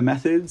governing the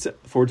methods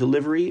for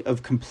delivery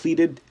of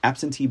completed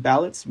absentee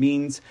ballots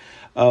means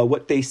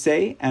what they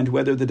say, and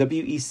whether the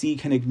WEC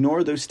can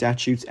ignore those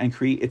statutes and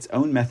create its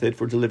own method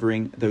for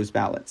delivering those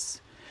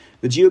ballots.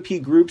 The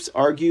GOP groups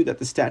argue that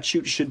the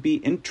statute should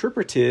be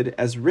interpreted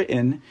as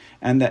written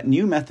and that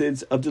new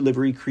methods of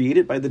delivery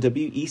created by the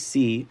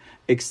WEC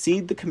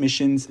exceed the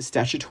Commission's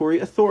statutory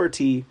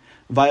authority,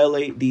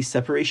 violate the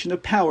separation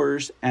of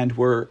powers, and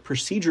were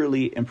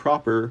procedurally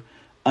improper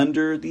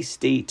under the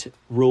state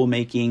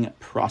rulemaking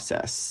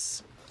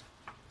process.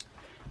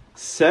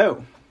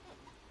 So,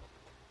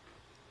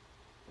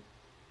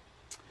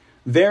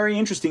 very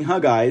interesting, huh,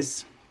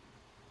 guys?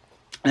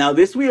 Now,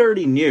 this we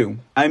already knew.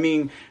 I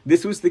mean,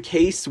 this was the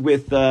case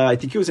with, I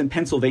think it was in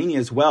Pennsylvania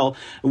as well,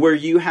 where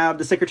you have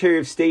the Secretary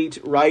of State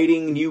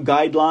writing new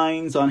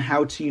guidelines on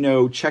how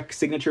to, check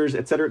signatures,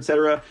 et cetera, et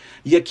cetera.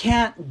 You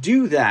can't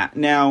do that.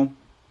 Now,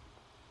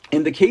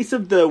 in the case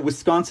of the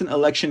Wisconsin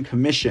Election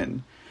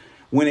Commission,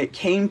 when it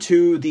came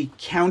to the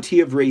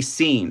county of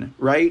Racine,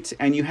 right?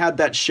 And you had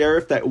that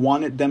sheriff that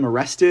wanted them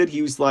arrested.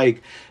 He was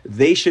like,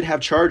 they should have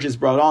charges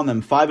brought on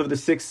them. 5 of the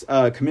 6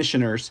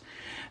 commissioners.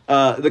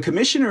 The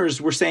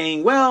commissioners were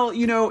saying, well,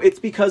 it's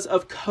because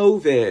of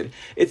COVID.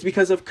 It's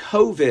because of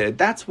COVID.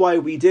 That's why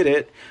we did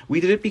it.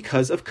 We did it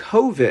because of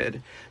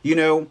COVID.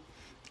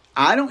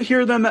 I don't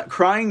hear them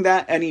crying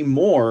that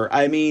anymore.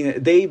 I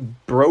mean, they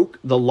broke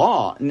the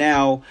law.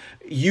 Now,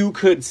 you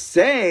could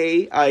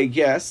say, I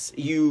guess,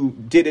 you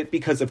did it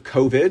because of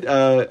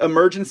COVID.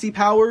 Emergency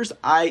powers,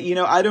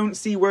 I don't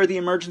see where the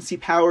emergency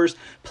powers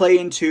play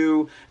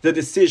into the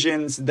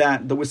decisions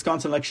that the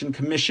Wisconsin Election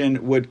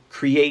Commission would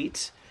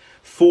create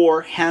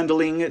for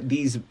handling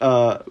these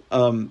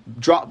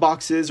drop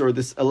boxes or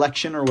this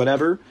election or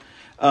whatever.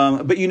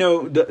 But,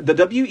 the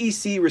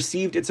WEC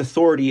received its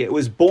authority. It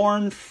was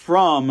born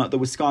from the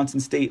Wisconsin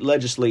state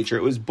legislature.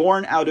 It was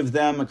born out of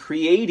them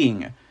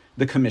creating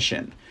the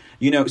commission,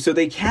 so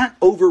they can't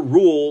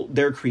overrule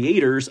their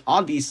creators,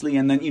 obviously.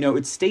 And then,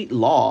 it's state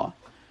law,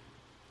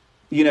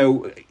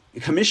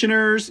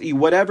 commissioners,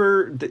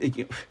 whatever,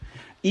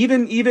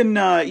 even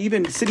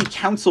city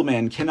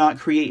councilmen cannot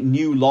create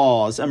new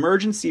laws,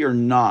 emergency or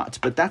not.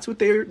 But that's what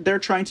they're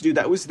trying to do.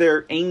 That was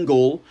their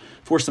angle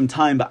for some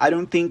time. But I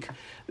don't think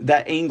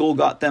that angle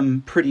got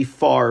them pretty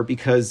far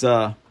because,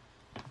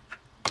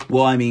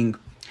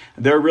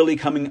 they're really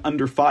coming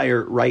under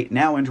fire right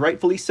now, and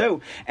rightfully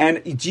so.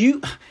 And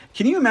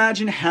can you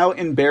imagine how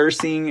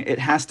embarrassing it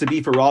has to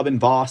be for Robin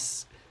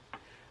Vos?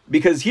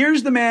 Because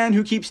here's the man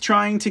who keeps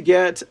trying to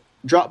get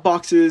drop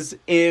boxes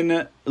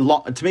to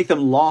make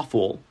them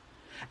lawful.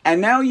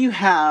 And now you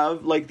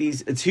have like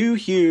these two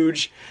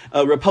huge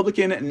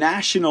Republican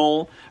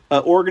national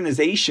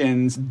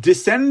organizations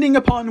descending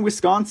upon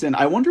Wisconsin.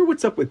 I wonder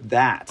what's up with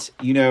that,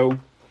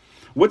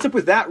 What's up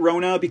with that,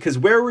 Rona? Because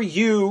where were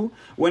you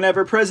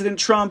whenever President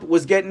Trump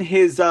was getting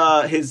his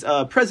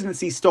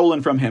presidency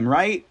stolen from him,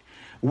 right?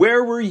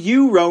 Where were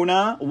you,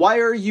 Rona? Why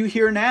are you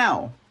here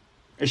now?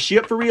 Is she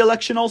up for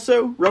re-election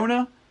also,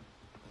 Rona?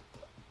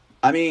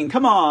 I mean,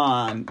 come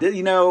on.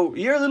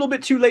 You're a little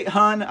bit too late,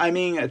 hun. I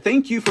mean,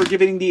 thank you for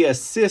giving the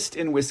assist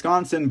in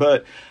Wisconsin,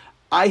 but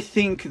I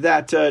think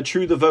that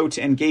True the Vote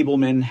and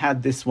Gableman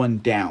had this one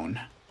down.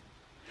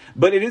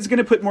 But it is going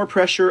to put more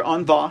pressure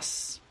on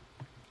Vos.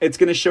 It's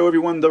going to show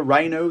everyone the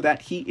rhino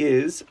that he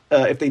is.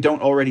 If they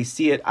don't already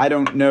see it, I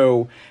don't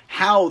know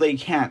how they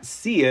can't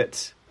see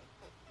it.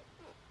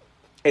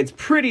 It's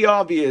pretty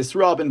obvious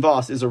Robin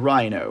Vos is a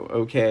rhino,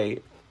 okay?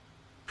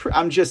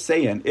 I'm just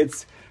saying,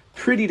 it's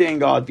pretty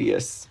dang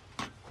obvious.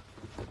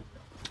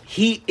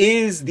 He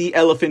is the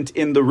elephant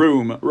in the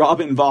room,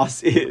 Robin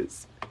Vos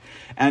is.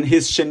 And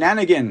his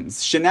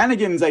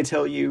shenanigans, I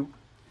tell you,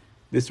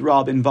 this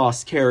Robin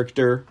Vos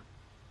character.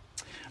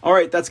 All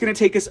right, that's going to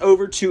take us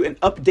over to an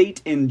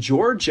update in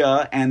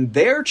Georgia and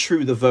their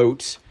True the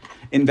Vote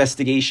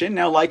investigation.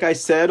 Now, like I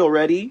said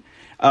already,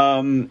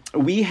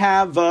 we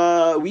have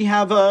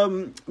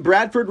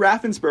Bradford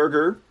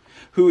Raffensperger,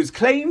 who's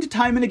claimed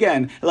time and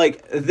again,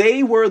 like,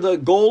 they were the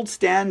gold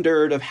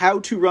standard of how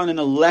to run an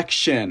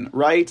election,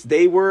 right?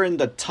 They were in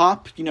the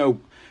top,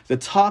 the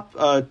top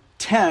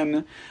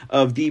 10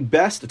 of the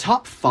best,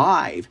 top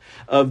 5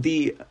 of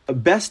the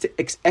best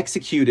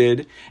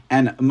executed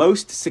and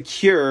most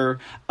secure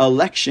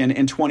election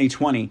in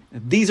 2020.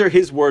 These are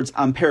his words.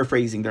 I'm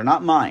paraphrasing. They're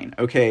not mine.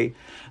 Okay.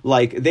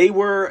 Like, they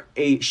were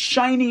a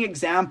shining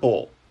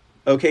example.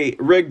 Okay,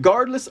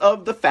 regardless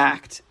of the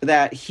fact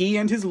that he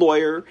and his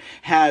lawyer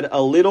had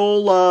a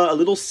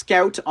little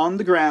scout on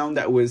the ground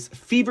that was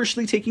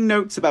feverishly taking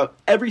notes about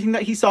everything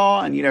that he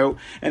saw. And,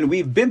 and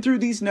we've been through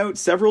these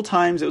notes several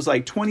times. It was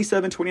like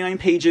 27, 29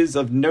 pages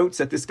of notes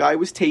that this guy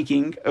was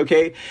taking.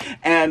 Okay.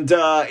 And,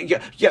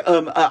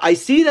 I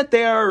see that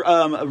they're,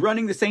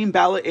 running the same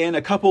ballot in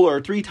a couple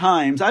or 3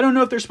 times. I don't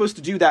know if they're supposed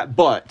to do that,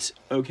 but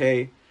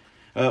okay.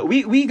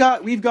 We've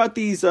got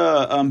these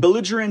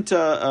belligerent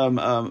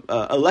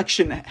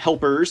election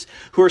helpers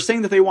who are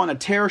saying that they want to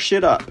tear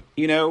shit up.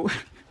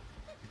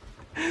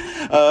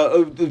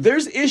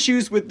 There's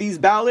issues with these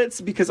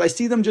ballots because I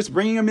see them just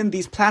bringing them in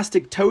these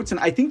plastic totes, and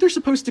I think they're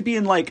supposed to be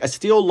in like a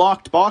steel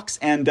locked box,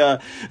 and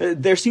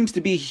there seems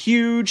to be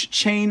huge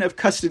chain of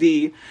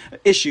custody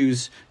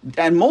issues,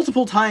 and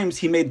multiple times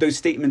he made those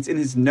statements in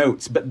his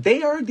notes, but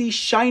they are the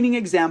shining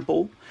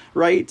example,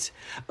 right,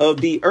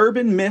 of the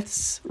urban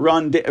myths,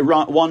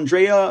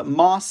 Wandrea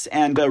Moss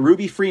and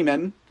Ruby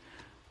Freeman,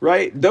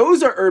 right?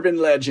 Those are urban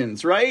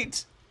legends,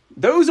 right?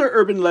 Those are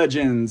urban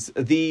legends.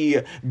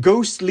 The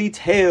ghostly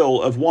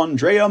tale of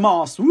Wandrea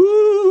Moss,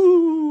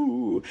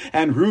 woo,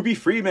 and Ruby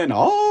Freeman,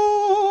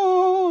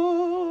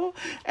 oh,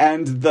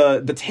 and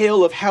the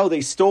tale of how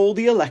they stole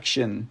the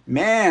election.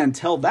 Man,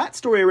 tell that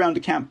story around a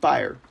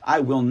campfire.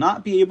 I will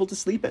not be able to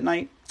sleep at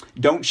night.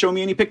 Don't show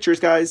me any pictures,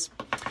 guys.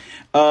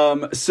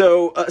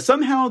 So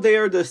somehow they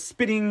are the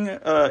spitting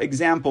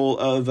example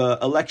of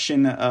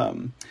election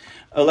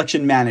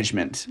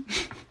management.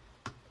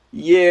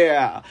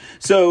 Yeah.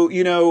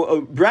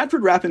 So,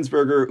 Bradford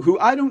Raffensperger, who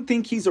I don't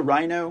think he's a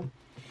rhino.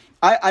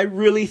 I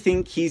really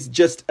think he's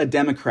just a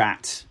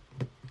Democrat,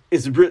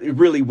 is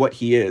really what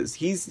he is.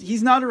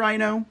 He's not a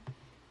rhino.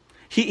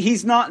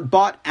 He's not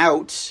bought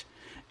out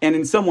and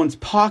in someone's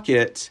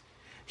pocket.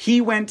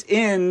 He went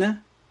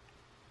in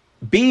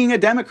being a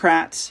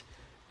Democrat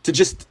to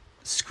just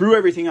screw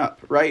everything up,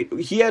 right?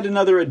 He had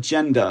another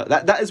agenda.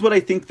 That is what I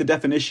think the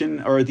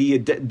definition, or the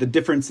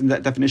difference in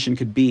that definition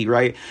could be,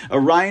 right? A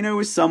rhino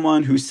is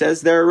someone who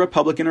says they're a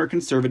Republican or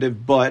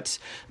conservative, but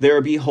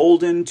they're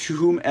beholden to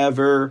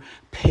whomever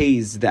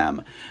pays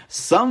them.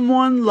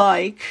 Someone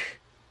like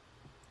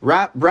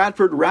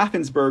Bradford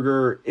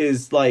Raffensperger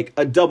is like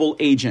a double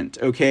agent,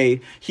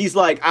 okay? He's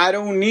like, I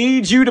don't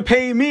need you to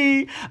pay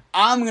me.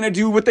 I'm going to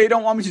do what they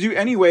don't want me to do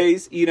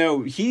anyways. You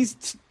know,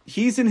 he's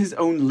in his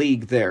own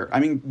league there. I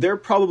mean, there are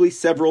probably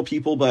several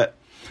people, but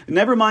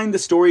never mind the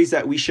stories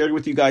that we shared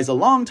with you guys a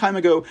long time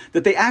ago,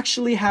 that they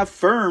actually have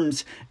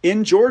firms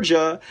in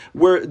Georgia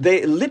where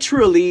they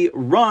literally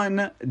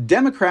run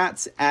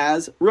Democrats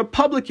as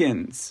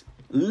Republicans.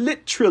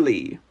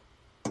 Literally.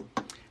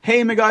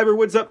 Hey, MacGyver,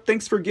 what's up?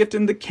 Thanks for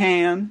gifting the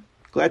can.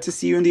 Glad to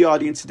see you in the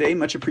audience today.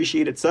 Much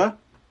appreciated, sir.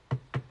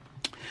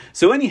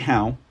 So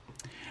anyhow,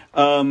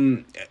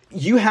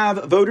 you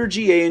have voter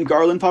GA and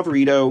Garland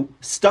Favorito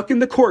stuck in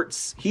the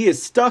courts. He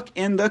is stuck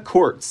in the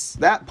courts.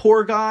 That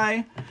poor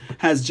guy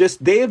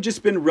they have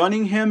just been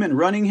running him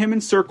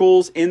in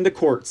circles in the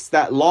courts.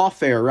 That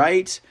lawfare,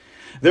 right?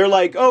 They're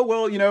like, oh,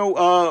 well, you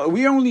know,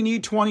 we only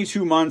need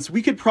 22 months.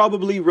 We could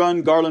probably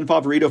run Garland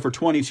Favorito for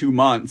 22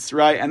 months,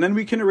 right? And then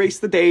we can erase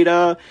the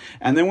data.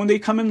 And then when they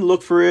come and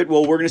look for it,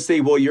 well, we're going to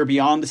say, well, you're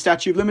beyond the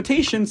statute of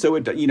limitations. So,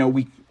 it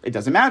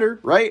doesn't matter,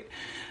 right?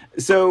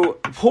 So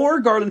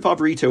poor Garland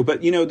Favorito.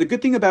 But, you know, the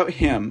good thing about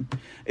him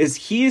is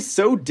he is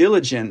so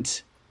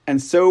diligent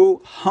and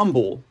so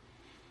humble.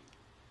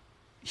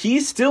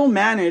 He still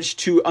managed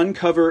to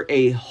uncover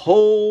a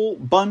whole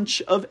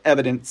bunch of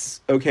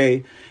evidence,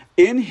 okay?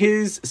 In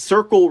his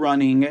circle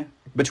running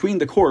between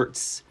the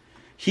courts,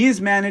 he has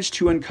managed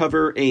to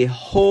uncover a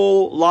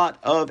whole lot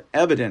of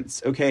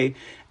evidence, okay?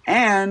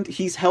 And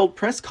he's held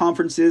press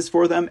conferences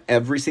for them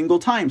every single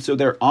time. So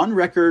they're on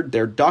record,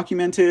 they're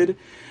documented.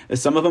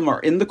 Some of them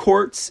are in the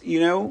courts, you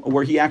know,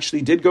 where he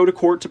actually did go to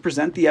court to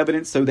present the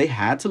evidence, so they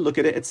had to look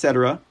at it,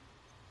 etc.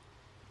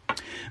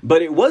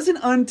 But it wasn't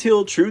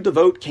until True the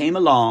Vote came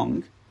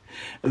along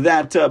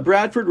that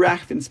Bradford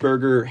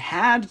Raffensperger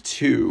had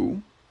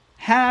to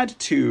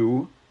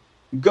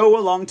go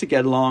along to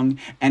get along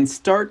and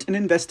start an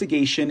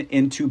investigation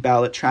into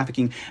ballot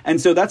trafficking. And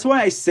so that's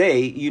why I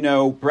say, you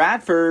know,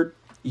 Bradford,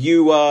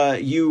 you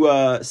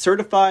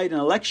certified an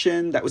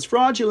election that was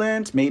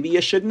fraudulent. Maybe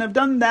you shouldn't have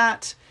done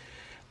that.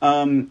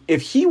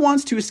 If he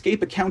wants to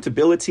escape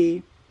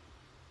accountability,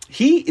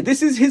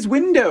 this is his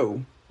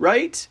window,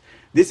 right?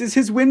 This is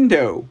his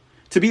window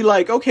to be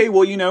like, okay,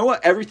 well, you know,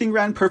 everything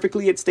ran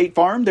perfectly at State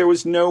Farm. There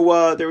was no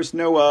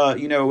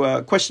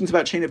questions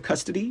about chain of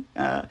custody.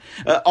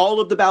 All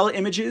of the ballot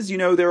images, you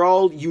know, they're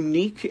all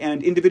unique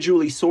and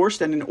individually sourced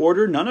and in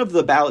order. None of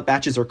the ballot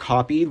batches are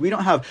copied. We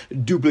don't have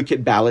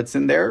duplicate ballots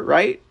in there,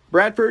 right,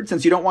 Bradford?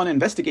 Since you don't want to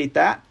investigate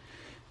that.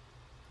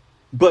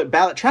 But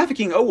ballot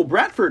trafficking, oh, well,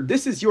 Bradford,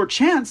 this is your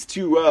chance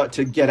to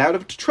get out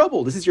of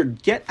trouble. This is your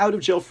get out of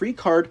jail free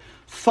card.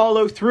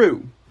 Follow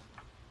through.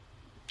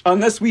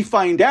 Unless we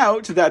find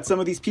out that some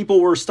of these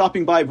people were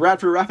stopping by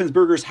Bradford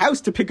Raffensperger's house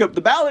to pick up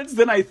the ballots,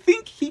 then I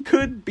think he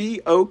could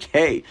be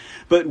okay.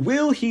 But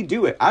will he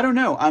do it? I don't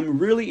know. I'm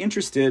really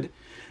interested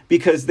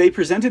because they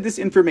presented this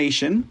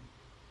information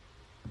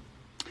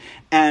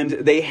and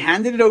they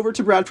handed it over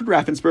to Bradford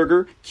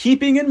Raffensperger,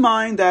 keeping in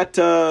mind that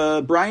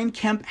Brian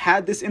Kemp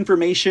had this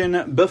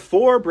information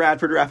before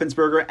Bradford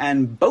Raffensperger,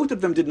 and both of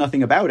them did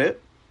nothing about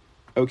it.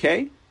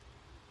 Okay?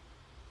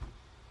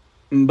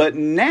 But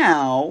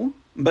now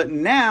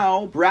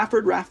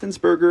Bradford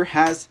Raffensperger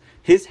has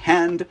his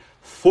hand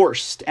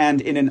forced. And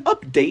in an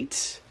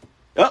update,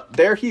 oh,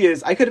 there he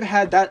is. I could have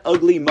had that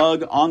ugly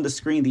mug on the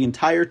screen the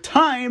entire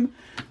time,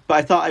 but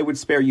I thought I would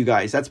spare you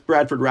guys. That's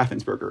Bradford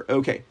Raffensperger.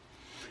 Okay.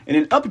 In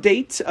an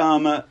update,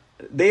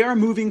 they are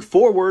moving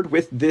forward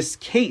with this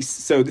case.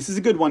 So this is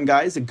a good one,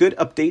 guys. A good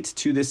update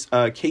to this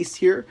case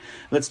here.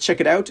 Let's check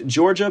it out.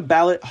 Georgia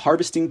ballot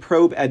harvesting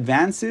probe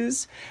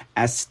advances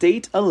as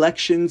state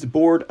elections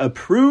board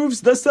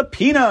approves the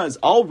subpoenas.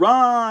 All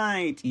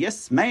right.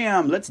 Yes,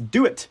 ma'am. Let's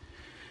do it.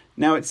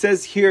 Now it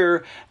says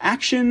here,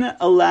 action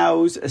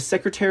allows a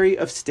Secretary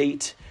of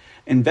State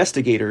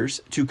investigators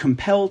to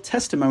compel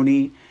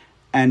testimony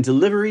and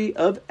delivery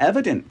of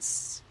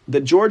evidence. The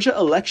Georgia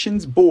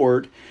Elections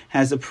Board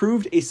has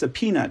approved a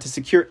subpoena to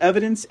secure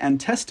evidence and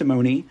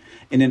testimony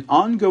in an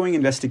ongoing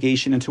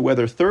investigation into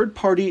whether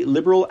third-party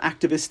liberal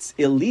activists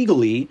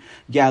illegally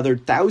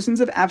gathered thousands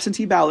of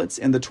absentee ballots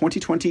in the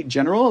 2020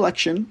 general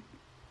election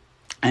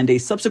and a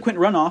subsequent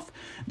runoff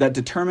that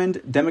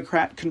determined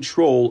Democrat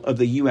control of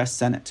the U.S.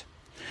 Senate.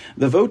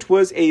 The vote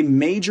was a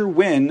major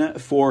win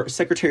for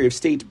Secretary of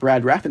State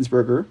Brad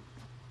Raffensperger,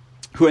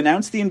 who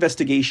announced the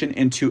investigation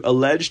into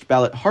alleged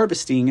ballot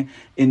harvesting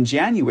in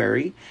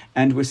January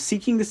and was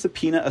seeking the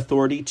subpoena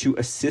authority to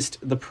assist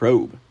the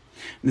probe.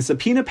 The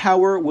subpoena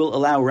power will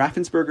allow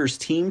Raffensperger's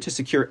team to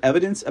secure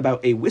evidence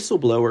about a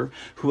whistleblower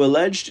who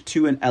alleged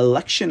to an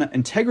election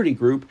integrity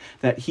group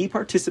that he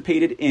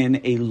participated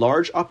in a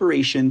large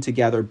operation to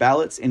gather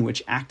ballots in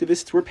which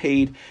activists were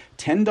paid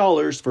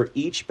 $10 for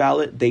each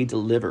ballot they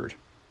delivered.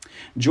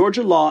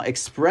 Georgia law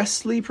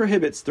expressly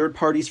prohibits third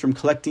parties from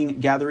collecting,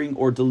 gathering,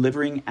 or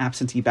delivering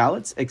absentee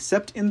ballots,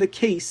 except in the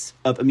case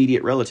of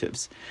immediate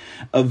relatives.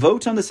 A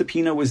vote on the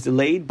subpoena was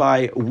delayed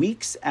by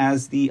weeks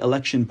as the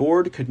election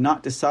board could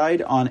not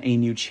decide on a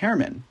new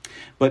chairman.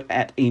 But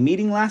at a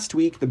meeting last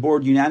week, the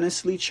board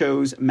unanimously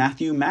chose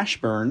Matthew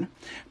Mashburn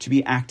to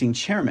be acting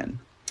chairman.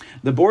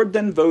 The board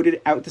then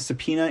voted out the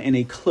subpoena in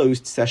a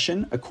closed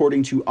session,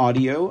 according to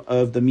audio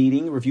of the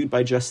meeting reviewed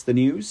by Just the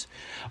News.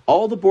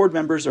 All the board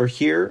members are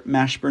here,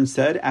 Mashburn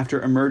said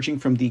after emerging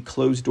from the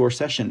closed-door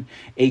session.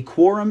 A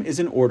quorum is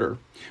in order.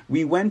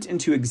 We went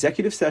into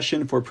executive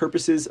session for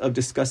purposes of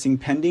discussing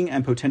pending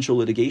and potential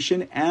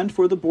litigation and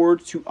for the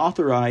board to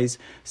authorize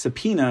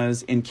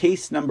subpoenas in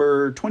case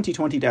number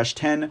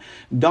 2020-10,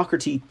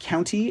 Dougherty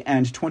County,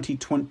 and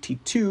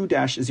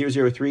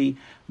 2022-003,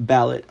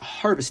 ballot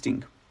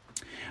harvesting.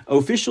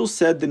 Officials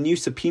said the new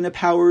subpoena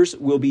powers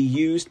will be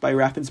used by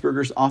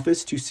Raffensperger's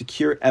office to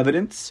secure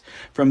evidence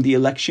from the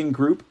election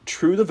group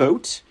True the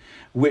Vote,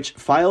 which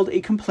filed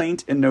a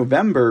complaint in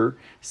November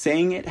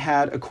saying it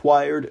had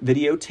acquired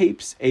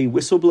videotapes, a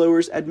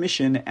whistleblower's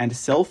admission, and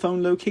cell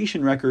phone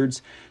location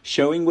records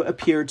showing what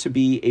appeared to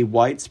be a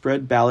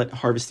widespread ballot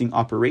harvesting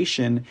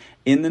operation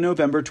in the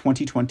November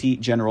 2020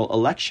 general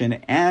election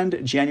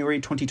and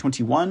January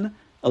 2021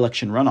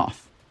 election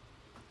runoff.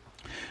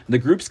 The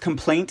group's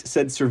complaint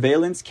said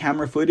surveillance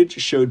camera footage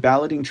showed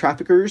ballot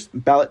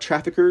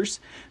traffickers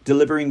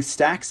delivering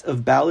stacks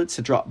of ballots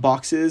to drop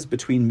boxes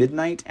between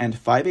midnight and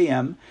 5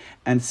 a.m.,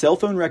 and cell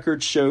phone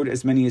records showed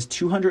as many as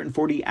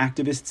 240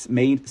 activists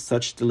made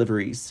such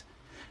deliveries.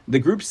 The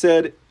group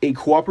said a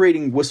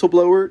cooperating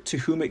whistleblower to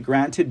whom it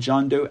granted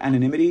John Doe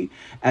anonymity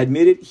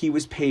admitted he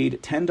was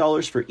paid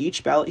 $10 for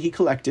each ballot he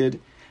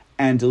collected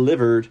and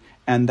delivered,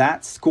 and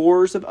that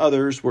scores of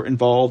others were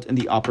involved in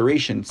the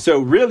operation. So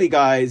really,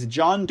 guys,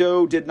 John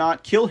Doe did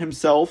not kill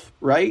himself,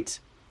 right?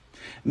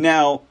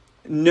 Now,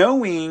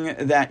 knowing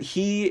that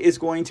he is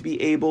going to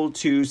be able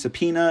to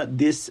subpoena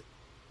this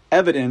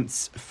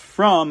evidence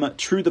from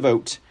True the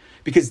Vote,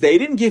 because they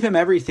didn't give him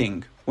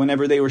everything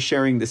whenever they were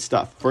sharing this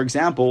stuff. For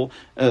example,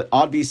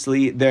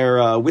 obviously, their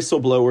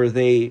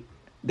whistleblower,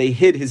 they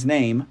hid his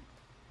name,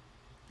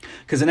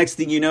 because the next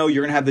thing you know,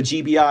 you're going to have the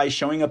GBI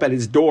showing up at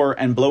his door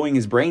and blowing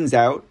his brains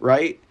out,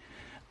 right?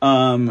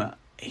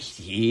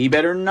 He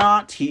better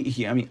not.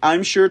 I mean,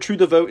 I'm sure True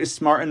the Vote is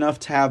smart enough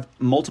to have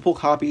multiple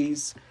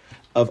copies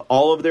of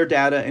all of their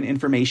data and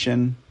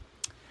information.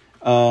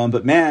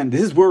 But man,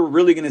 this is where we're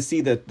really going to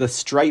see the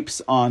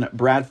stripes on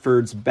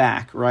Bradford's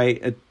back, right?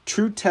 A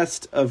true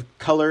test of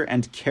color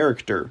and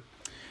character.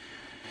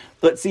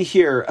 Let's see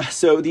here.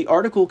 So the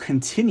article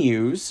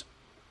continues.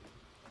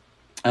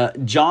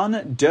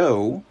 John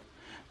Doe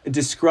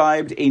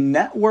described a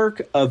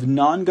network of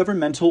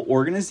non-governmental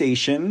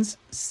organizations.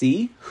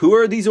 See, who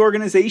are these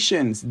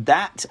organizations?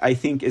 That, I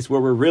think, is where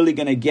we're really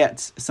going to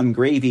get some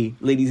gravy,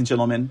 ladies and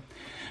gentlemen,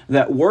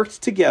 that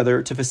worked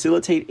together to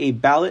facilitate a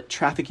ballot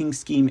trafficking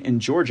scheme in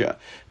Georgia.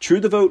 True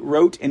the Vote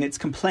wrote in its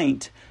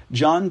complaint,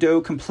 John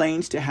Doe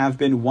claimed to have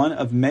been one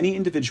of many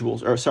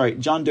individuals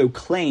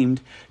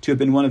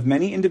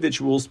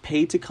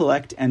paid to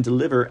collect and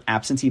deliver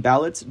absentee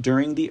ballots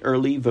during the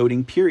early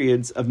voting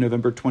periods of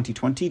November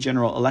 2020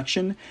 general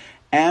election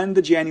and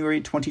the January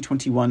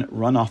 2021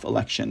 runoff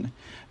election.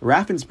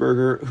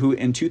 Raffensperger, who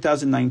in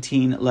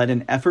 2019 led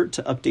an effort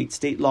to update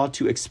state law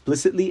to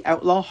explicitly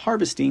outlaw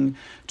harvesting,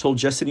 told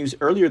Just the News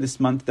earlier this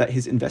month that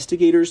his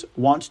investigators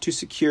want to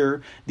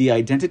secure the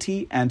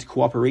identity and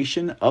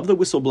cooperation of the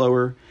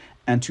whistleblower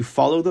and to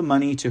follow the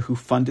money to who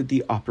funded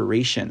the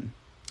operation.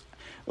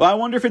 Well, I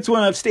wonder if it's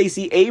one of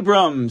Stacey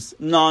Abrams'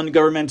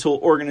 non-governmental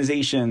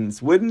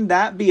organizations. Wouldn't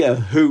that be a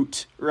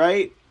hoot,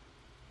 right?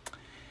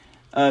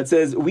 It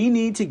says, we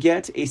need to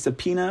get a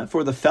subpoena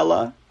for the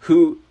fella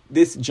who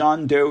this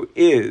John Doe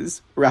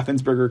is,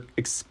 Raffensperger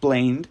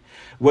explained.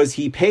 Was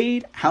he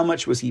paid? How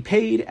much was he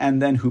paid?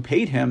 And then who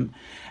paid him?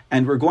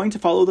 And we're going to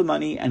follow the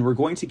money and we're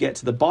going to get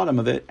to the bottom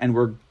of it. And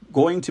we're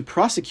going to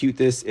prosecute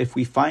this if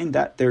we find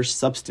that there's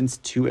substance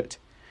to it.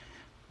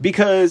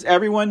 Because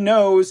everyone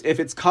knows if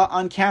it's caught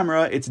on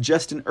camera, it's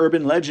just an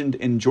urban legend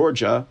in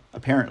Georgia,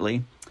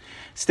 apparently.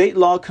 State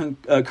law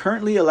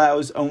currently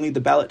allows only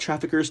the ballot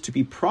traffickers to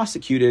be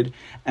prosecuted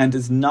and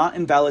does not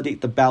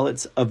invalidate the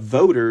ballots of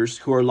voters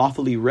who are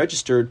lawfully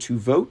registered to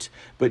vote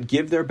but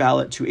give their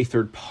ballot to a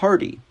third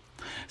party.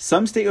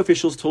 Some state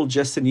officials told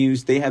Just the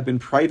News they have been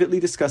privately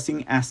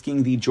discussing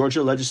asking the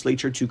Georgia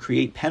legislature to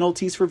create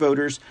penalties for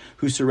voters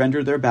who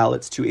surrender their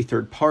ballots to a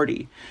third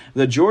party.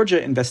 The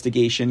Georgia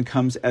investigation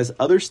comes as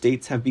other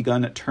states have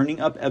begun turning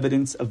up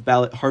evidence of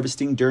ballot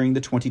harvesting during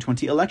the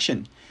 2020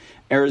 election.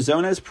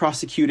 Arizona has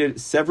prosecuted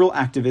several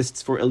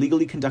activists for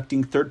illegally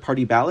collecting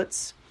third-party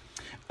ballots,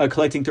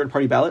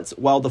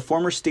 while the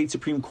former state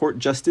Supreme Court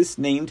justice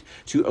named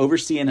to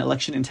oversee an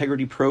election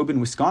integrity probe in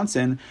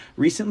Wisconsin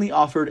recently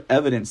offered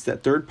evidence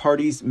that third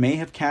parties may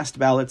have cast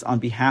ballots on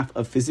behalf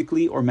of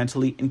physically or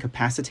mentally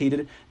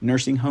incapacitated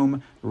nursing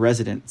home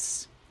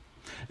residents.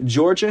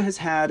 Georgia has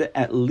had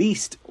at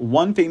least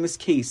one famous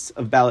case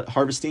of ballot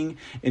harvesting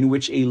in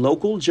which a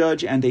local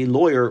judge and a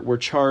lawyer were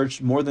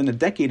charged more than a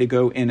decade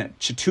ago in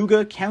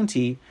Chattooga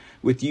County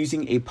with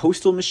using a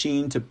postal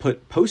machine to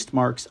put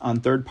postmarks on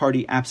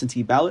third-party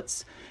absentee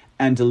ballots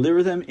and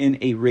deliver them in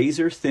a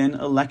razor-thin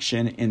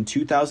election in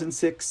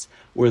 2006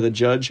 where the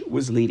judge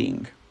was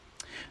leading.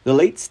 The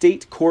late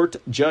state court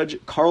judge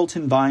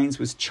Carlton Vines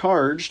was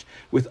charged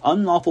with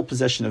unlawful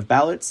possession of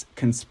ballots,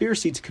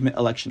 conspiracy to commit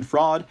election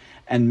fraud,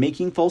 and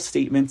making false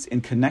statements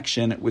in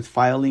connection with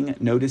filing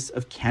notice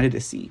of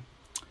candidacy.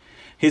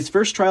 His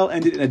first trial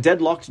ended in a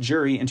deadlocked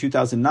jury in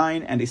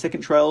 2009, and a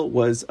second trial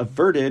was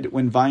averted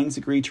when Vines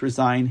agreed to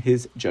resign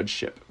his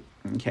judgeship.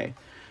 Okay,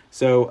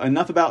 so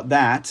enough about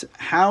that.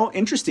 How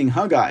interesting,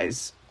 huh,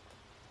 guys?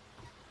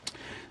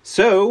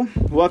 So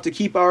we'll have to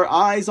keep our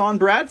eyes on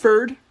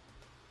Bradford.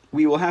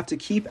 We will have to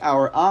keep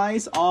our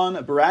eyes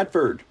on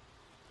Bradford.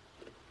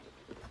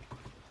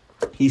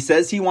 He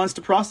says he wants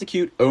to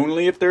prosecute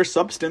only if there's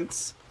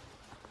substance.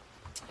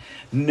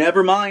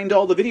 Never mind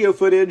all the video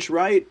footage,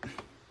 right?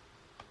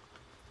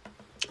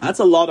 That's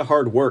a lot of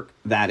hard work,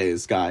 that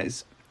is,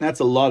 guys. That's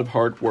a lot of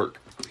hard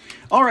work.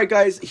 All right,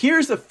 guys,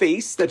 here's a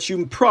face that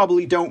you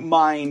probably don't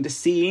mind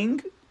seeing.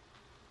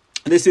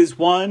 This is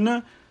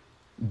one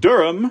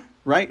Durham,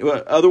 right?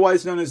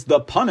 Otherwise known as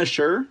the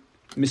Punisher.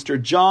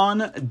 Mr.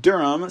 John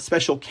Durham,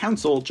 Special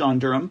Counsel John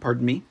Durham,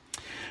 pardon me.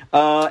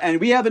 And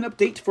we have an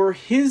update for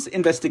his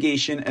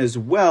investigation as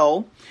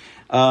well.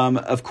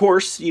 Of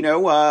course, you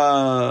know,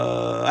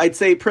 I'd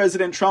say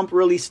President Trump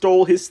really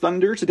stole his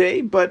thunder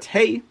today, but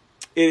hey,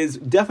 it is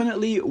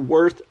definitely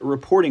worth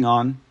reporting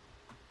on.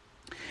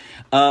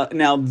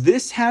 Now,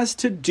 this has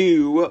to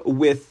do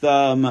with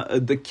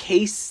the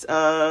case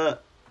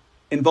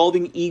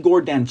involving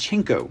Igor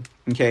Danchenko.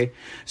 Okay,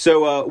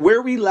 so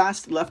where we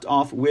last left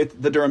off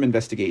with the Durham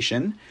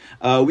investigation,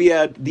 we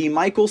had the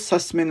Michael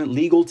Sussman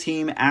legal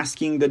team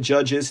asking the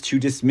judges to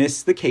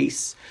dismiss the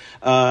case,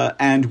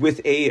 and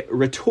with a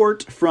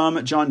retort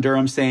from John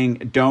Durham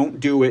saying, "Don't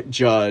do it,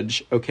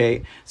 judge."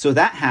 Okay, so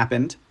that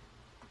happened.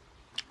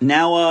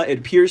 Now it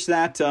appears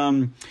that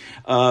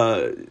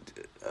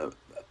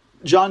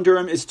John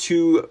Durham is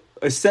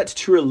set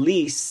to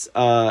release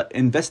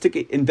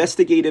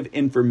investigative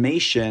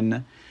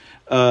information,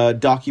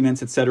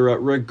 documents, etc.,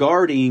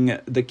 regarding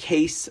the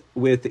case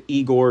with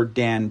Igor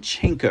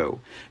Danchenko.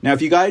 Now,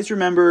 if you guys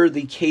remember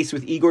the case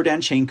with Igor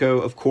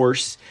Danchenko, of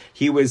course,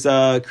 he was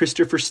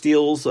Christopher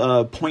Steele's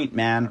point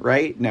man,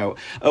 right? No.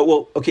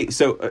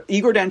 So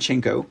Igor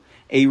Danchenko,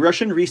 a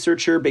Russian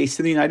researcher based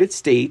in the United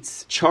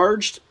States,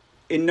 charged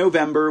in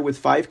November with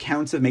 5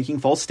 counts of making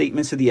false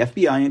statements to the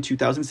FBI in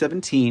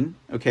 2017,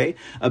 okay,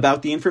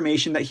 about the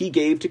information that he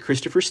gave to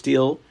Christopher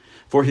Steele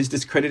for his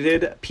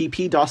discredited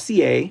PP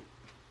dossier.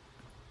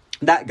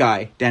 That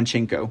guy,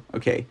 Danchenko,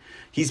 okay.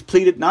 He's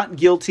pleaded not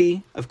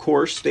guilty, of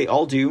course, they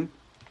all do.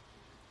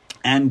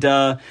 And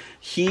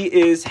he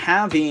is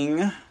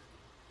having,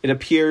 it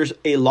appears,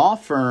 a law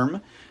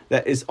firm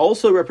that is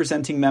also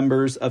representing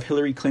members of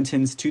Hillary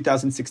Clinton's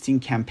 2016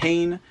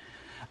 campaign.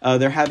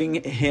 They're having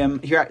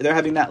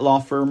that law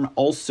firm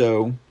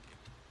also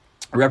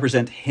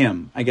represent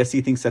him. I guess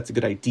he thinks that's a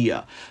good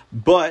idea.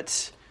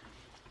 But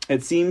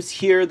it seems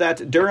here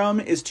that Durham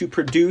is to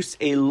produce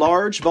a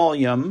large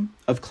volume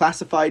of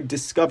classified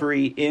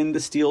discovery in the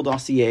Steele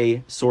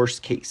dossier source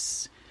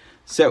case.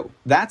 So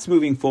that's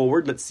moving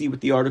forward. Let's see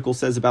what the article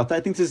says about that. I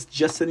think this is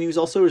just the news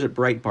also, or is it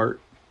Breitbart?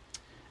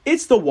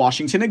 It's the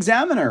Washington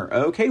Examiner.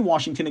 Okay,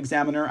 Washington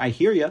Examiner, I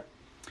hear ya.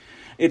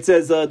 It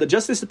says, the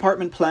Justice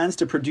Department plans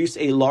to produce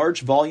a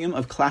large volume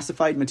of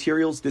classified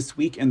materials this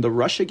week in the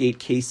Russiagate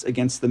case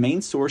against the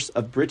main source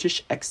of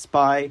British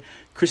ex-spy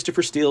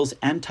Christopher Steele's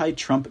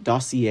anti-Trump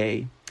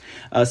dossier.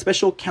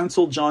 Special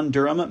Counsel John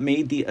Durham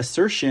made the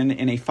assertion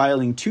in a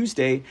filing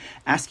Tuesday,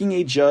 asking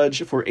a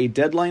judge for a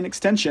deadline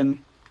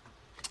extension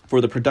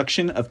for the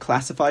production of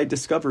classified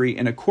discovery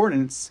in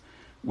accordance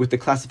with the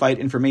Classified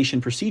Information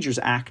Procedures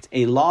Act,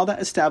 a law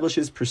that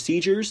establishes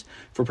procedures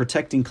for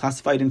protecting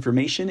classified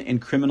information in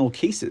criminal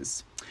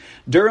cases.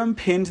 Durham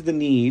pinned the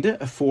need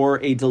for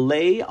a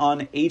delay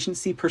on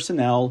agency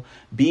personnel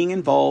being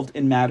involved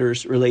in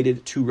matters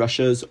related to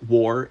Russia's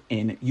war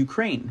in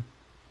Ukraine.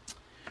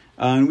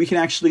 And we can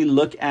actually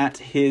look at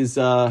his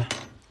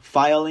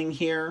filing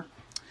here.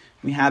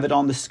 We have it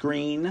on the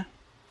screen.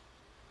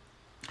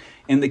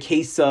 In the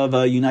case of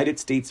United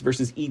States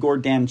versus Igor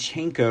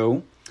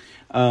Danchenko,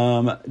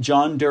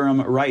 John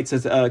Durham writes,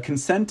 as a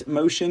consent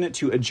motion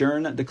to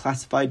adjourn the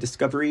classified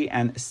discovery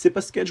and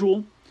SIPA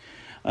schedule.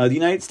 The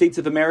United States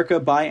of America,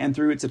 by and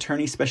through its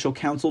attorney special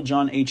counsel,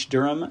 John H.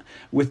 Durham,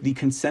 with the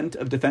consent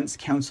of defense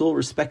counsel,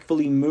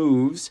 respectfully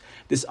moves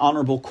this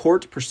honorable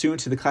court, pursuant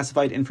to the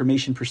Classified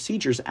Information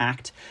Procedures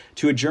Act,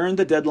 to adjourn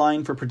the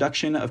deadline for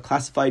production of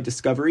classified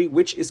discovery,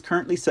 which is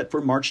currently set for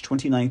March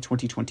 29,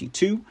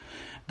 2022.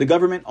 The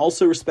government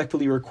also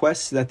respectfully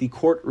requests that the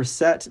court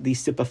reset the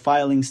SIPA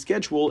filing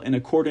schedule in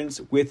accordance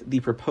with the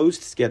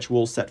proposed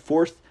schedule set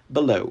forth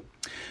below.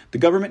 The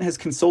government has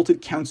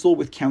consulted counsel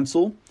with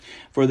counsel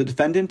for the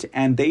defendant,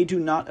 and they do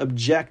not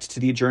object to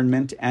the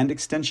adjournment and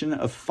extension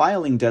of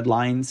filing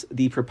deadlines.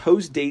 The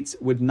proposed dates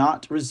would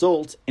not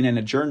result in an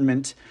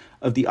adjournment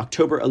of the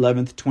October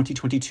 11th,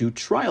 2022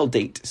 trial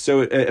date.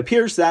 So it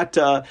appears that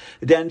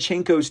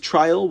Danchenko's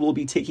trial will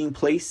be taking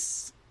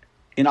place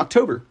in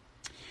October.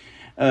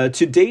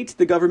 To date,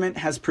 the government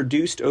has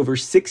produced over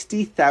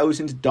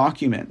 60,000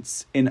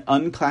 documents in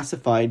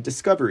unclassified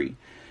discovery.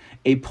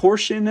 A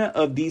portion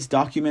of these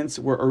documents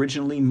were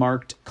originally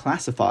marked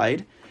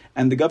classified,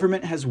 and the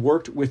government has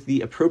worked with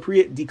the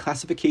appropriate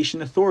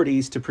declassification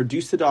authorities to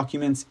produce the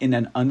documents in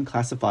an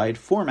unclassified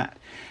format.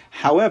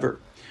 However,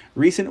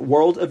 recent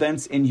world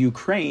events in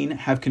Ukraine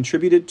have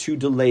contributed to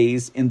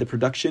delays in the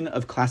production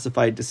of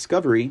classified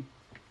discovery.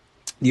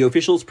 The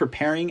officials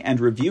preparing and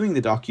reviewing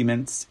the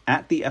documents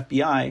at the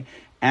FBI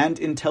and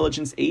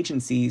intelligence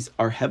agencies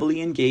are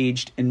heavily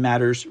engaged in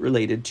matters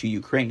related to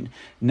Ukraine.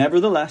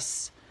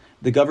 Nevertheless,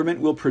 the government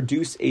will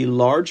produce a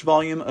large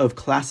volume of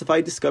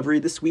classified discovery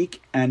this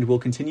week and will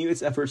continue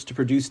its efforts to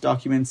produce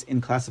documents in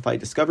classified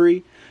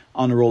discovery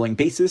on a rolling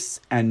basis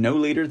and no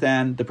later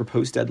than the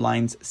proposed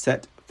deadlines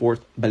set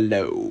forth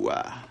below.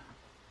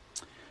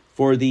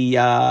 For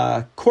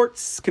the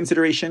court's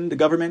consideration, the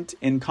government,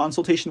 in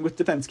consultation with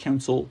defense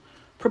counsel,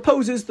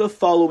 proposes the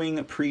following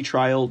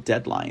pretrial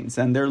deadlines,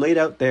 and they're laid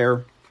out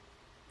there: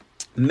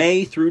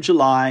 May through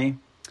July.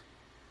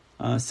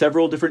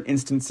 Several different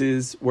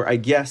instances where I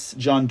guess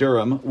John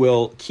Durham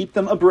will keep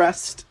them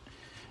abreast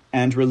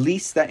and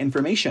release that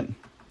information.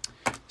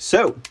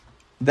 So,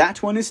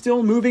 that one is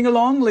still moving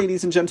along,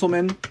 ladies and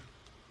gentlemen.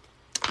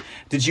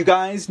 Did you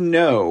guys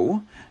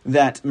know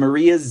that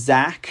Maria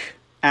Zack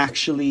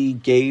actually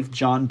gave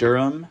John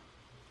Durham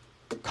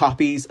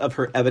copies of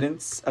her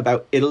evidence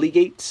about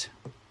Italygate?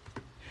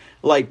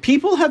 Like,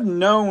 people have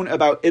known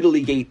about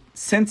Italygate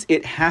since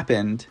it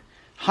happened.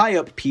 High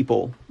up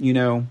people, you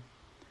know.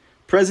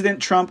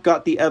 President Trump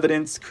got the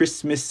evidence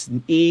Christmas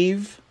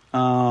Eve.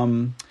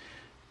 Rudy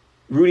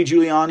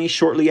Giuliani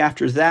shortly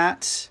after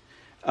that.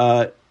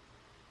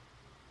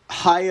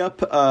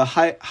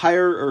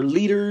 Higher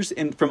leaders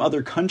from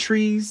other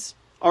countries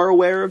are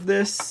aware of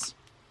this.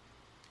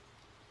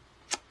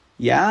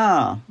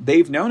 Yeah,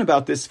 they've known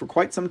about this for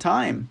quite some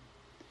time.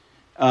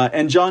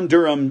 And John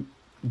Durham,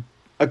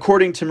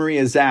 according to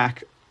Maria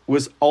Zack,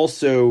 was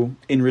also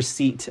in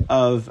receipt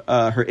of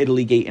her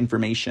Italygate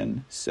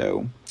information.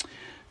 So,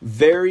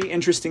 very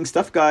interesting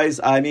stuff, guys.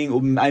 I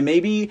mean,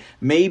 maybe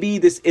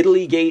this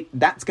Italygate,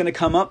 that's going to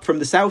come up from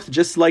the south,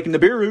 just like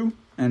Nibiru,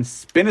 and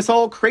spin us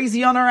all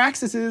crazy on our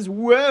axes.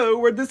 Whoa,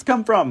 where'd this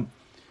come from?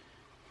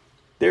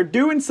 They're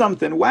doing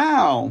something.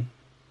 Wow.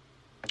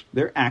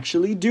 They're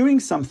actually doing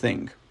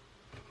something.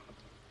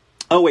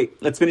 Oh, wait,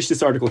 let's finish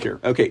this article here.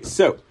 Okay,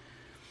 so,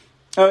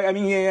 yeah. I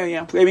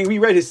mean, we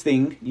read his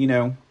thing, you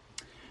know.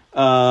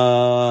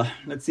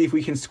 Let's see if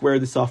we can square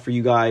this off for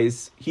you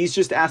guys. He's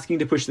just asking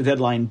to push the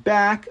deadline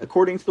back,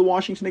 according to the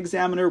Washington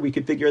Examiner. We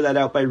could figure that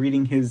out by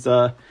reading his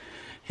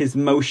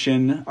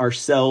motion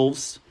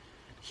ourselves.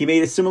 He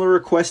made a similar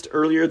request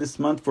earlier this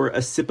month for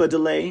a SIPA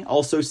delay,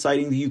 also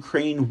citing the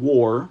Ukraine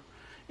war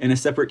in a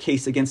separate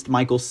case against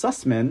Michael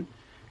Sussman.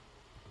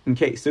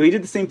 Okay, so he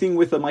did the same thing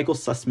with Michael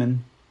Sussman.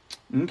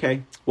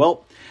 Okay,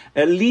 well,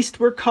 at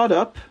least we're caught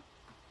up.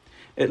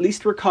 At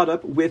least we're caught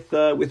up with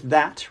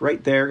that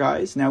right there,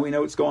 guys. Now we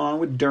know what's going on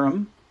with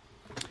Durham.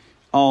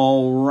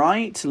 All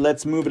right,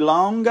 let's move it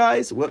along,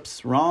 guys.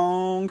 Whoops,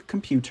 wrong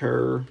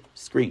computer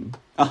screen.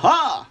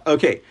 Aha!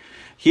 Okay,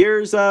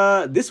 here's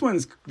this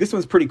one's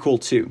pretty cool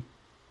too.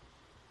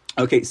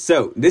 Okay,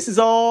 so this is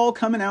all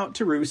coming out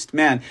to roost,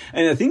 man.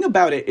 And the thing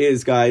about it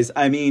is, guys,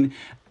 I mean,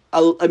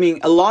 a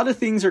lot of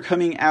things are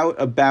coming out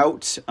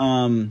about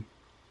what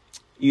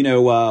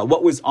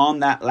was on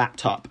that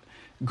laptop.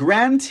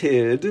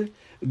 Granted,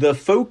 the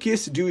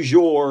focus du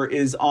jour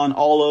is on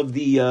all of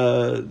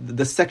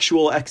the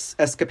sexual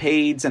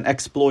escapades and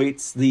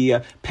exploits,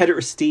 the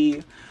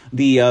pederasty,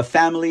 the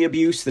family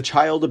abuse, the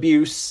child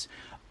abuse,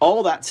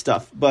 all that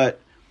stuff. But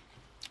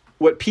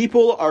what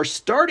people are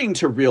starting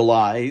to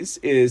realize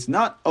is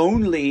not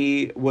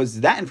only was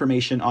that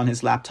information on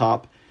his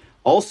laptop,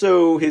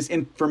 also his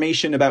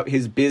information about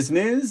his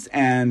business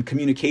and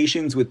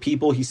communications with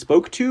people he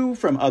spoke to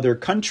from other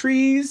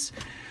countries,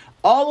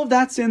 all of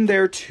that's in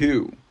there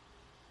too.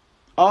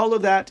 All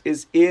of that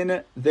is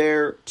in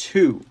there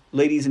too,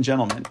 ladies and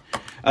gentlemen.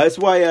 That's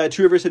why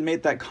True Rivers had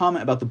made that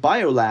comment about the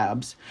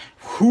biolabs.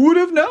 Who would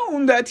have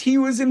known that he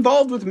was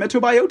involved with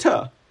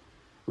Metabiota,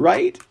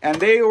 right? And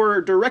they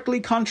were directly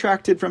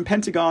contracted from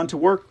Pentagon to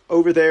work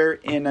over there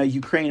in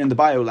Ukraine in the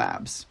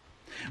biolabs,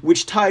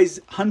 which ties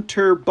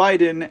Hunter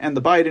Biden and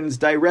the Bidens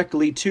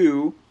directly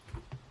to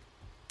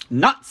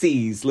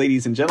Nazis,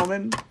 ladies and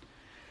gentlemen.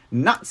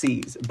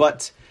 Nazis.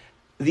 But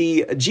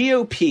the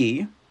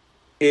GOP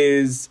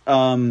is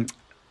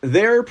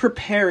they're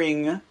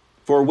preparing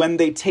for when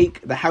they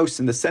take the House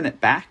and the Senate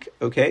back.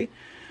 Okay,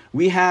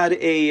 we had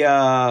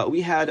a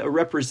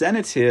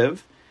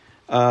representative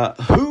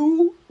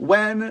who,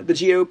 when the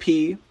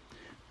GOP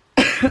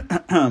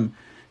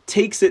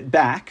takes it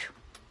back,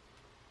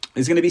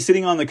 is going to be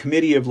sitting on the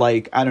committee of,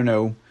 like, I don't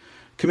know,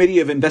 committee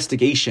of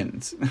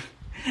investigations.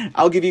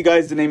 I'll give you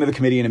guys the name of the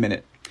committee in a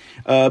minute.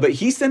 But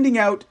he's sending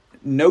out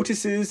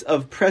notices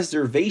of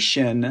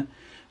preservation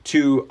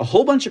to a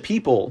whole bunch of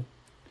people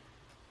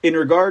in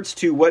regards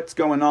to what's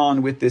going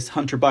on with this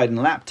Hunter Biden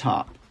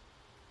laptop.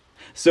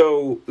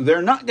 So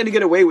they're not going to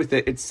get away with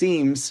it. It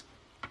seems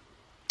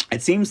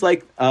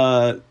like,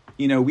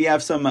 we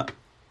have some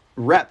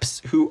reps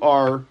who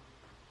are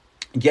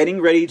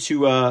getting ready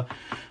to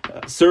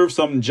serve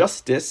some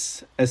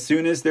justice as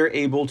soon as they're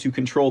able to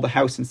control the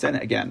House and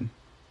Senate again.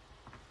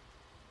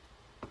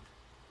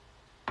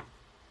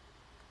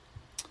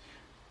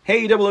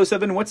 Hey,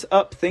 007, what's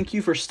up? Thank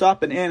you for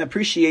stopping in.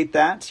 Appreciate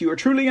that. You are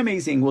truly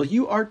amazing. Well,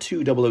 you are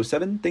too,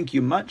 007. Thank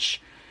you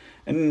much.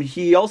 And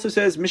he also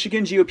says,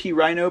 Michigan GOP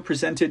Rhino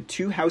presented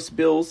 2 House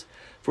bills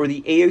for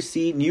the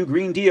AOC New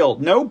Green Deal.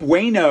 No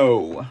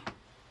bueno.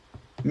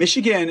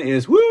 Michigan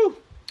is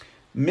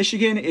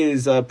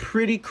a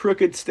pretty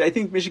crooked state. I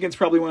think Michigan's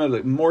probably one of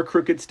the more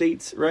crooked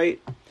states, right?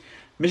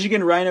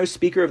 Michigan Rhino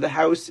Speaker of the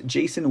House,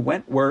 Jason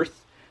Wentworth,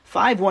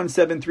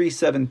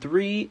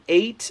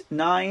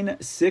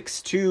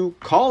 517-373-8962.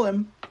 Call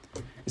him,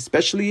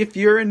 especially if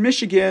you're in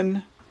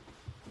Michigan.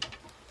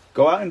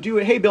 Go out and do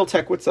it. Hey, Bill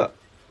Tech, what's up?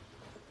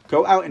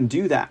 Go out and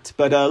do that.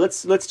 But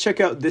let's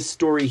check out this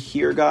story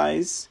here,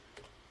 guys.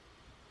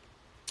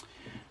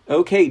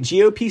 Okay,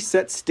 GOP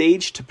sets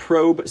stage to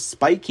probe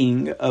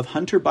spiking of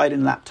Hunter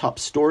Biden laptop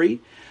story.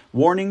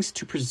 Warnings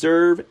to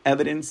preserve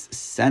evidence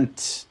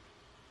sent.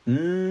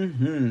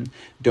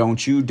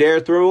 Don't you dare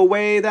throw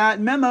away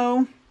that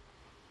memo.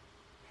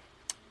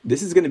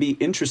 This is going to be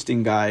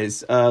interesting,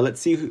 guys.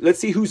 Let's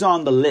see who's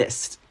on the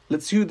list.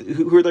 Let's see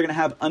who are they going to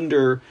have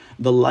under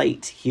the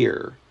light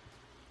here.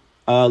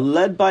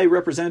 Led by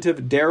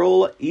Representative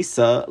Darrell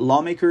Issa,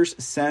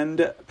 lawmakers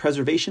send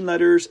preservation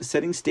letters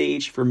setting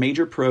stage for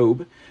major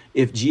probe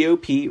if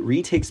GOP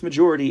retakes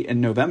majority in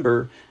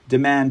November,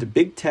 demand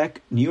big tech,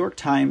 New York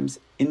Times,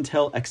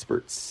 Intel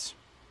experts.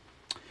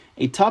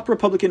 A top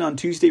Republican on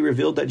Tuesday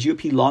revealed that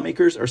GOP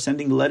lawmakers are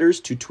sending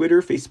letters to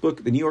Twitter,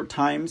 Facebook, the New York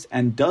Times,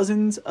 and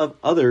dozens of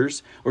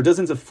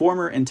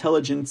former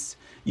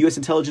U.S.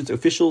 intelligence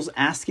officials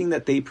asking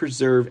that they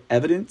preserve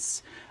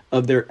evidence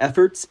of their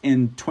efforts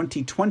in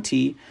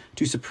 2020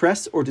 to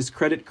suppress or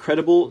discredit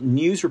credible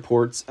news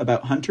reports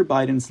about Hunter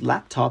Biden's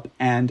laptop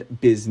and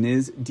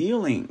business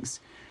dealings.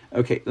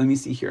 Okay, let me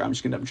see here. I'm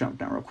just going to jump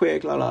down real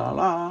quick.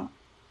 I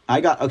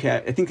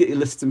think it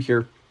lists them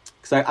here.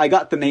 Because I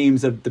got the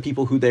names of the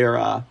people who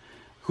they're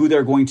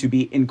going to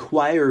be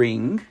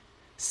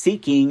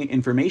seeking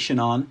information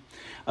on.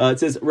 It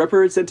says,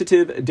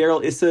 Representative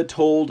Darrell Issa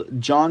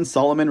told John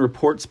Solomon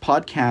Reports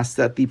podcast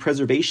that the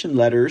preservation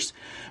letters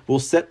will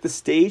set the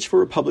stage for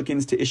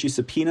Republicans to issue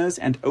subpoenas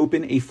and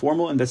open a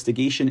formal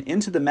investigation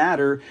into the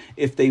matter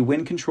if they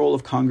win control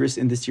of Congress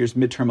in this year's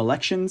midterm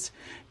elections.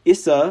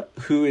 Issa,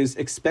 who is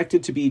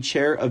expected to be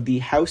chair of the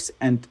House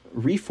and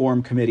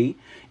Reform Committee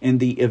in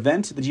the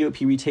event the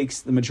GOP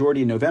retakes the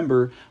majority in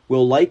November,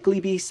 will likely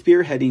be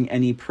spearheading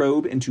any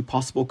probe into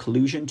possible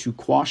collusion to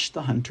quash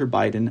the Hunter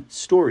Biden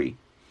story.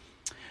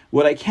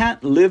 What I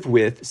can't live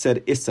with,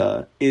 said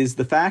Issa, is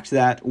the fact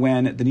that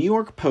when the New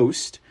York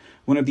Post,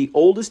 one of the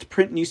oldest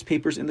print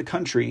newspapers in the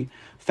country,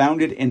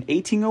 founded in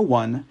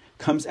 1801,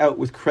 comes out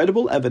with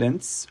credible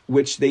evidence,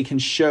 which they can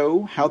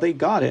show how they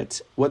got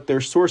it, what their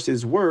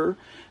sources were,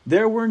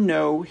 there were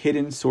no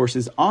hidden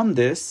sources on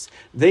this.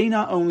 They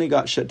not only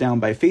got shut down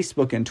by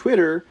Facebook and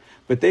Twitter,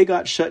 but they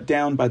got shut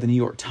down by the New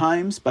York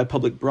Times, by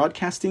public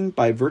broadcasting,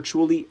 by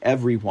virtually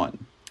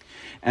everyone.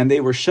 And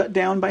they were shut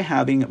down by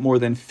having more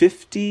than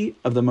 50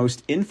 of the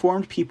most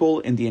informed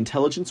people in the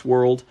intelligence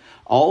world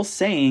all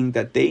saying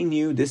that they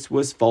knew this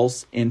was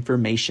false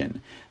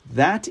information.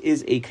 That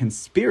is a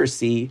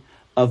conspiracy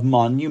of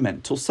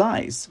monumental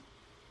size.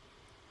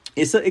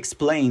 Issa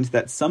explained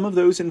that some of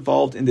those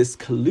involved in this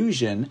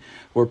collusion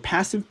were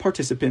passive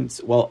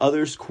participants while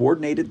others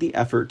coordinated the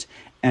effort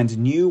and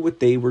knew what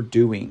they were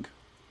doing.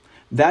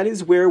 That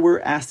is where we're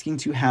asking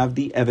to have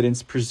the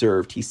evidence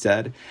preserved, he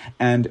said.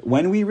 And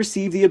when we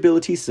receive the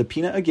ability to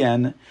subpoena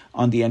again,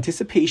 on the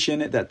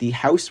anticipation that the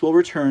House will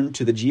return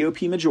to the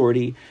GOP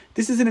majority,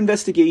 this is an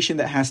investigation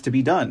that has to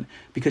be done,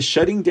 because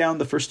shutting down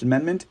the First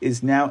Amendment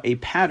is now a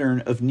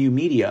pattern of new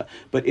media,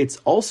 but it's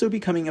also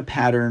becoming a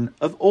pattern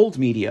of old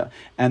media,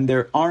 and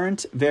there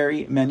aren't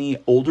very many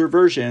older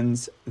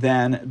versions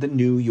than the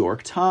New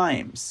York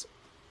Times.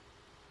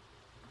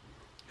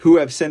 Who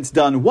have since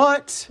done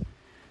what?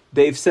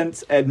 They've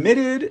since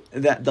admitted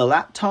that the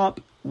laptop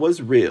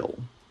was real,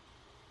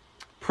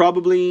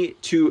 probably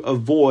to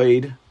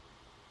avoid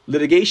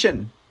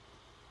litigation.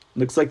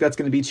 Looks like that's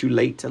going to be too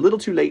late, a little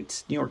too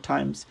late, New York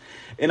Times.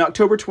 In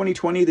October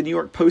 2020, the New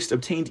York Post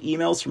obtained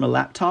emails from a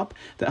laptop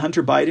that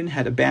Hunter Biden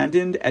had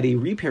abandoned at a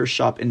repair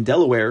shop in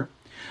Delaware.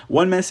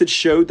 One message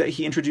showed that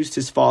he introduced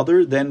his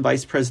father, then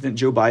Vice President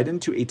Joe Biden,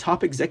 to a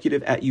top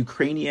executive at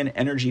Ukrainian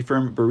energy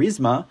firm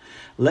Burisma,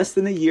 less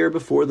than a year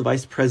before the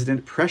vice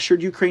president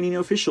pressured Ukrainian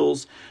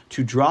officials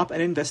to drop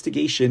an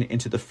investigation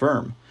into the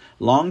firm.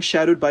 long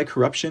shadowed by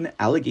corruption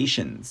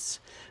allegations.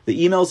 The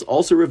emails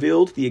also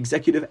revealed the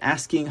executive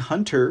asking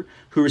Hunter,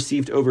 who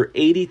received over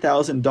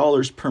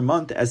 $80,000 per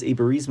month as a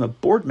Burisma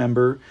board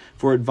member,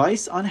 for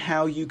advice on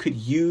how you could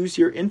use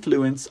your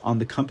influence on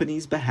the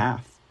company's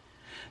behalf.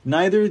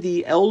 Neither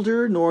the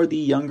elder nor the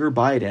younger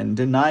Biden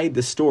denied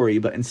the story,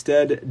 but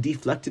instead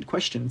deflected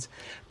questions.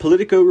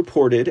 Politico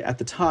reported at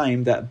the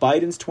time that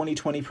Biden's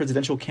 2020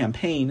 presidential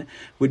campaign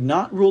would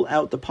not rule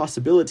out the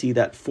possibility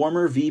that the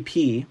former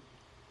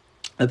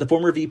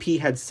VP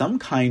had some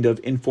kind of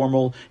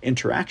informal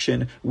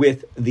interaction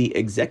with the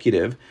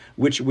executive,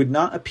 which would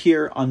not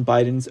appear on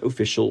Biden's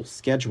official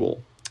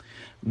schedule.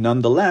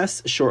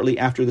 Nonetheless, shortly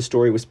after the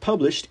story was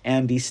published,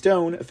 Andy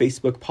Stone,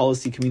 Facebook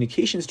Policy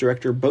Communications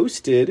Director,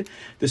 boasted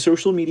the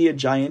social media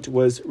giant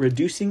was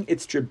reducing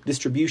its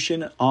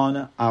distribution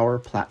on our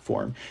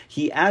platform.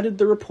 He added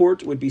the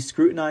report would be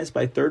scrutinized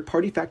by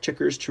third-party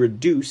fact-checkers to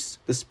reduce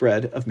the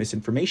spread of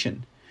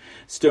misinformation.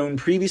 Stone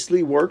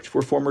previously worked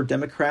for former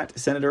Democrat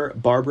Senator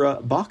Barbara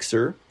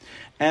Boxer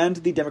and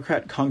the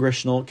Democrat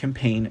Congressional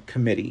Campaign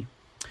Committee.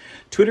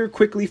 Twitter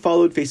quickly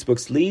followed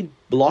Facebook's lead,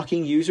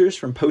 blocking users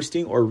from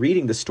posting or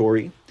reading the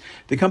story.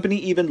 The company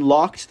even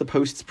locked the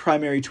post's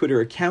primary Twitter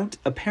account,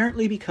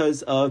 apparently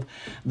because of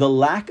the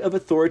lack of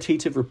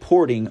authoritative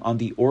reporting on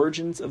the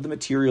origins of the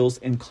materials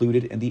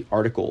included in the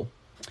article.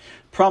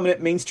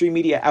 Prominent mainstream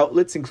media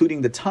outlets,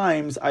 including The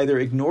Times, either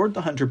ignored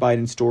the Hunter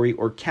Biden story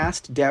or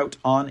cast doubt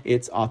on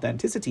its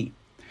authenticity.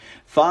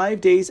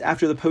 5 days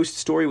after the Post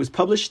story was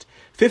published,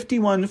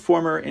 51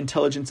 former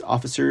intelligence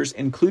officers,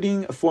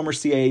 including former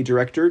CIA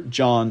Director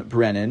John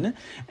Brennan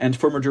and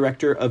former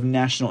Director of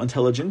National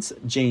Intelligence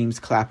James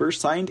Clapper,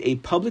 signed a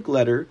public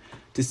letter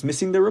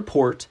dismissing the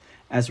report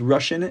as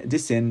Russian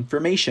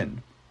disinformation.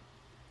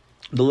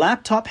 The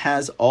laptop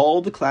has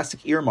all the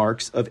classic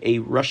earmarks of a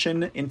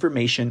Russian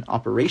information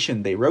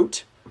operation, they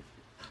wrote.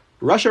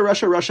 Russia,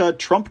 Russia, Russia,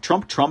 Trump,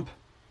 Trump, Trump.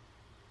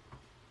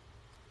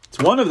 It's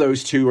one of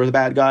those two are the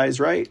bad guys,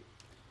 right?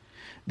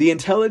 The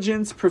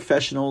intelligence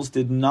professionals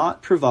did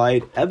not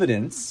provide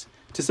evidence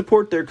to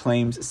support their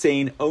claims,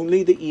 saying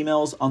only the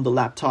emails on the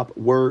laptop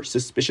were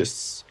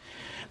suspicious.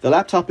 The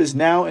laptop is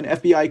now in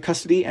FBI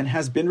custody and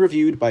has been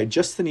reviewed by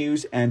Just the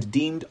News and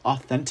deemed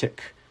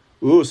authentic.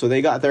 Ooh, so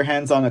they got their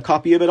hands on a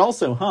copy of it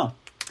also, huh?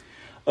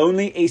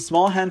 Only a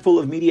small handful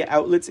of media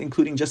outlets,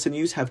 including Just the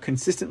News, have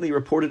consistently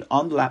reported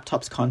on the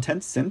laptop's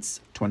contents since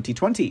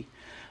 2020.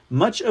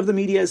 Much of the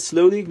media has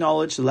slowly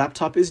acknowledged the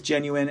laptop is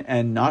genuine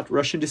and not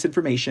Russian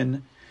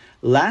disinformation.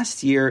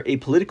 Last year, a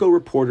Politico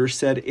reporter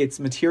said its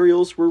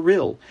materials were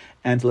real,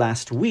 and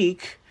last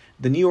week,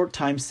 the New York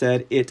Times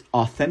said it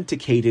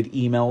authenticated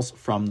emails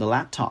from the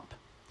laptop.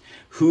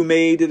 Who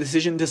made the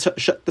decision to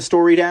shut the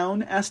story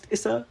down? Asked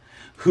Issa.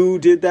 Who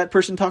did that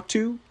person talk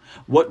to?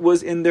 What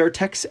was in their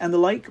texts and the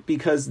like?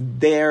 Because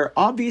there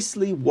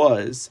obviously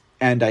was,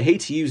 and I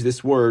hate to use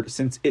this word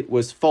since it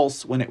was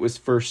false when it was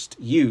first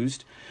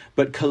used,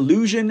 but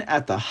collusion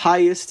at the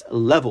highest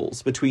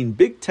levels between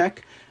big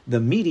tech, the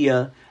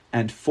media,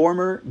 and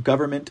former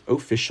government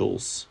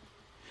officials.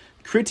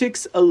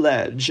 Critics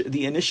allege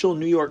the initial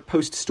New York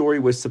Post story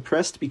was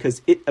suppressed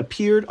because it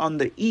appeared on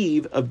the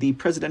eve of the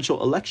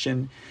presidential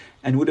election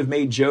and would have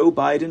made Joe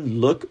Biden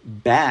look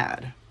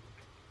bad.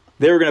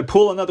 They were going to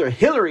pull another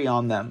Hillary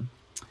on them.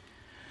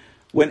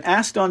 When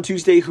asked on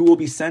Tuesday who will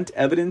be sent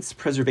evidence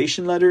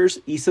preservation letters,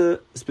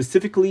 Issa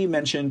specifically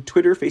mentioned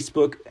Twitter,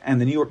 Facebook,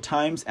 and the New York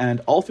Times and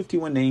all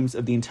 51 names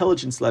of the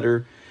intelligence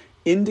letter,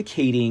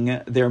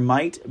 indicating there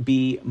might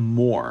be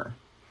more.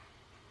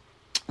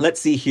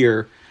 Let's see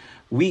here.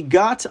 We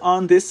got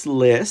on this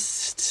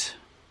list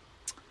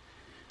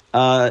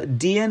former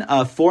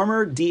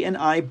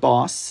DNI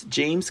boss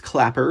James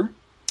Clapper,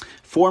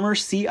 former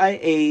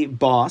CIA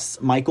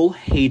boss Michael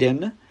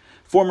Hayden,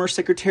 former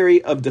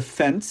Secretary of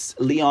Defense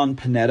Leon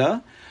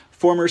Panetta,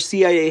 former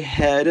CIA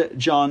head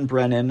John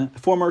Brennan,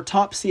 former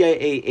top CIA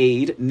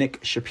aide Nick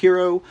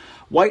Shapiro,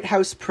 White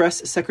House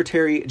Press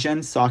Secretary Jen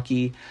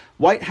Psaki,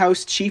 White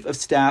House Chief of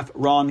Staff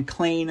Ron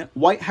Klain,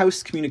 White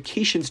House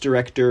Communications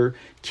Director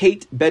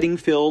Kate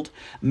Bedingfield,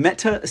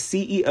 Meta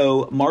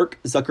CEO Mark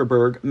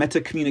Zuckerberg,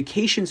 Meta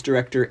Communications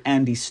Director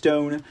Andy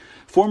Stone,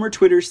 former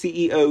Twitter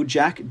CEO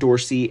Jack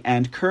Dorsey,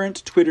 and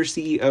current Twitter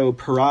CEO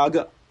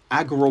Parag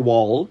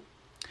Agrawal.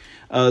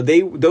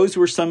 Those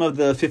were some of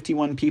the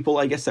 51 people,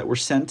 I guess, that were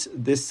sent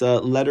this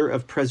letter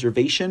of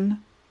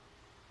preservation.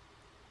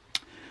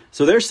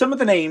 So there's some of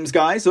the names,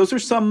 guys. Those are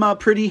some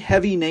pretty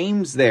heavy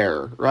names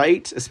there,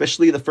 right?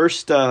 Especially the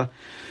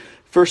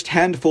first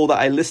handful that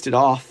I listed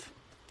off.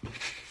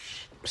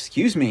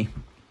 Excuse me.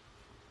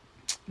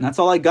 And that's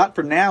all I got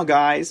for now,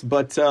 guys.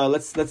 But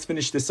let's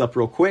finish this up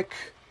real quick.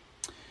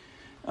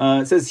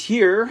 It says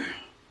here,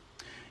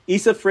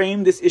 Issa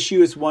framed this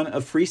issue as one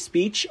of free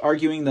speech,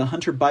 arguing the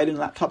Hunter Biden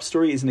laptop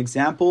story is an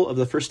example of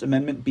the First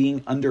Amendment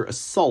being under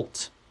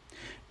assault.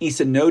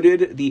 Issa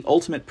noted the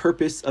ultimate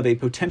purpose of a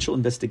potential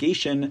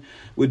investigation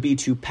would be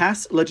to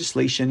pass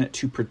legislation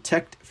to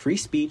protect free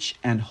speech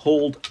and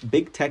hold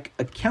big tech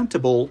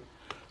accountable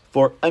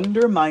for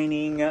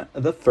undermining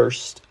the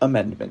First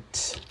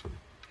Amendment.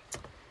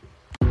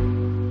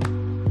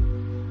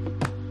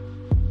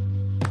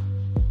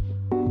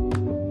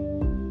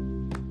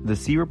 The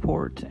C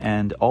Report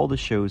and all the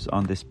shows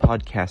on this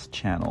podcast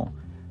channel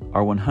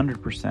are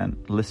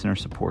 100% listener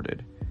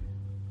supported.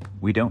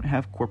 We don't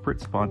have corporate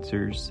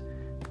sponsors.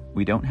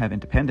 We don't have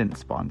independent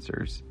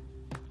sponsors.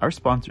 Our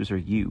sponsors are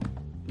you,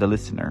 the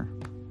listener.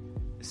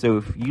 So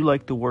if you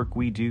like the work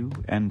we do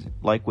and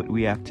like what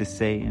we have to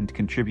say and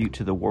contribute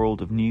to the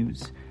world of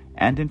news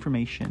and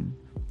information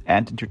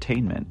and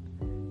entertainment,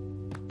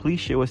 please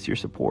show us your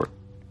support.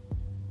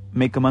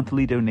 Make a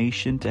monthly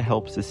donation to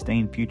help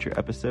sustain future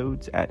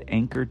episodes at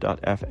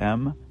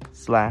anchor.fm/The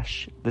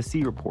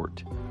C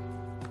Report.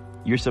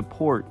 Your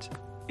support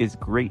is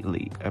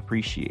greatly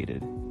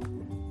appreciated.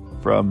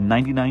 From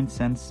 99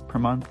 cents per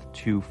month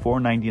to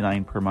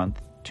 $4.99 per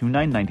month to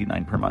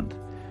 $9.99 per month.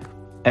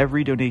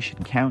 Every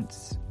donation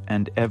counts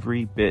and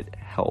every bit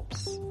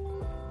helps.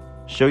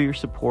 Show your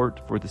support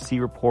for the C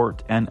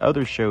Report and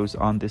other shows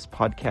on this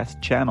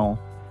podcast channel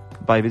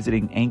by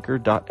visiting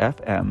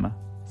anchor.fm/The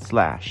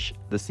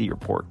C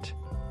Report.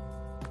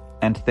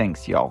 And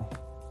thanks, y'all.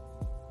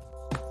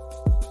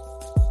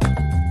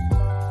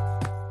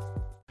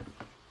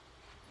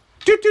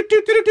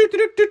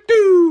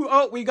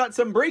 Oh, we got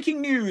some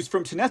breaking news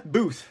from Tanette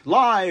Booth,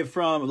 live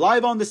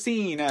on the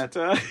scene at...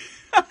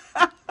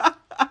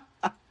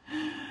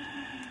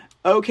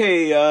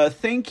 Okay,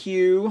 thank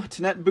you.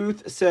 Tanette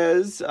Booth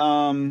says,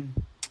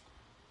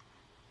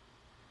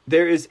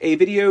 there is a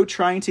video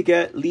trying to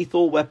get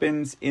lethal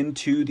weapons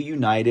into the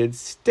United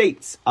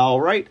States. All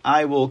right,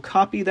 I will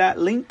copy that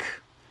link.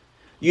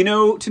 You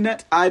know,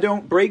 Tanette, I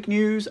don't break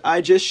news,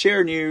 I just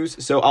share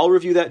news. So I'll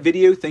review that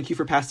video. Thank you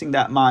for passing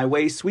that my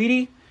way,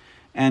 sweetie.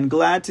 And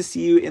glad to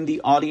see you in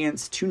the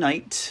audience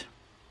tonight.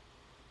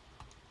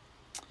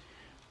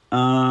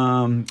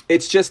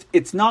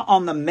 It's not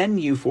on the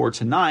menu for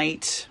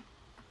tonight.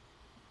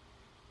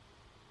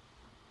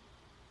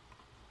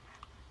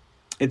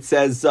 It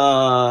says,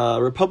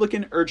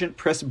 Republican urgent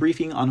press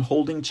briefing on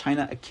holding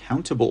China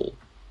accountable.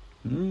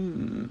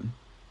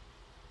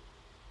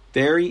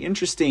 Very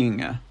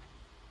interesting.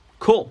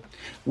 Cool.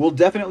 We'll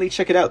definitely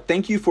check it out.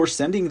 Thank you for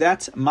sending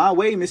that my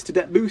way, Miss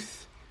Tanette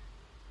Booth.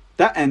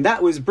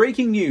 That was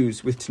breaking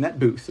news with Tanette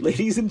Booth,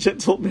 ladies and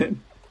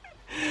gentlemen.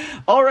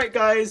 All right,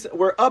 guys,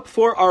 we're up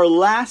for our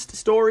last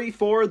story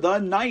for the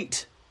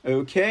night.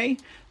 Okay?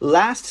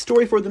 Last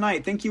story for the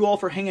night. Thank you all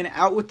for hanging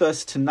out with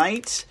us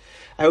tonight.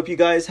 I hope you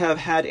guys have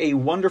had a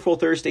wonderful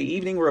Thursday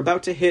evening. We're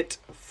about to hit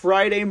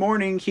Friday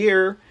morning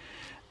here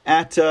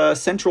at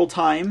Central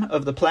Time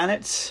of the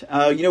planet.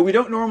 We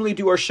don't normally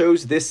do our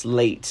shows this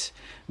late,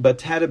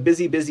 but had a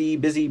busy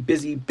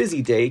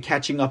day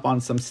catching up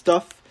on some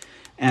stuff.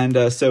 And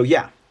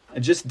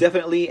just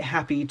definitely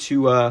happy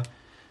to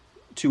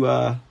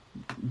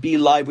be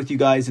live with you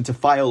guys and to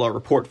file our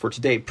report for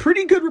today.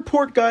 Pretty good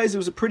report, guys. It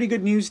was a pretty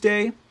good news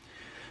day.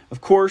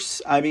 Of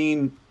course, I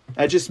mean,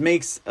 that just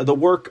makes the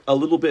work a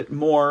little bit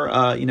more,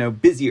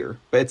 busier.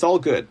 But it's all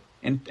good.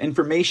 And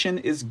information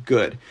is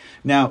good.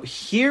 Now,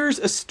 here's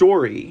a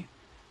story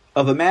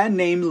of a man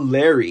named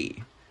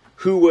Larry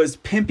who was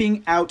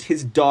pimping out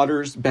his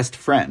daughter's best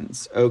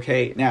friends.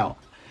 Okay, now,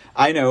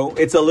 I know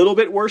it's a little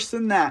bit worse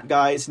than that,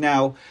 guys.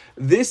 Now,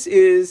 this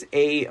is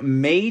a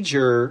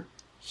major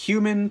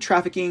human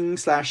trafficking /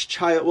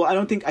 child. Well,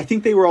 I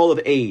think they were all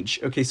of age.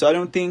 Okay, so I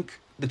don't think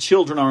the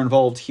children are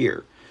involved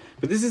here.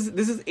 But this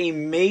is a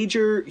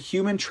major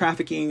human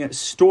trafficking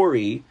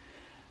story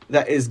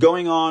that is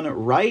going on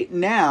right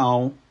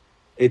now.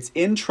 It's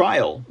in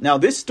trial. Now,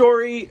 this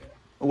story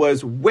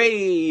was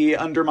way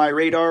under my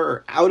radar,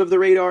 or out of the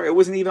radar. It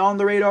wasn't even on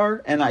the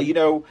radar. And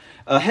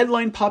a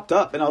headline popped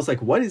up and I was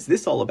like, what is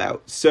this all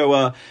about?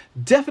 So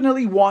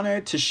definitely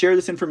wanted to share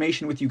this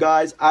information with you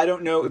guys. I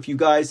don't know if you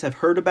guys have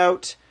heard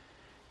about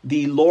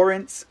the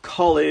Lawrence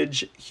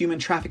College human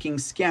trafficking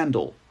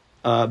scandal.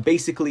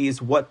 Basically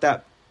is what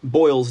that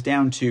boils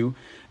down to.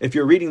 If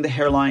you're reading the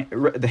hairline,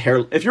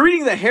 if you're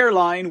reading the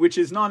hairline, which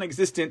is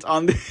non-existent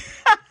on this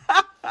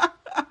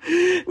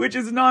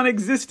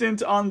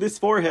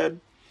forehead,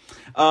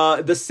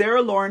 the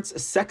Sarah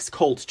Lawrence sex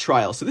cult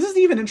trial. So this is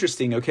even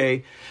interesting.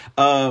 Okay,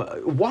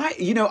 why?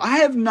 I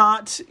have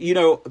not.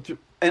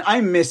 And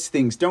I miss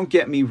things. Don't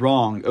get me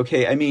wrong.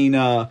 Okay, I mean,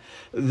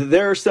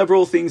 there are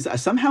several things.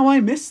 Somehow I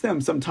miss them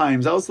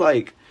sometimes. I was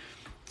like,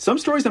 some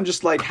stories I'm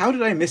just like, how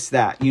did I miss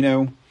that?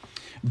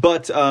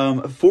 But,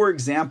 for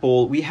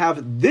example, we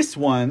have this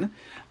one.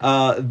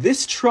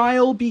 This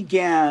trial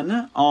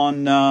began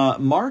on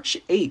March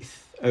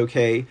 8th,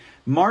 okay?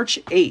 March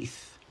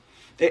 8th.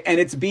 And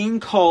it's being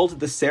called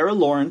the Sarah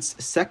Lawrence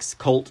sex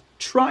cult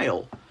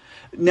trial.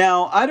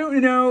 Now, I don't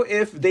know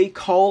if they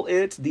call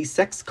it the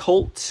sex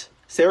cult,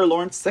 Sarah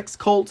Lawrence sex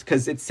cult,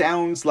 because it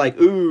sounds like,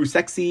 ooh,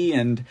 sexy,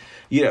 and,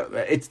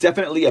 it's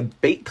definitely a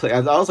bait.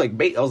 I was like,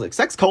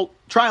 sex cult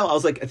trial. I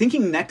was like,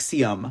 thinking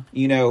Nexium,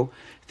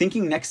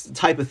 thinking next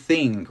type of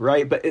thing,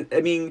 right? But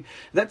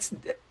that's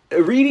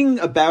reading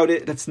about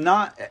it. That's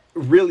not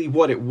really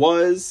what it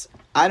was.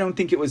 I don't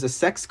think it was a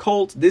sex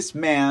cult. This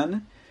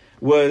man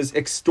was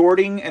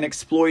extorting and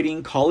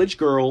exploiting college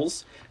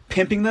girls,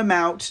 pimping them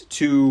out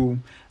to,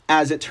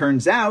 as it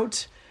turns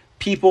out,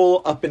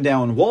 people up and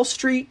down Wall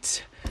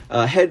Street,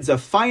 heads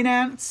of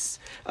finance,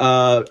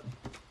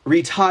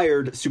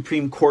 retired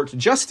Supreme Court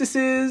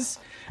justices,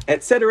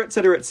 etc.,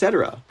 etc.,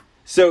 etc.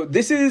 So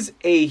this is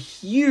a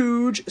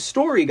huge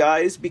story,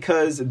 guys,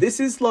 because this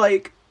is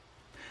like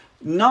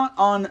not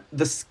on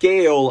the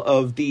scale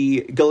of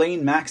the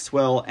Ghislaine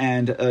Maxwell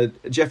and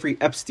Jeffrey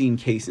Epstein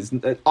cases.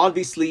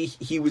 Obviously,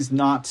 he was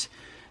not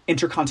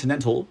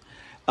intercontinental,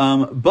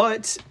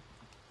 but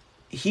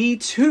he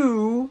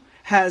too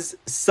has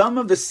some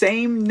of the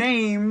same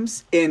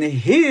names in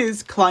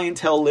his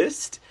clientele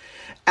list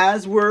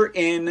as were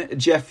in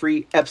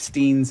Jeffrey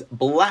Epstein's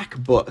Black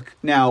Book.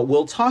 Now,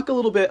 we'll talk a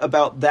little bit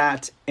about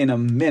that in a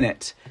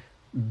minute,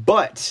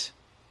 but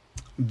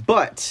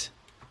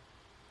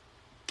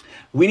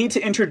we need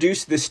to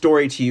introduce this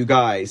story to you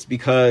guys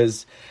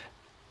because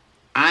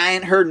I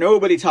ain't heard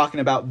nobody talking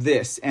about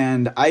this.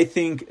 And I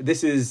think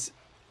this is,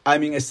 I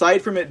mean,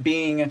 aside from it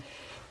being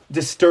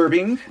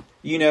disturbing,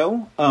 you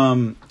know,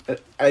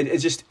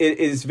 it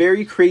is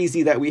very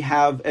crazy that we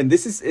have, and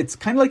it's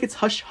kind of like it's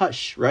hush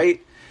hush,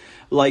 right?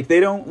 Like they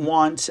don't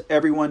want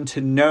everyone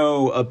to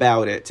know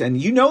about it. And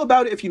you know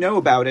about it if you know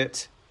about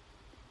it.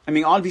 I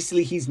mean,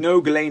 obviously he's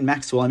no Ghislaine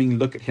Maxwell. I mean,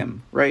 look at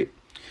him, right?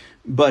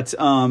 But,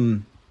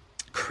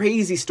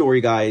 crazy story,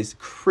 guys.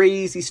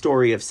 Crazy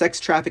story of sex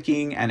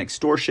trafficking and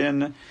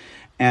extortion.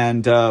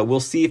 And we'll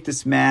see if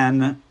this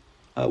man...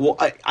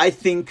 I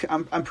think...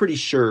 I'm pretty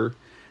sure,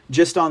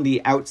 just on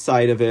the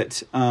outside of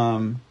it,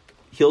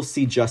 he'll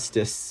see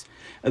justice.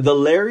 The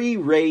Larry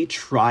Ray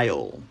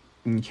trial.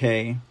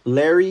 Okay?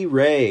 Larry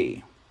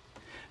Ray.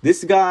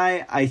 This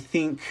guy, I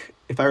think,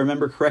 if I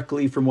remember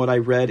correctly from what I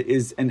read,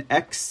 is an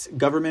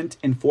ex-government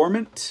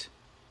informant.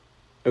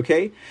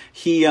 Okay?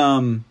 He's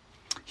the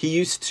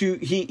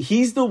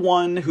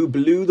one who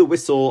blew the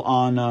whistle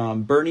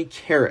on Bernie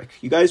Kerik.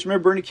 You guys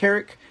remember Bernie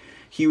Kerik?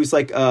 He was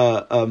like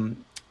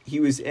he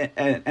was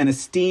an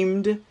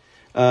esteemed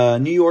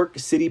New York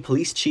City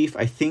police chief,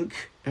 I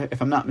think, if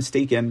I'm not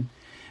mistaken,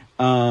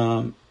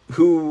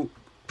 who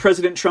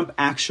President Trump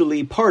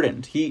actually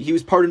pardoned. He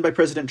was pardoned by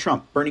President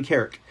Trump, Bernie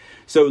Kerik.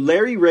 So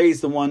Larry Ray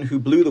is the one who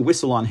blew the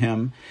whistle on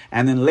him,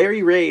 and then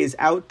Larry Ray is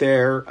out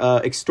there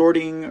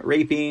extorting,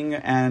 raping,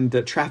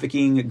 and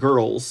trafficking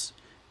girls.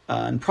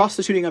 And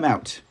prostituting them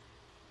out.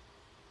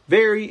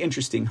 Very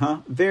interesting, huh?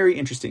 Very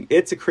interesting.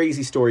 It's a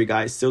crazy story,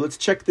 guys. So let's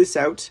check this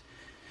out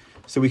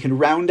so we can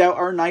round out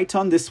our night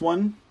on this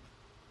one.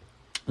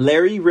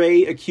 Larry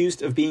Ray,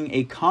 accused of being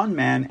a con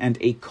man and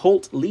a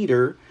cult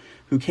leader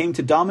who came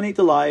to dominate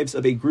the lives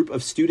of a group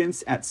of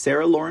students at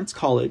Sarah Lawrence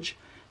College,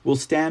 will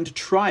stand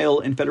trial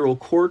in federal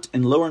court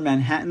in Lower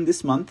Manhattan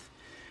this month.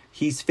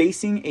 He's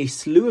facing a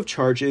slew of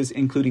charges,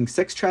 including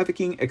sex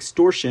trafficking,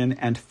 extortion,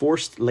 and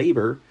forced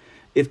labor.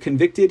 If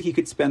convicted, he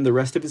could spend the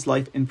rest of his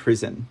life in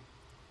prison.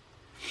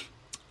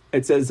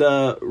 It says,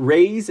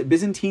 Ray's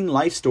Byzantine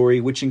life story,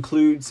 which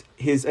includes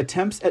his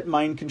attempts at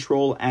mind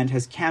control and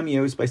has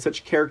cameos by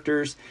such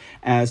characters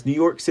as New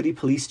York City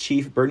Police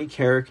Chief Bernie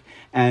Kerik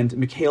and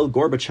Mikhail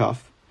Gorbachev,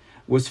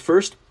 was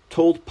first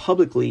told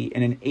publicly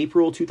in an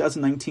April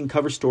 2019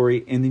 cover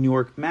story in the New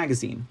York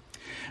Magazine.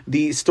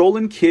 The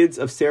stolen kids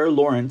of Sarah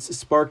Lawrence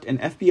sparked an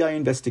FBI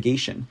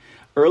investigation.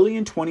 Early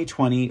in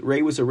 2020,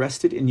 Ray was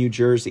arrested in New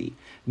Jersey.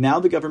 Now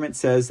the government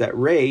says that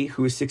Ray,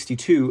 who is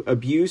 62,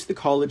 abused the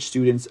college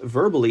students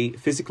verbally,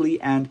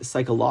 physically, and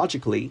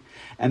psychologically,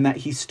 and that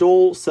he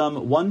stole some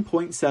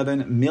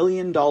 $1.7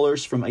 million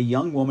from a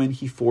young woman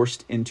he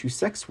forced into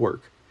sex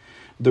work.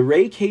 The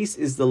Ray case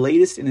is the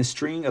latest in a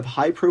string of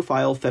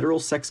high-profile federal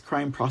sex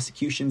crime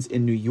prosecutions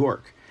in New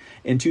York.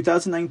 In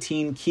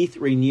 2019, Keith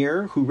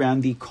Rainier, who ran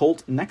the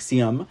cult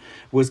NXIVM,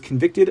 was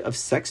convicted of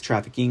sex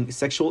trafficking,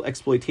 sexual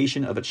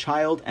exploitation of a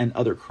child, and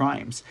other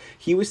crimes.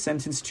 He was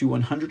sentenced to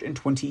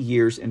 120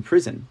 years in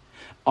prison.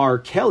 R.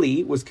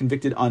 Kelly was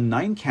convicted on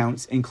 9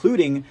 counts,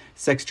 including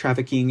sex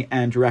trafficking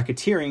and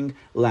racketeering,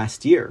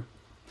 last year.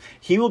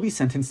 He will be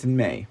sentenced in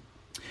May.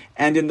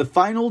 And in the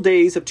final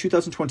days of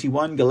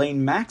 2021,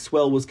 Ghislaine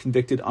Maxwell was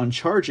convicted on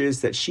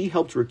charges that she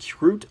helped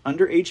recruit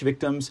underage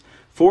victims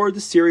for the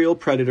serial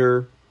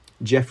predator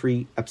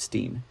Jeffrey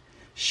Epstein.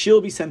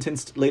 She'll be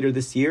sentenced later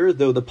this year,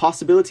 though the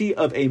possibility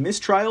of a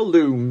mistrial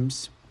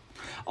looms.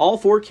 All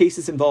 4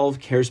 cases involve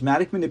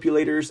charismatic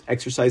manipulators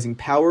exercising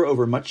power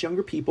over much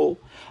younger people.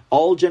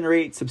 All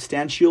generate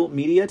substantial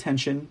media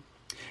attention.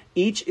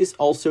 Each is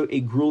also a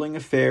grueling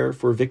affair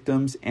for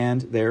victims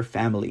and their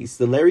families.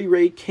 The Larry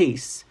Ray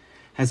case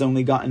has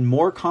only gotten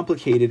more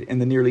complicated in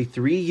the nearly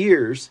 3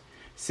 years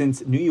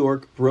since New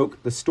York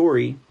broke the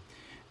story.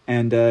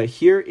 And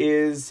here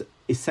is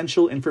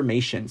essential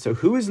information. So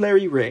who is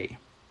Larry Ray?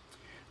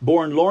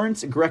 Born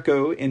Lawrence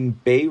Greco in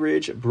Bay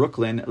Ridge,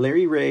 Brooklyn,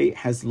 Larry Ray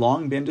has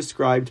long been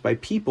described by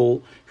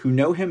people who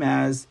know him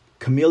as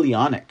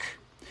chameleonic.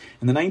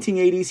 In the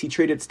 1980s, he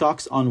traded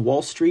stocks on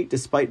Wall Street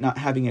despite not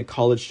having a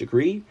college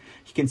degree.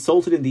 He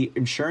consulted in the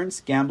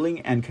insurance, gambling,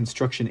 and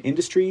construction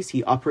industries.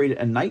 He operated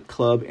a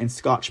nightclub in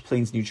Scotch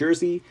Plains, New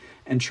Jersey,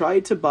 and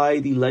tried to buy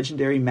the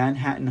legendary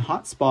Manhattan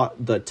hotspot,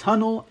 The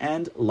Tunnel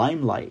and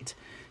Limelight.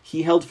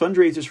 He held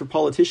fundraisers for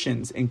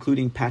politicians,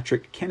 including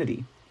Patrick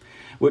Kennedy.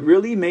 What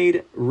really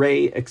made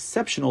Ray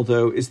exceptional,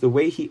 though, is the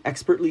way he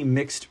expertly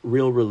mixed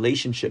real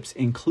relationships,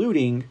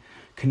 including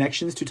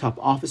connections to top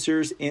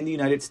officers in the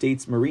United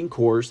States Marine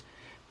Corps,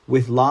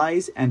 with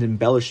lies and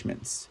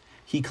embellishments.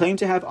 He claimed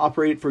to have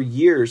operated for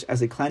years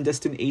as a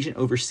clandestine agent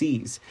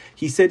overseas.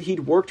 He said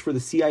he'd worked for the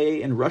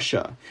CIA in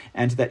Russia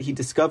and that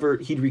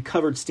he'd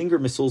recovered Stinger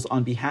missiles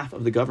on behalf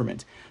of the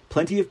government.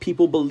 Plenty of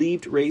people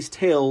believed Ray's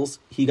tales.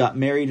 He got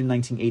married in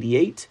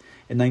 1988.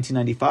 In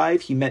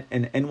 1995, he met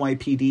an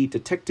NYPD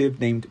detective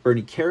named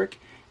Bernie Carrick,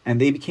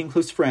 and they became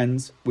close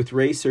friends, with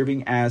Ray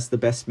serving as the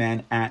best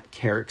man at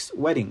Carrick's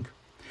wedding.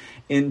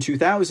 In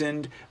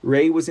 2000,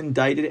 Ray was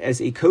indicted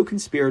as a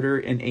co-conspirator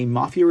in a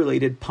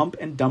mafia-related pump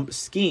and dump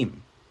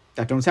scheme.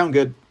 That don't sound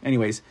good.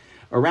 Anyways,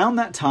 around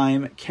that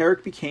time,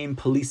 Carrick became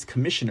police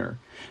commissioner.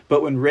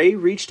 But when Ray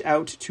reached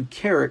out to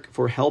Carrick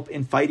for help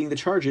in fighting the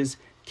charges,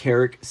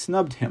 Carrick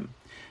snubbed him.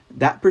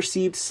 That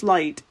perceived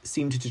slight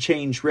seemed to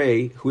change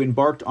Ray, who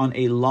embarked on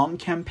a long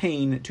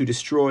campaign to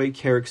destroy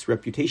Carrick's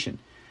reputation.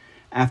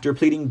 After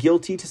pleading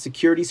guilty to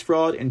securities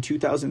fraud in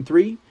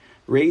 2003,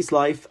 Ray's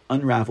life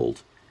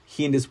unraveled.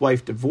 He and his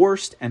wife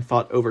divorced and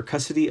fought over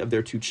custody of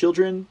their 2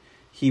 children.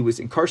 He was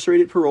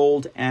incarcerated,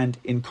 paroled, and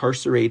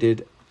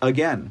incarcerated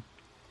again.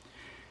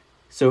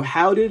 So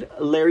how did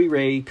Larry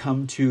Ray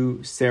come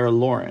to Sarah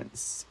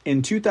Lawrence?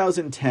 In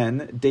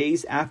 2010,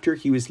 days after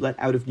he was let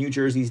out of New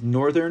Jersey's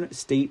Northern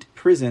State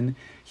Prison,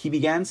 he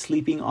began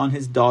sleeping on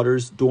his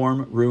daughter's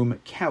dorm room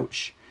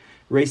couch.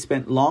 Ray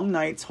spent long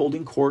nights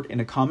holding court in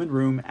a common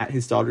room at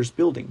his daughter's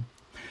building.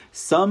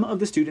 Some of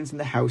the students in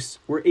the house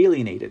were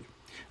alienated.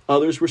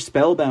 Others were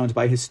spellbound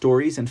by his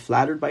stories and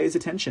flattered by his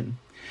attention.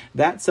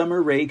 That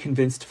summer, Ray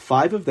convinced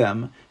 5 of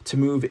them to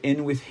move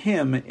in with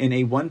him in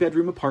a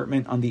 1-bedroom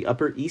apartment on the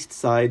Upper East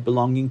Side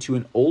belonging to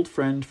an old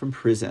friend from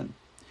prison.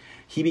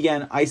 He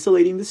began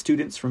isolating the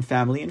students from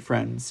family and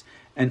friends,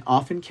 and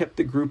often kept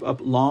the group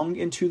up long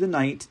into the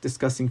night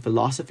discussing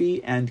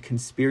philosophy and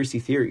conspiracy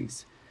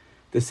theories.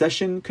 The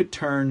session could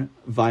turn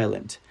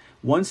violent.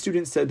 One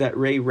student said that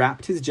Ray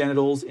wrapped his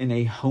genitals in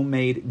a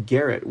homemade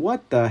garrote.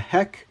 What the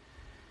heck?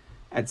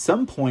 At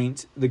some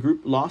point, the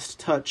group lost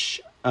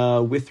touch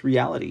with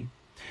reality.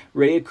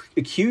 Ray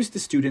accused the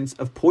students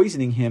of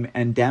poisoning him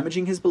and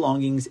damaging his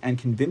belongings and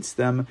convinced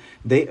them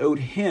they owed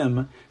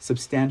him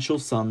substantial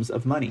sums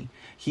of money.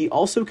 He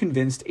also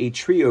convinced a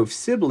trio of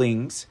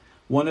siblings,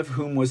 one of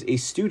whom was a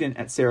student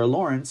at Sarah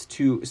Lawrence,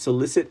 to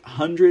solicit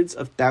hundreds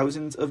of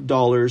thousands of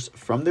dollars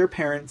from their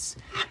parents,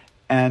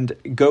 and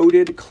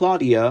goaded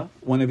Claudia,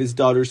 one of his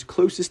daughter's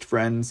closest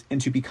friends,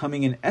 into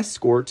becoming an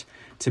escort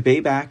to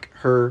pay back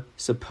her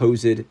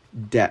supposed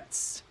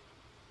debts.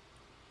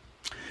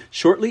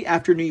 Shortly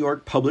after New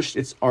York published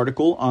its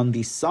article on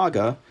the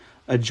saga,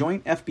 a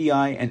joint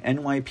FBI and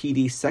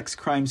NYPD sex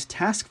crimes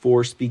task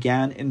force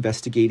began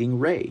investigating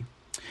Ray.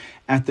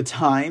 At the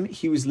time,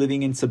 he was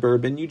living in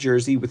suburban New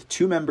Jersey with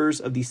 2 members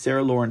of the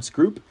Sarah Lawrence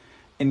group,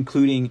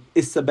 including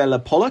Isabella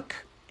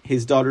Pollock,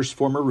 his daughter's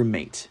former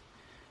roommate.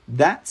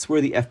 That's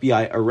where the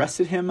FBI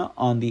arrested him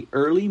on the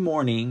early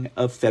morning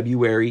of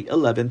February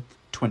 11th,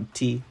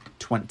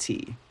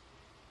 2020.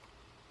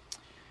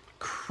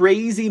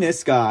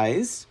 Craziness,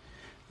 guys.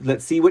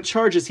 Let's see what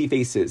charges he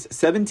faces.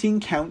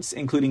 17 counts,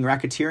 including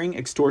racketeering,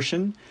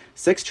 extortion,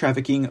 sex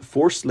trafficking,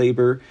 forced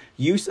labor,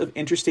 use of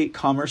interstate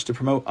commerce to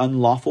promote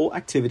unlawful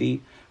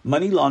activity,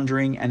 money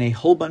laundering, and a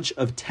whole bunch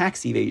of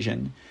tax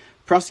evasion.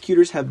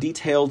 Prosecutors have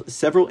detailed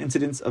several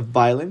incidents of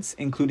violence,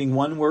 including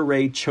one where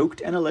Ray choked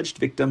an alleged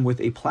victim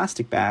with a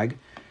plastic bag.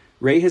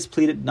 Ray has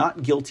pleaded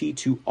not guilty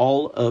to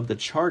all of the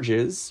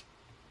charges.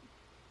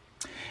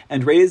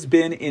 And Ray has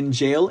been in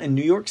jail in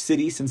New York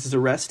City since his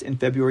arrest in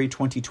February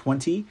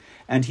 2020,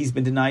 and he's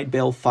been denied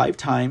bail 5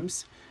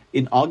 times.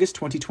 In August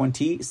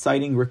 2020,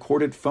 citing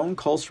recorded phone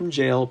calls from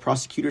jail,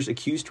 prosecutors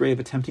accused Ray of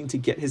attempting to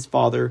get his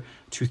father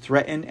to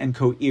threaten and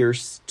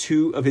coerce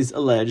 2 of his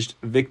alleged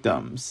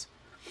victims.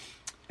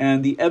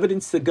 And the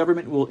evidence the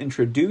government will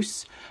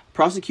introduce: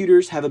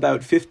 prosecutors have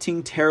about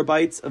 15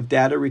 terabytes of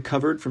data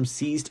recovered from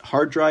seized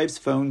hard drives,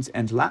 phones,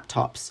 and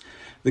laptops.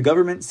 The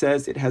government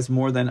says it has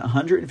more than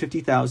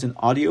 150,000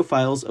 audio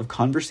files of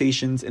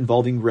conversations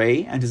involving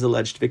Ray and his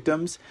alleged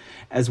victims,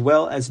 as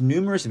well as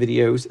numerous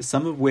videos,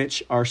 some of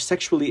which are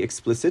sexually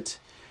explicit.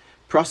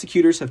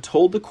 Prosecutors have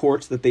told the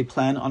court that they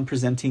plan on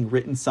presenting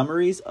written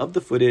summaries of the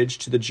footage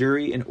to the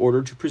jury in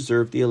order to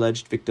preserve the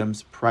alleged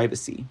victims'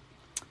 privacy.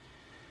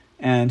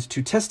 And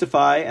to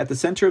testify, at the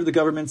center of the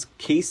government's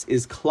case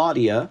is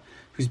Claudia,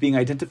 who's being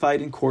identified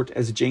in court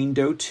as Jane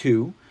Doe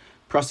 2.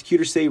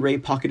 Prosecutors say Ray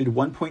pocketed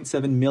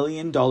 $1.7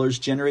 million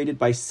generated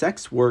by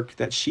sex work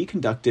that she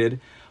conducted,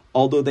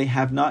 although they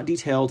have not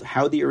detailed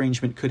how the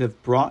arrangement could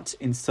have brought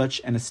in such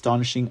an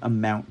astonishing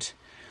amount.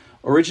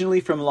 Originally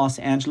from Los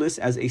Angeles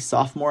as a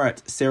sophomore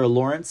at Sarah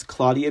Lawrence,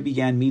 Claudia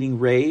began meeting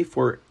Ray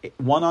for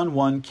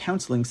one-on-one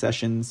counseling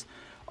sessions.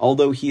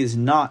 Although he is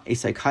not a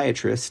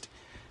psychiatrist,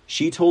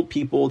 she told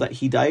people that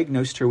he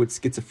diagnosed her with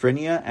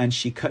schizophrenia, and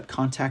she cut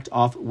contact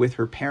off with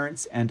her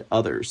parents and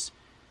others.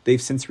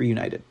 They've since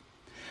reunited.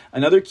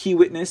 Another key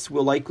witness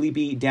will likely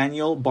be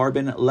Daniel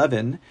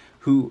Barbin-Levin,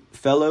 who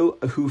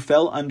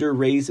fell under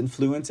Ray's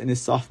influence in his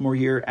sophomore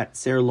year at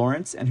Sarah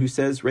Lawrence, and who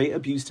says Ray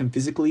abused him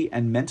physically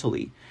and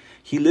mentally.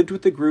 He lived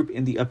with the group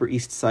in the Upper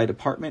East Side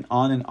apartment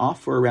on and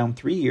off for around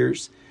 3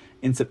 years.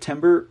 In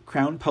September,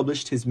 Crown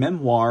published his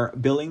memoir,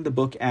 billing the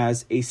book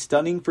as a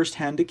stunning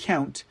first-hand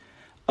account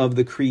of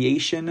the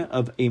creation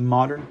of a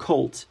modern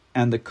cult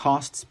and the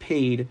costs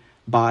paid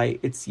by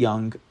its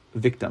young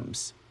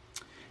victims.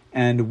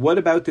 And what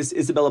about this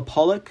Isabella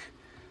Pollock?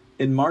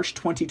 In March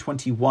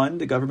 2021,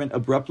 the government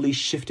abruptly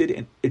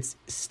shifted its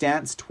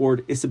stance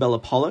toward Isabella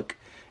Pollock,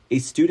 a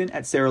student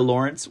at Sarah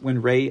Lawrence,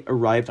 when Ray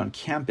arrived on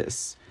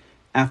campus.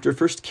 After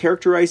first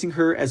characterizing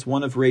her as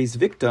one of Ray's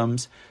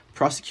victims,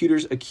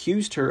 prosecutors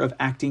accused her of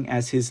acting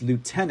as his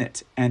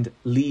lieutenant and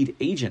lead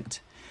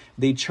agent.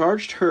 They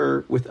charged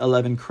her with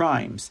 11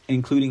 crimes,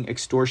 including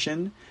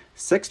extortion,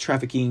 sex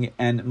trafficking,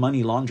 and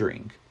money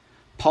laundering.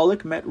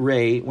 Pollock met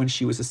Ray when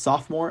she was a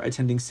sophomore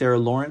attending Sarah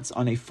Lawrence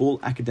on a full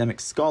academic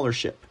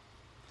scholarship.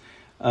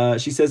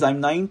 She says,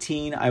 "I'm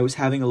 19. I was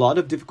having a lot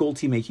of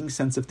difficulty making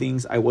sense of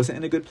things. I wasn't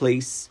in a good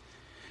place.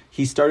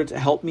 He started to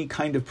help me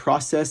kind of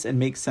process and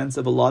make sense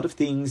of a lot of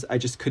things I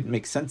just couldn't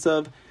make sense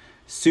of.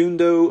 Soon,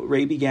 though,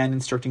 Ray began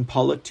instructing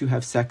Pollock to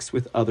have sex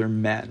with other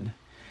men."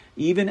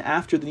 Even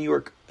after the New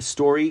York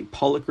story,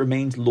 Pollock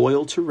remained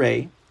loyal to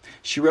Ray.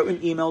 She wrote an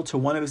email to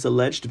one of his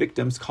alleged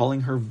victims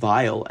calling her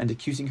vile and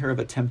accusing her of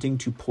attempting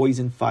to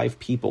poison 5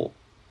 people.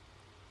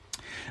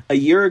 A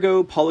year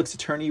ago, Pollock's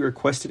attorney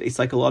requested a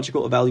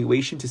psychological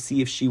evaluation to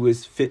see if she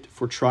was fit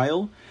for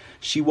trial.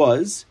 She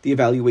was, the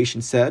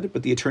evaluation said,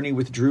 but the attorney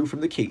withdrew from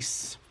the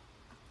case.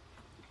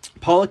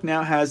 Pollock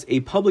now has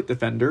a public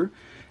defender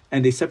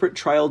and a separate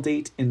trial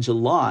date in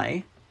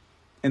July.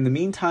 In the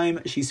meantime,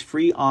 she's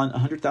free on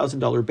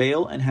 $100,000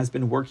 bail and has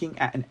been working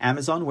at an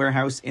Amazon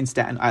warehouse in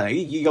Staten Island.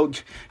 You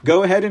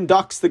go ahead and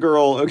dox the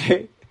girl,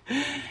 okay?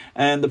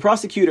 And the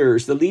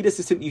prosecutors, the lead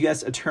assistant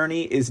U.S.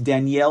 attorney is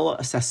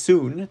Danielle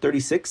Sassoon,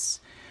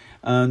 36.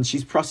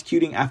 She's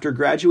prosecuting after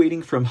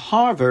graduating from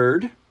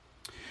Harvard.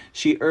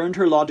 She earned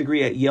her law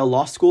degree at Yale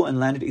Law School and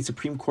landed a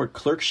Supreme Court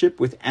clerkship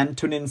with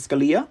Antonin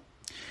Scalia.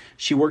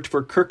 She worked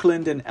for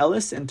Kirkland and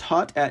Ellis and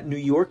taught at New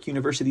York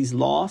University's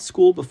law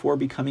school before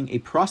becoming a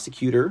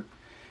prosecutor.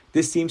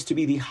 This seems to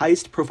be the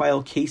highest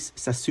profile case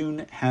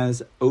Sassoon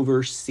has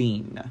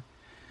overseen.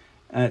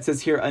 It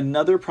says here,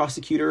 another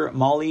prosecutor,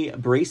 Molly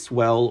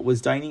Bracewell,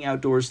 was dining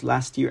outdoors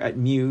last year at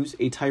Muse,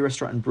 a Thai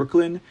restaurant in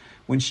Brooklyn,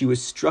 when she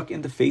was struck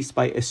in the face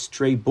by a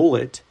stray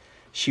bullet.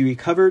 She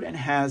recovered and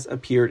has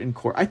appeared in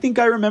court. I think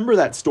I remember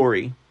that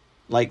story.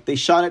 Like, they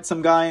shot at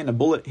some guy and a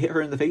bullet hit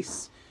her in the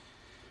face.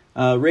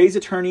 Ray's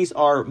attorneys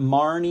are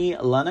Marnie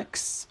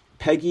Lennox,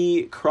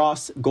 Peggy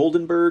Cross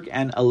Goldenberg,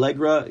 and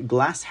Allegra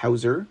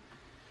Glasshauser.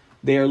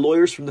 They are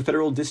lawyers from the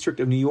Federal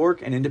District of New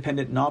York, an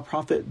independent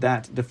nonprofit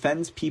that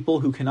defends people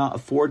who cannot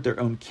afford their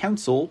own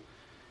counsel.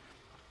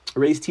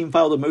 Ray's team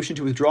filed a motion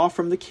to withdraw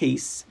from the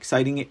case,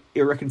 citing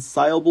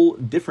irreconcilable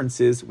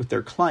differences with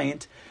their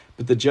client,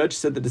 but the judge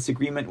said the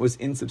disagreement was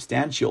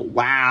insubstantial.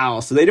 Wow,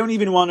 so they don't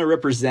even want to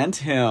represent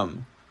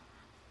him.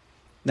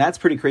 That's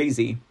pretty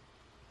crazy.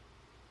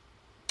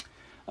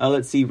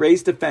 Let's see.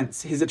 Ray's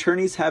defense. His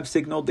attorneys have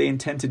signaled they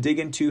intend to dig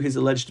into his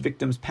alleged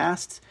victims'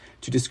 past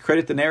to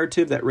discredit the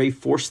narrative that Ray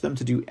forced them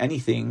to do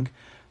anything.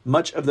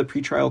 Much of the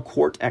pretrial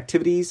court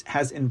activities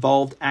has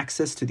involved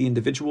access to the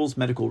individual's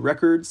medical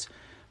records.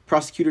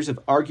 Prosecutors have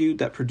argued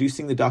that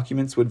producing the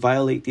documents would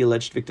violate the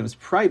alleged victim's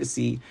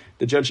privacy.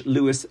 The Judge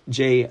Louis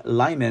J.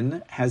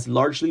 Lyman has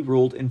largely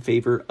ruled in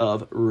favor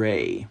of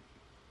Ray.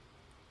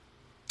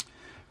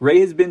 Ray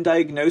has been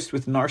diagnosed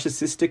with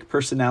narcissistic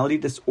personality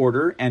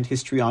disorder and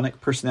histrionic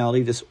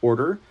personality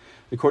disorder.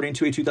 According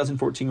to a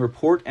 2014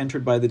 report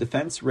entered by the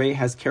defense, Ray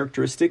has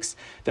characteristics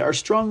that are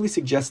strongly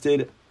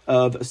suggested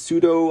of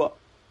pseudalgia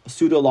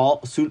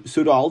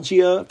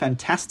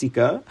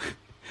fantastica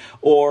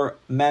or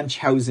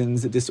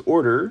Munchausen's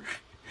disorder.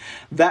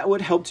 That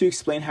would help to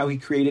explain how he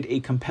created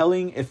a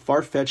compelling, if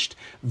far-fetched,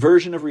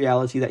 version of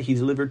reality that he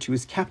delivered to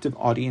his captive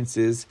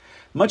audiences.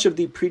 Much of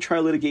the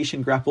pretrial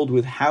litigation grappled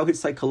with how his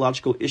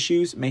psychological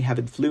issues may have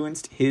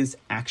influenced his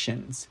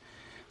actions.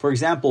 For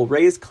example,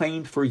 Ray has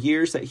claimed for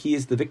years that he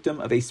is the victim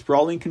of a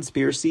sprawling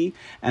conspiracy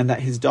and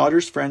that his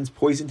daughter's friends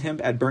poisoned him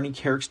at Bernie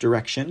Kerrick's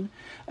direction.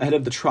 Ahead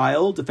of the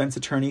trial, defense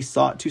attorneys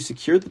sought to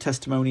secure the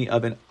testimony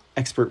of an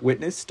expert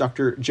witness,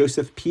 Dr.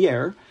 Joseph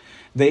Pierre.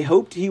 They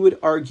hoped he would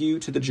argue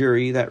to the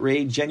jury that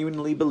Ray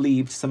genuinely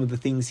believed some of the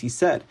things he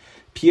said.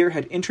 Pierre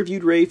had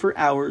interviewed Ray for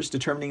hours,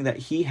 determining that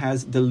he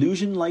has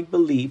delusion-like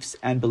beliefs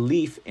and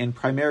belief in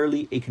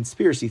primarily a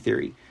conspiracy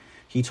theory.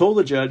 He told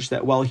the judge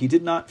that while he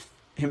did not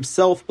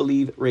himself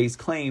believe Ray's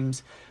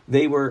claims,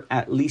 they were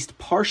at least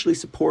partially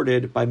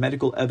supported by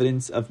medical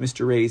evidence of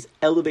Mr. Ray's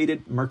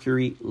elevated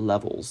mercury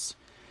levels.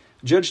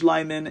 Judge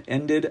Lyman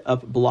ended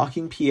up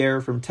blocking Pierre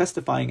from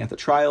testifying at the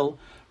trial,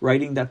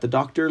 writing that the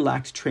doctor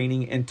lacked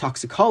training in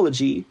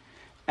toxicology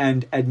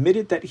and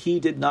admitted that he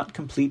did not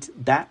complete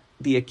that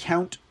the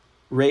account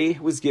Ray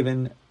was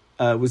giving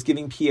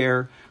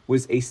Pierre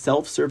was a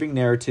self-serving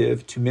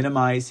narrative to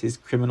minimize his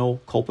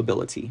criminal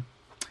culpability.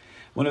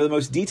 One of the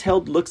most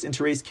detailed looks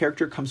into Ray's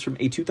character comes from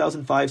a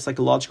 2005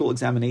 psychological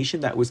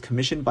examination that was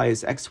commissioned by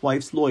his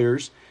ex-wife's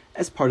lawyers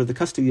as part of the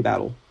custody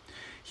battle.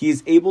 He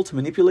is able to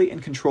manipulate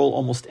and control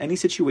almost any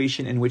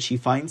situation in which he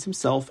finds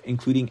himself,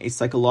 including a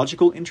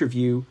psychological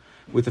interview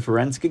with a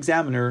forensic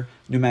examiner,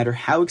 no matter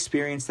how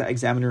experienced that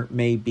examiner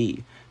may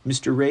be.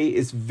 Mr. Ray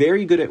is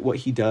very good at what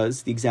he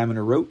does, the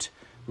examiner wrote.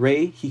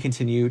 Ray, he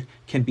continued,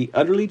 can be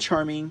utterly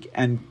charming,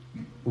 and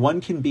one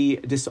can be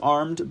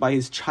disarmed by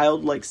his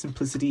childlike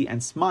simplicity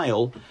and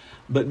smile,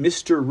 but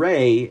Mr.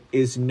 Ray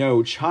is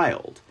no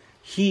child.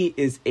 He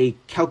is a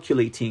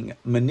calculating,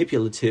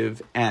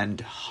 manipulative,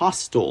 and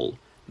hostile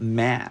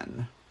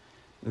man.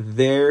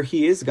 There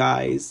he is,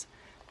 guys.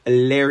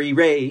 Larry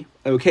Ray.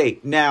 Okay,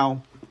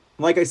 now,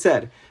 like I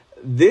said,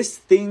 this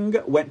thing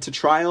went to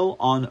trial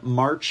on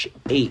March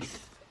 8th.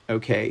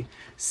 Okay,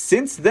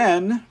 since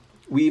then,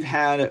 we've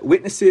had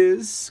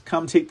witnesses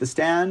come take the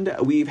stand.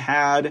 We've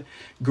had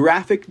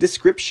graphic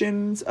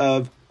descriptions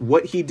of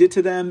what he did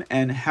to them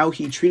and how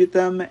he treated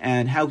them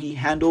and how he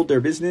handled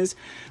their business.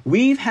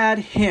 We've had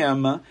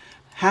him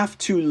have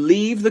to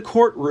leave the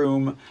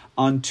courtroom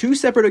on 2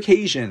 separate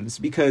occasions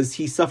because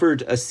he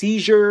suffered a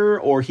seizure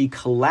or he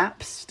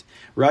collapsed,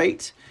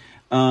 right?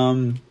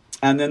 And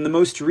then the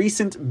most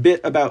recent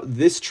bit about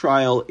this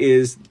trial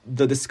is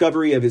the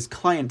discovery of his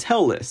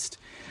clientele list.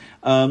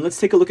 Let's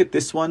take a look at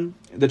this one.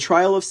 The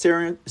trial of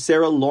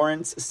Sarah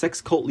Lawrence, sex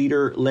cult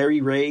leader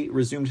Larry Ray,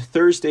 resumed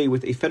Thursday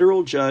with a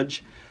federal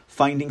judge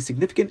finding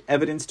significant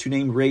evidence to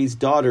name Ray's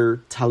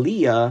daughter,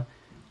 Talia,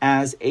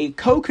 as a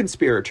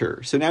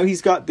co-conspirator. So now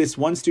he's got this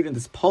one student,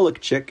 this Pollock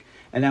chick,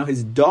 and now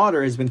his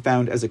daughter has been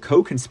found as a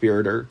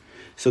co-conspirator.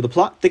 So the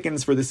plot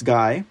thickens for this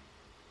guy.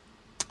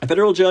 A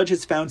federal judge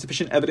has found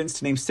sufficient evidence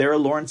to name Sarah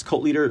Lawrence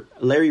cult leader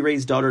Larry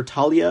Ray's daughter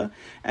Talia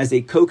as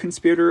a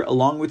co-conspirator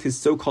along with his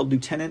so-called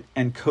lieutenant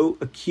and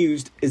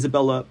co-accused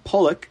Isabella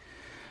Pollock.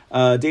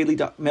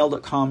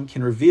 DailyMail.com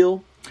can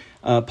reveal.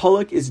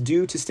 Pollock is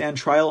due to stand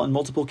trial on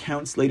multiple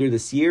counts later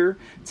this year.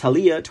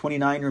 Talia,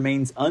 29,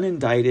 remains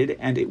unindicted,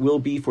 and it will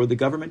be for the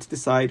government to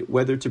decide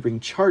whether to bring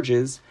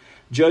charges.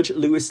 Judge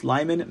Louis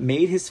Lyman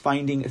made his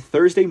finding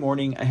Thursday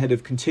morning ahead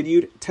of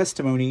continued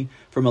testimony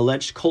from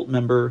alleged cult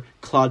member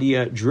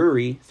Claudia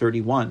Drury,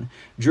 31.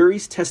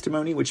 Drury's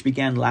testimony, which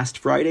began last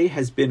Friday,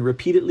 has been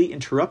repeatedly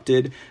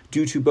interrupted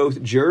due to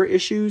both juror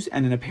issues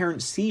and an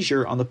apparent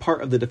seizure on the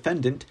part of the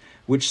defendant,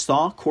 which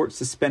saw court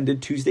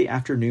suspended Tuesday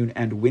afternoon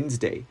and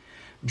Wednesday.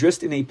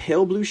 Dressed in a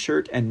pale blue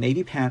shirt and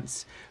navy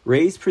pants,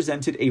 Reyes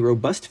presented a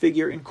robust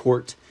figure in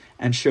court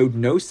and showed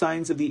no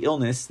signs of the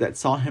illness that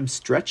saw him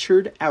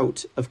stretchered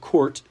out of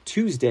court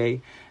Tuesday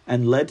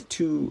and led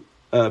to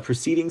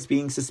proceedings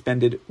being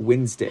suspended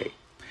Wednesday.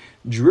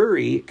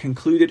 Drury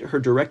concluded her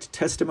direct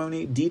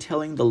testimony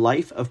detailing the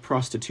life of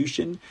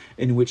prostitution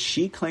in which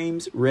she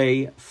claims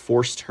Ray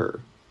forced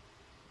her.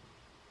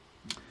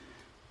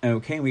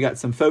 Okay, we got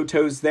some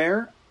photos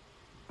there.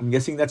 I'm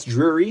guessing that's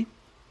Drury.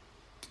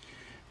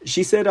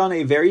 She said on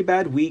a very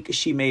bad week,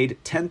 she made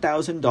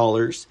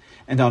 $10,000,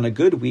 and on a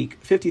good week,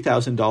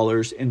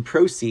 $50,000 in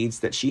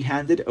proceeds that she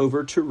handed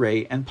over to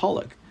Ray and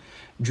Pollock.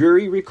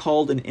 Drury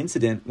recalled an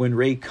incident when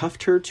Ray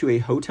cuffed her to a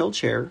hotel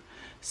chair,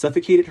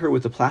 suffocated her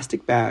with a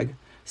plastic bag,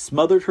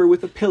 smothered her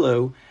with a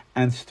pillow,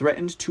 and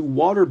threatened to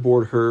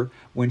waterboard her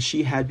when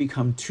she had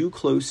become too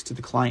close to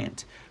the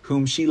client,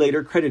 whom she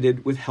later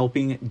credited with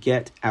helping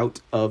get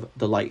out of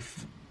the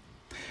life.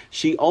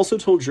 She also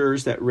told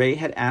jurors that Ray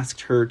had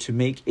asked her to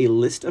make a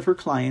list of her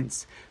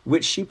clients,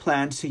 which she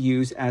planned to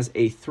use as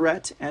a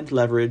threat and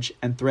leverage,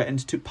 and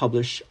threatened to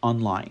publish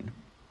online.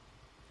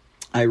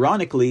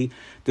 Ironically,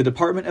 the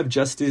Department of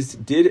Justice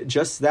did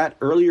just that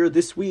earlier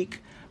this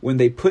week when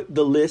they put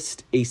the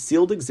list, a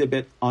sealed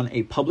exhibit, on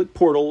a public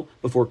portal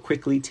before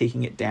quickly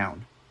taking it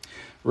down.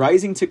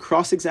 Rising to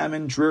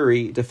cross-examine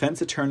Drury,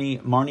 defense attorney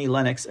Marnie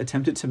Lennox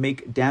attempted to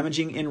make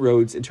damaging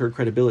inroads into her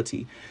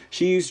credibility.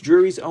 She used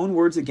Drury's own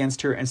words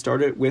against her and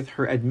started with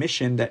her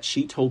admission that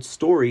she told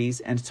stories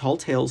and tall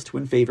tales to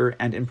win favor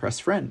and impress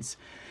friends.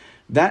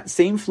 That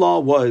same flaw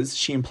was,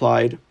 she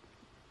implied,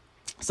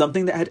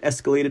 something that had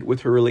escalated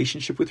with her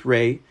relationship with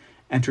Ray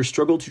and her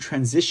struggle to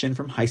transition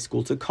from high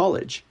school to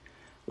college.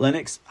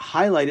 Lennox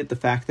highlighted the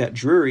fact that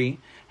Drury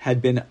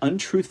had been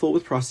untruthful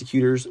with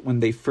prosecutors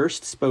when they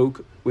first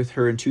spoke with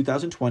her in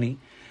 2020,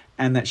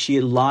 and that she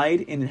had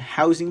lied in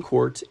housing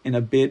court in a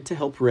bid to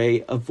help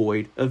Ray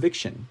avoid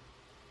eviction.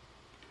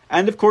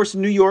 And of course,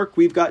 in New York,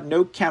 we've got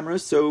no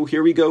cameras, so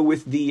here we go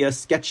with the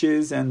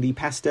sketches and the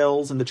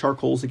pastels and the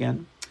charcoals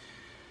again.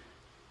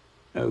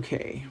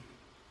 Okay,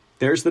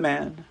 there's the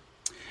man.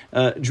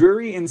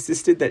 Drury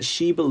insisted that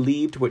she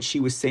believed what she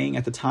was saying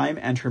at the time,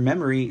 and her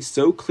memory,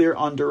 so clear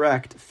on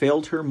direct,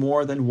 failed her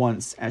more than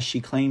once, as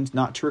she claimed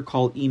not to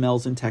recall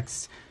emails and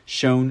texts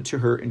shown to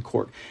her in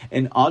court.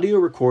 An audio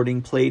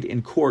recording played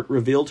in court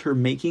revealed her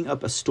making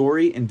up a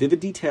story in vivid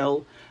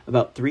detail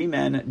about 3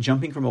 men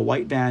jumping from a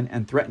white van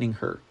and threatening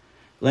her.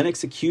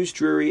 Lennox accused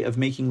Drury of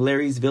making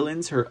Larry's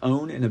villains her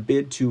own in a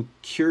bid to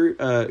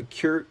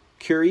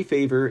curry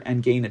favor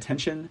and gain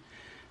attention.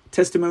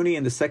 Testimony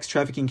in the sex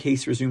trafficking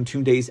case resumed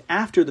 2 days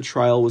after the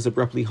trial was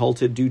abruptly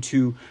halted due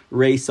to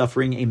Ray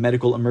suffering a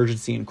medical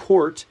emergency in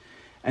court.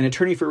 An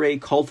attorney for Ray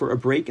called for a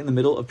break in the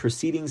middle of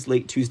proceedings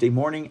late Tuesday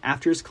morning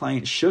after his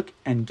client shook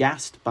and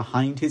gasped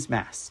behind his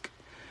mask.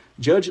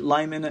 Judge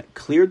Lyman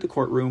cleared the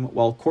courtroom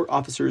while court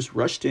officers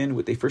rushed in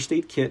with a first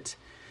aid kit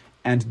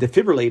and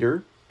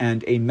defibrillator,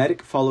 and a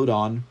medic followed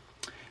on.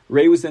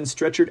 Ray was then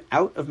stretchered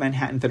out of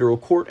Manhattan Federal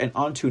Court and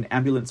onto an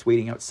ambulance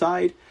waiting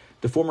outside.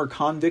 The former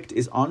convict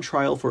is on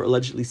trial for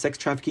allegedly sex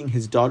trafficking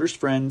his daughter's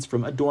friends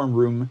from a dorm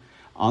room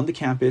on the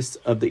campus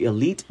of the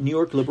elite New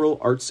York Liberal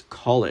Arts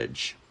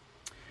College.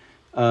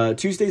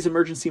 Tuesday's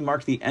emergency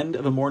marked the end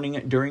of a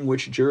morning during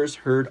which jurors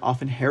heard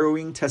often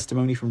harrowing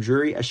testimony from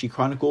Drury as she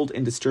chronicled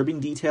in disturbing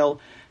detail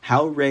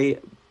how Ray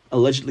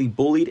allegedly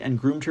bullied and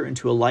groomed her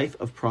into a life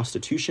of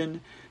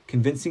prostitution,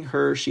 convincing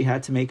her she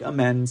had to make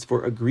amends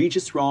for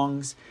egregious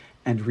wrongs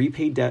and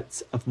repay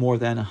debts of more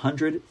than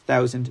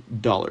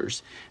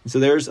 $100,000. And so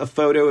there's a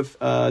photo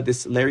of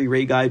this Larry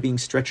Ray guy being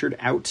stretchered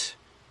out.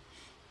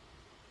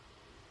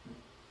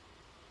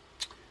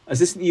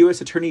 Assistant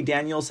U.S. Attorney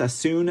Daniel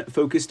Sassoon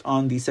focused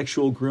on the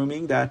sexual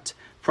grooming that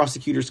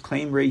prosecutors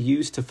claim Ray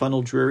used to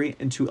funnel Drury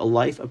into a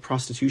life of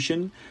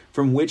prostitution,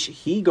 from which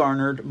he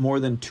garnered more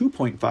than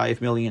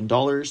 $2.5 million.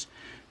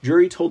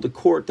 Drury told the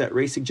court that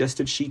Ray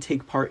suggested she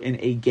take part in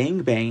a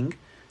gangbang,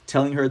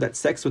 telling her that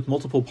sex with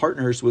multiple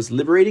partners was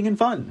liberating and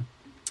fun.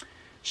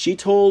 She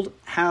told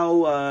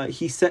how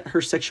he set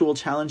her sexual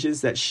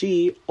challenges that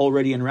she,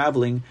 already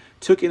unraveling,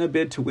 took in a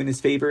bid to win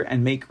his favor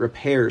and make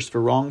repairs for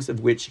wrongs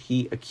of which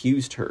he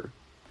accused her.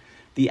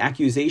 The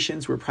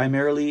accusations were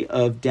primarily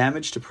of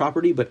damage to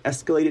property, but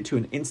escalated to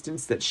an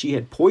instance that she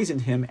had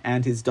poisoned him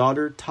and his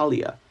daughter,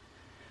 Talia.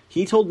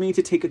 He told me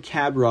to take a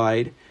cab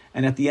ride,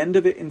 and at the end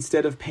of it,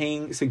 instead of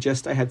paying,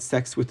 suggest I had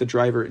sex with the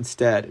driver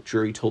instead,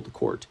 Drury told the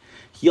court.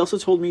 He also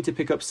told me to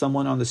pick up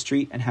someone on the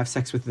street and have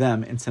sex with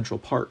them in Central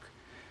Park.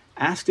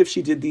 Asked if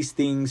she did these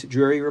things,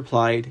 Drury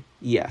replied,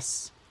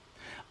 yes.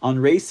 On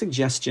Ray's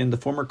suggestion, the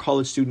former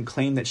college student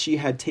claimed that she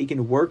had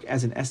taken work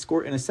as an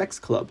escort in a sex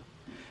club.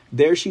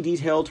 There she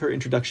detailed her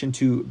introduction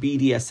to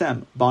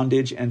BDSM,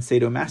 bondage and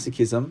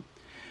sadomasochism.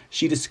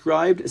 She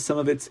described some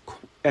of it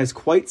as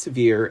quite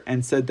severe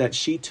and said that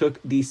she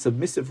took the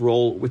submissive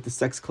role with the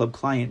sex club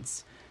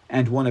clients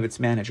and one of its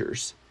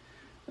managers.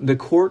 The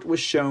court was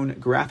shown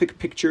graphic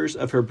pictures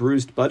of her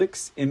bruised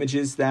buttocks,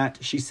 images that,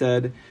 she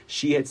said,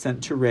 she had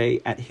sent to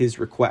Ray at his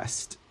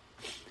request.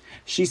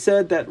 She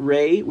said that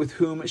Ray, with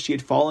whom she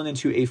had fallen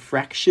into a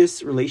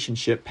fractious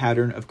relationship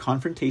pattern of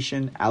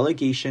confrontation,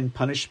 allegation,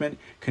 punishment,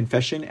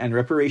 confession, and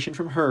reparation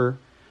from her,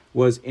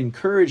 was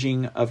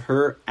encouraging of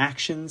her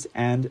actions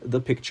and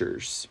the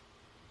pictures.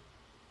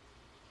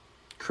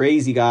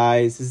 Crazy,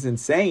 guys. This is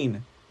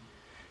insane.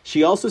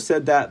 She also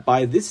said that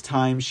by this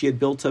time she had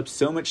built up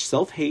so much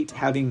self-hate,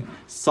 having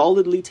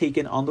solidly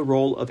taken on the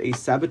role of a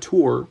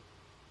saboteur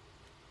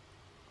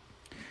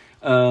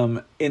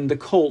in the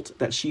cult,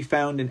 that she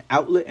found an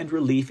outlet and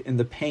relief in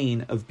the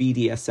pain of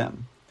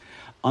BDSM.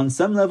 On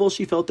some level,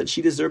 she felt that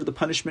she deserved the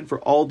punishment for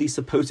all the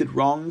supposed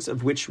wrongs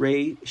of which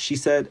Ray, she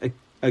said,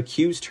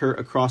 accused her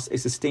across a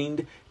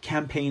sustained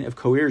campaign of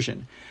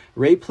coercion.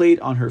 Ray played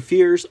on her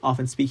fears,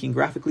 often speaking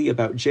graphically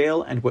about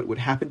jail and what would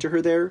happen to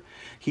her there.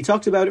 He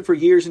talked about it for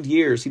years and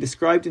years. He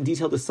described in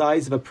detail the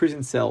size of a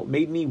prison cell,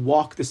 made me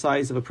walk the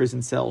size of a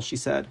prison cell, she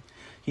said.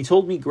 He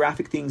told me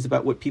graphic things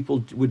about what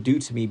people would do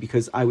to me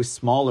because I was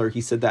smaller.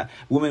 He said that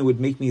women would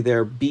make me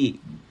their bee.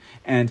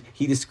 And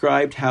he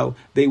described how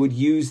they would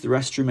use the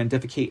restroom and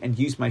defecate and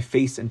use my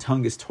face and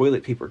tongue as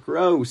toilet paper.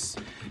 Gross.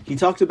 He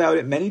talked about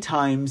it many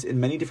times in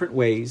many different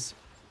ways.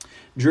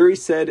 Drury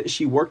said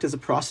she worked as a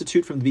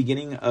prostitute from the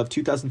beginning of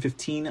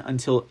 2015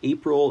 until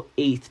April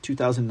 8th,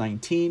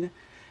 2019.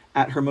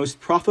 At her most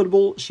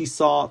profitable, she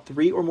saw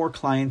 3 or more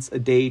clients a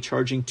day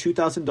charging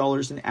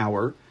 $2,000 an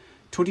hour,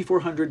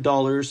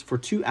 $2,400 for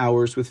 2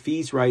 hours, with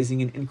fees rising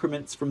in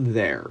increments from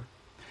there.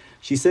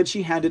 She said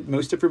she handed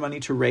most of her money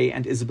to Ray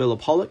and Isabella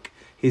Pollock,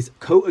 his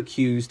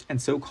co-accused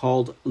and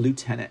so-called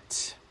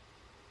lieutenant.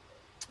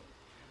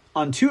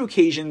 On 2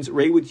 occasions,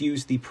 Ray would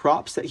use the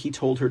props that he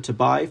told her to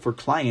buy for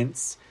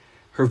clients,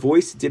 her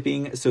voice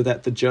dipping so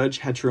that the judge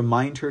had to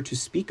remind her to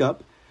speak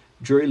up.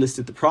 Drury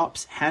listed the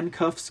props: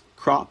 handcuffs,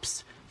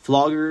 crops,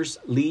 floggers,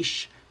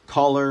 leash,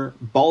 collar,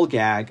 ball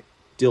gag,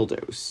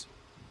 dildos.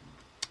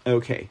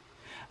 Okay.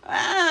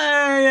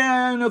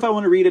 I don't know if I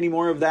want to read any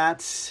more of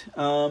that.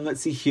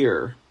 Let's see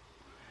here.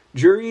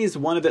 Drury is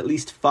one of at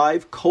least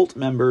 5 cult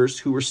members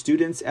who were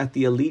students at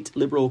the elite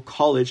liberal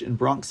college in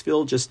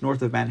Bronxville, just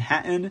north of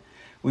Manhattan,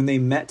 when they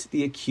met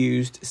the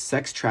accused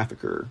sex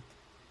trafficker.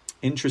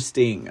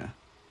 Interesting.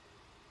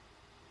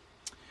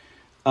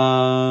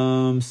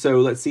 So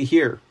let's see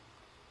here.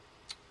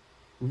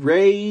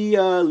 Ray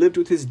lived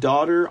with his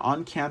daughter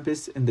on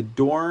campus in the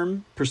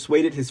dorm,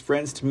 persuaded his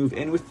friends to move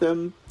in with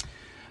them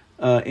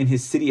in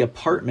his city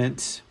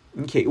apartment.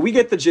 Okay, we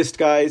get the gist,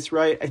 guys,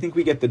 right? I think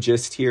we get the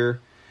gist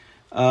here.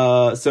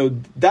 So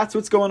that's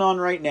what's going on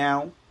right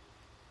now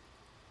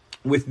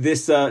with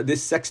this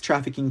sex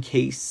trafficking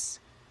case.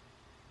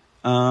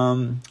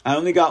 I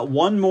only got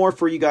one more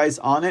for you guys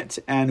on it,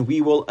 and we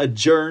will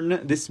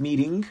adjourn this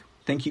meeting.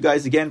 Thank you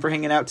guys again for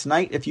hanging out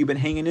tonight, if you've been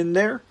hanging in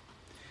there.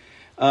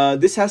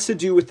 This has to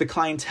do with the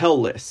clientele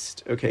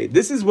list. Okay,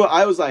 this is what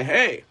I was like,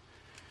 hey.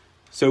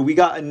 So we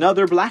got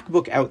another black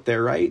book out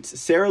there, right?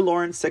 Sarah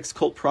Lawrence sex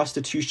cult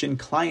prostitution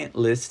client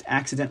list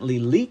accidentally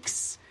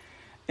leaks.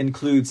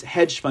 Includes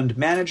hedge fund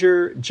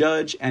manager,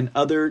 judge, and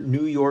other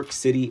New York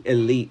City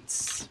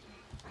elites.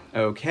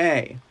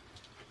 Okay.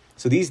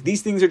 So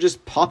these things are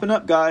just popping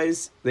up,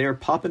 guys. They are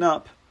popping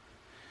up.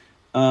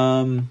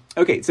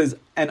 Okay, it says,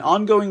 an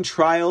ongoing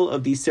trial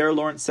of the Sarah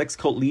Lawrence sex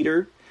cult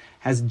leader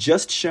has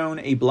just shown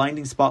a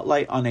blinding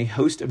spotlight on a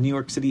host of New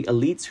York City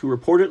elites who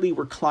reportedly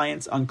were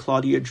clients on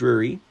Claudia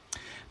Drury,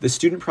 the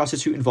student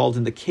prostitute involved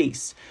in the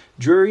case.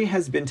 Drury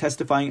has been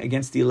testifying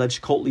against the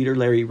alleged cult leader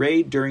Larry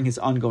Ray during his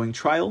ongoing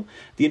trial.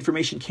 The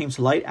information came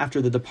to light after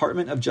the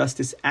Department of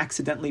Justice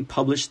accidentally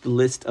published the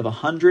list of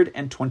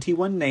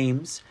 121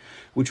 names,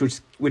 which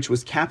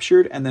was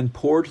captured and then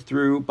poured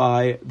through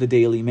by the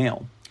Daily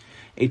Mail.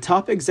 A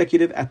top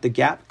executive at the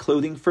Gap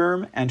clothing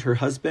firm and her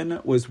husband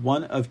was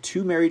one of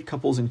 2 married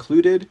couples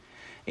included.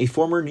 A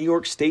former New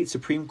York State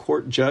Supreme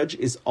Court judge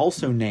is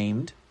also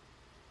named.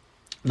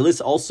 The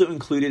list also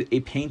included a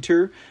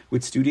painter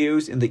with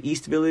studios in the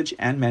East Village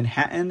and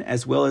Manhattan,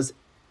 as well as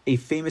a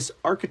famous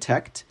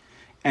architect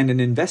and an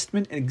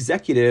investment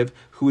executive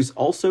who is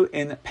also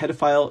in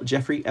pedophile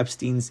Jeffrey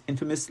Epstein's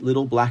infamous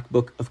Little Black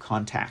Book of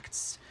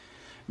Contacts.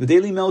 The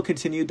Daily Mail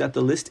continued that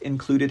the list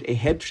included a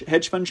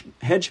hedge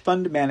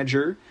fund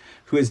manager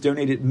who has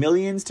donated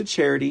millions to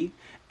charity,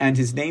 and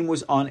his name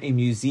was on a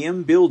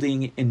museum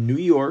building in New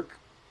York,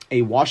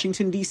 a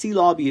Washington, D.C.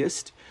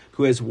 lobbyist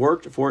who has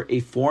worked for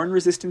a foreign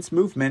resistance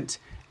movement,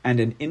 and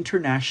an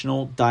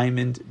international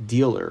diamond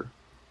dealer.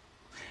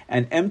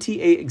 An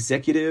MTA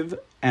executive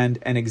and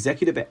an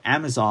executive at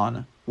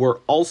Amazon were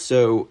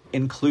also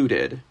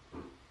included.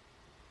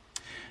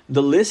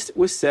 The list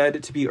was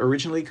said to be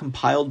originally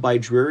compiled by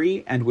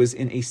Drury and was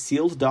in a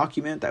sealed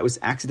document that was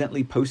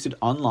accidentally posted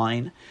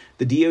online.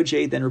 The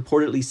DOJ then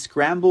reportedly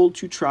scrambled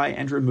to try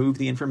and remove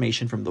the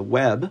information from the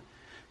web.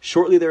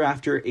 Shortly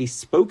thereafter, a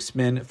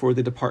spokesman for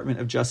the Department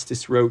of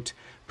Justice wrote,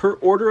 "Per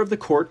order of the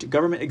court,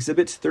 Government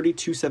Exhibit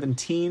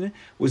 3217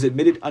 was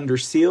admitted under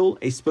seal."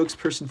 A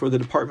spokesperson for the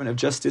Department of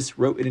Justice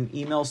wrote in an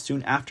email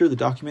soon after the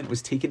document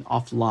was taken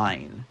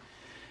offline.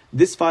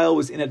 This file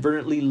was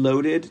inadvertently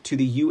loaded to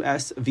the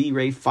US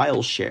V-Ray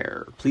file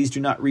share. Please do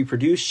not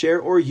reproduce, share,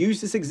 or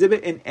use this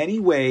exhibit in any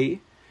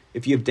way.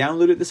 If you have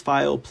downloaded this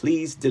file,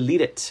 please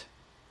delete it.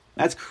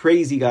 That's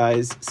crazy,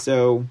 guys.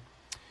 So,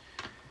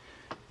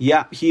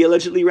 yeah, he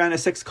allegedly ran a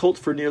sex cult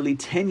for nearly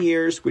 10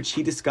 years, which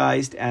he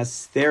disguised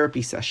as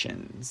therapy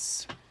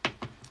sessions.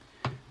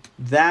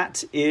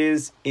 That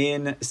is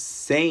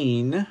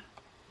insane,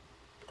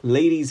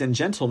 ladies and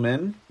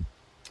gentlemen.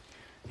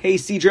 Hey,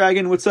 Sea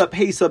Dragon, what's up?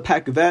 Hey,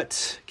 Subpack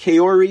Vet.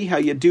 Kaori, how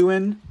you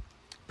doing?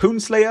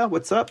 Poonslayer,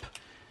 what's up?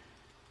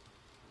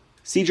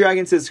 Sea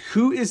Dragon says,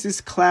 who is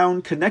this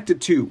clown connected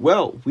to?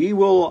 Well, we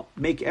will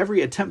make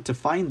every attempt to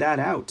find that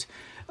out.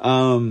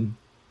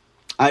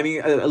 I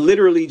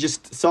literally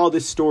just saw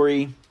this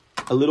story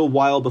a little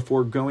while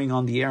before going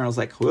on the air, and I was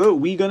like, whoa,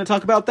 we going to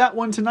talk about that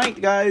one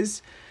tonight,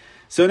 guys.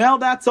 So now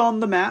that's on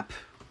the map,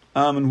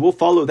 and we'll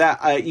follow that.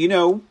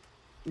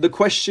 The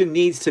question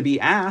needs to be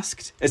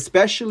asked,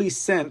 especially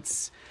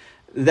since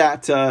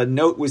that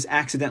note was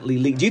accidentally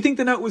leaked. Do you think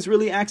the note was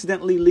really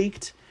accidentally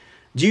leaked?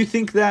 Do you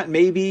think that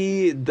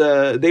maybe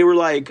they were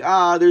like,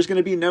 there's going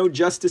to be no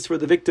justice for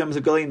the victims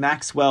of Ghislaine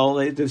Maxwell.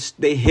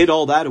 They hid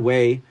all that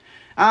away.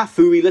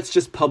 Phooey, let's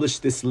just publish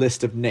this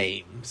list of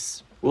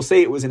names. We'll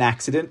say it was an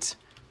accident.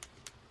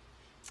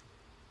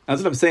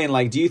 That's what I'm saying.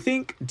 Like, do you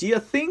think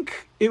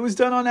it was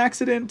done on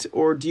accident,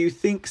 or do you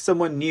think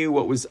someone knew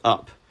what was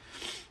up?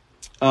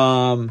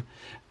 Well,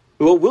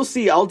 we'll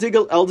see. I'll dig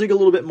a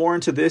little bit more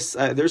into this.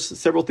 There's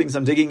several things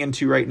I'm digging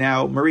into right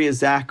now. Maria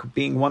Zack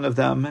being one of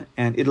them,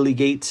 and Italy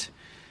Gate.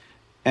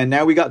 And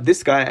now we got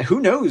this guy. Who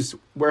knows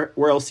where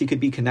else he could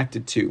be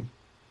connected to?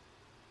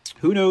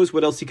 Who knows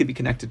what else he could be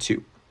connected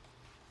to?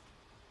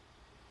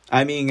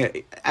 I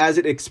mean, as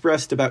it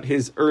expressed about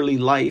his early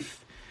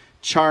life,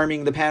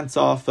 charming the pants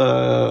off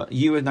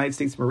United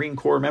States Marine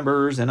Corps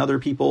members and other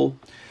people.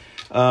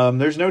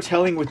 There's no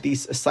telling with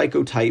these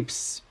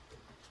psychotypes,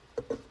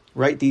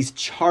 right? These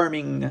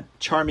charming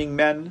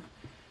men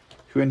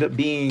who end up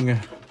being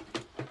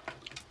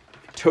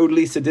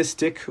totally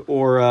sadistic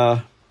or,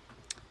 I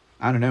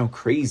don't know,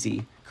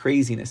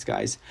 craziness,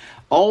 guys.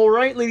 All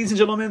right, ladies and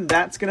gentlemen,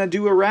 that's going to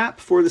do a wrap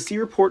for the C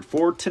Report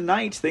for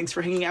tonight. Thanks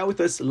for hanging out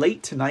with us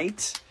late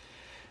tonight.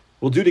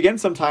 We'll do it again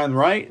sometime,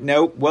 right?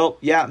 No, well,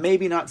 yeah,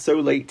 maybe not so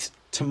late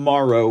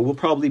tomorrow. We'll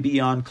probably be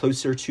on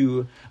closer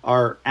to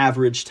our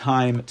average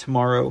time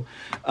tomorrow.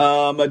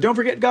 Don't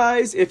forget,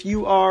 guys, if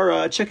you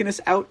are checking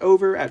us out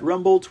over at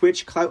Rumble,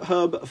 Twitch,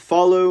 CloutHub,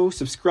 follow,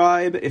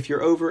 subscribe. If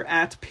you're over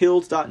at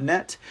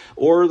pilled.net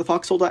or the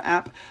Foxhole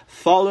app,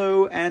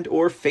 follow and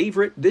or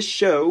favorite this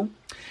show.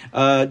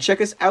 Check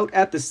us out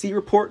at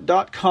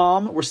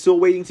thecreport.com. We're still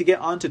waiting to get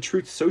onto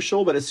Truth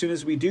Social, but as soon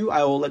as we do,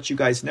 I will let you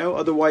guys know.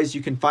 Otherwise,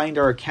 you can find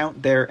our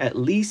account there at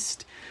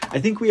least.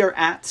 I think we are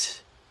at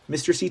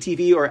Mr.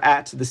 CTV or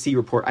at the C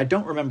Report. I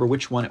don't remember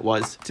which one it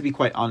was, to be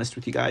quite honest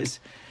with you guys.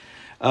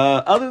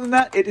 Other than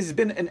that, it has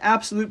been an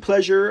absolute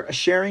pleasure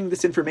sharing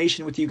this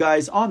information with you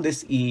guys on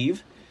this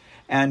eve.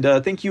 And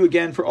thank you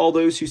again for all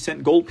those who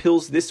sent gold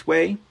pills this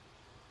way.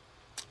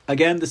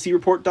 Again,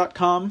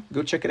 thecreport.com.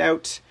 Go check it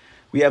out.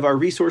 We have our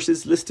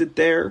resources listed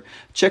there.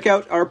 Check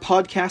out our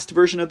podcast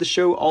version of the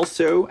show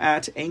also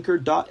at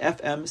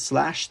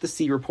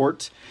anchor.fm/The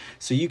Report.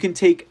 So you can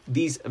take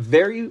these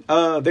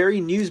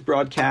very news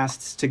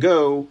broadcasts to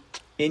go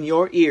in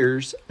your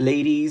ears,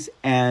 ladies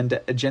and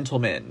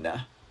gentlemen.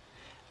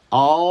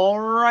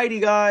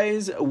 Alrighty,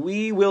 guys.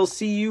 We will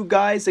see you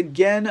guys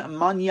again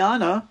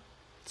mañana.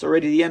 It's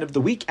already the end of the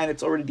week and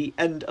it's already the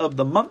end of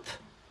the month.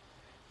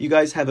 You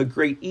guys have a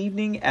great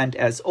evening. And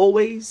as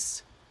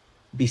always,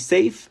 be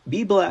safe,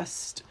 be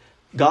blessed.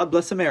 God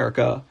bless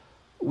America.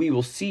 We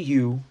will see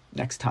you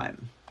next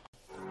time.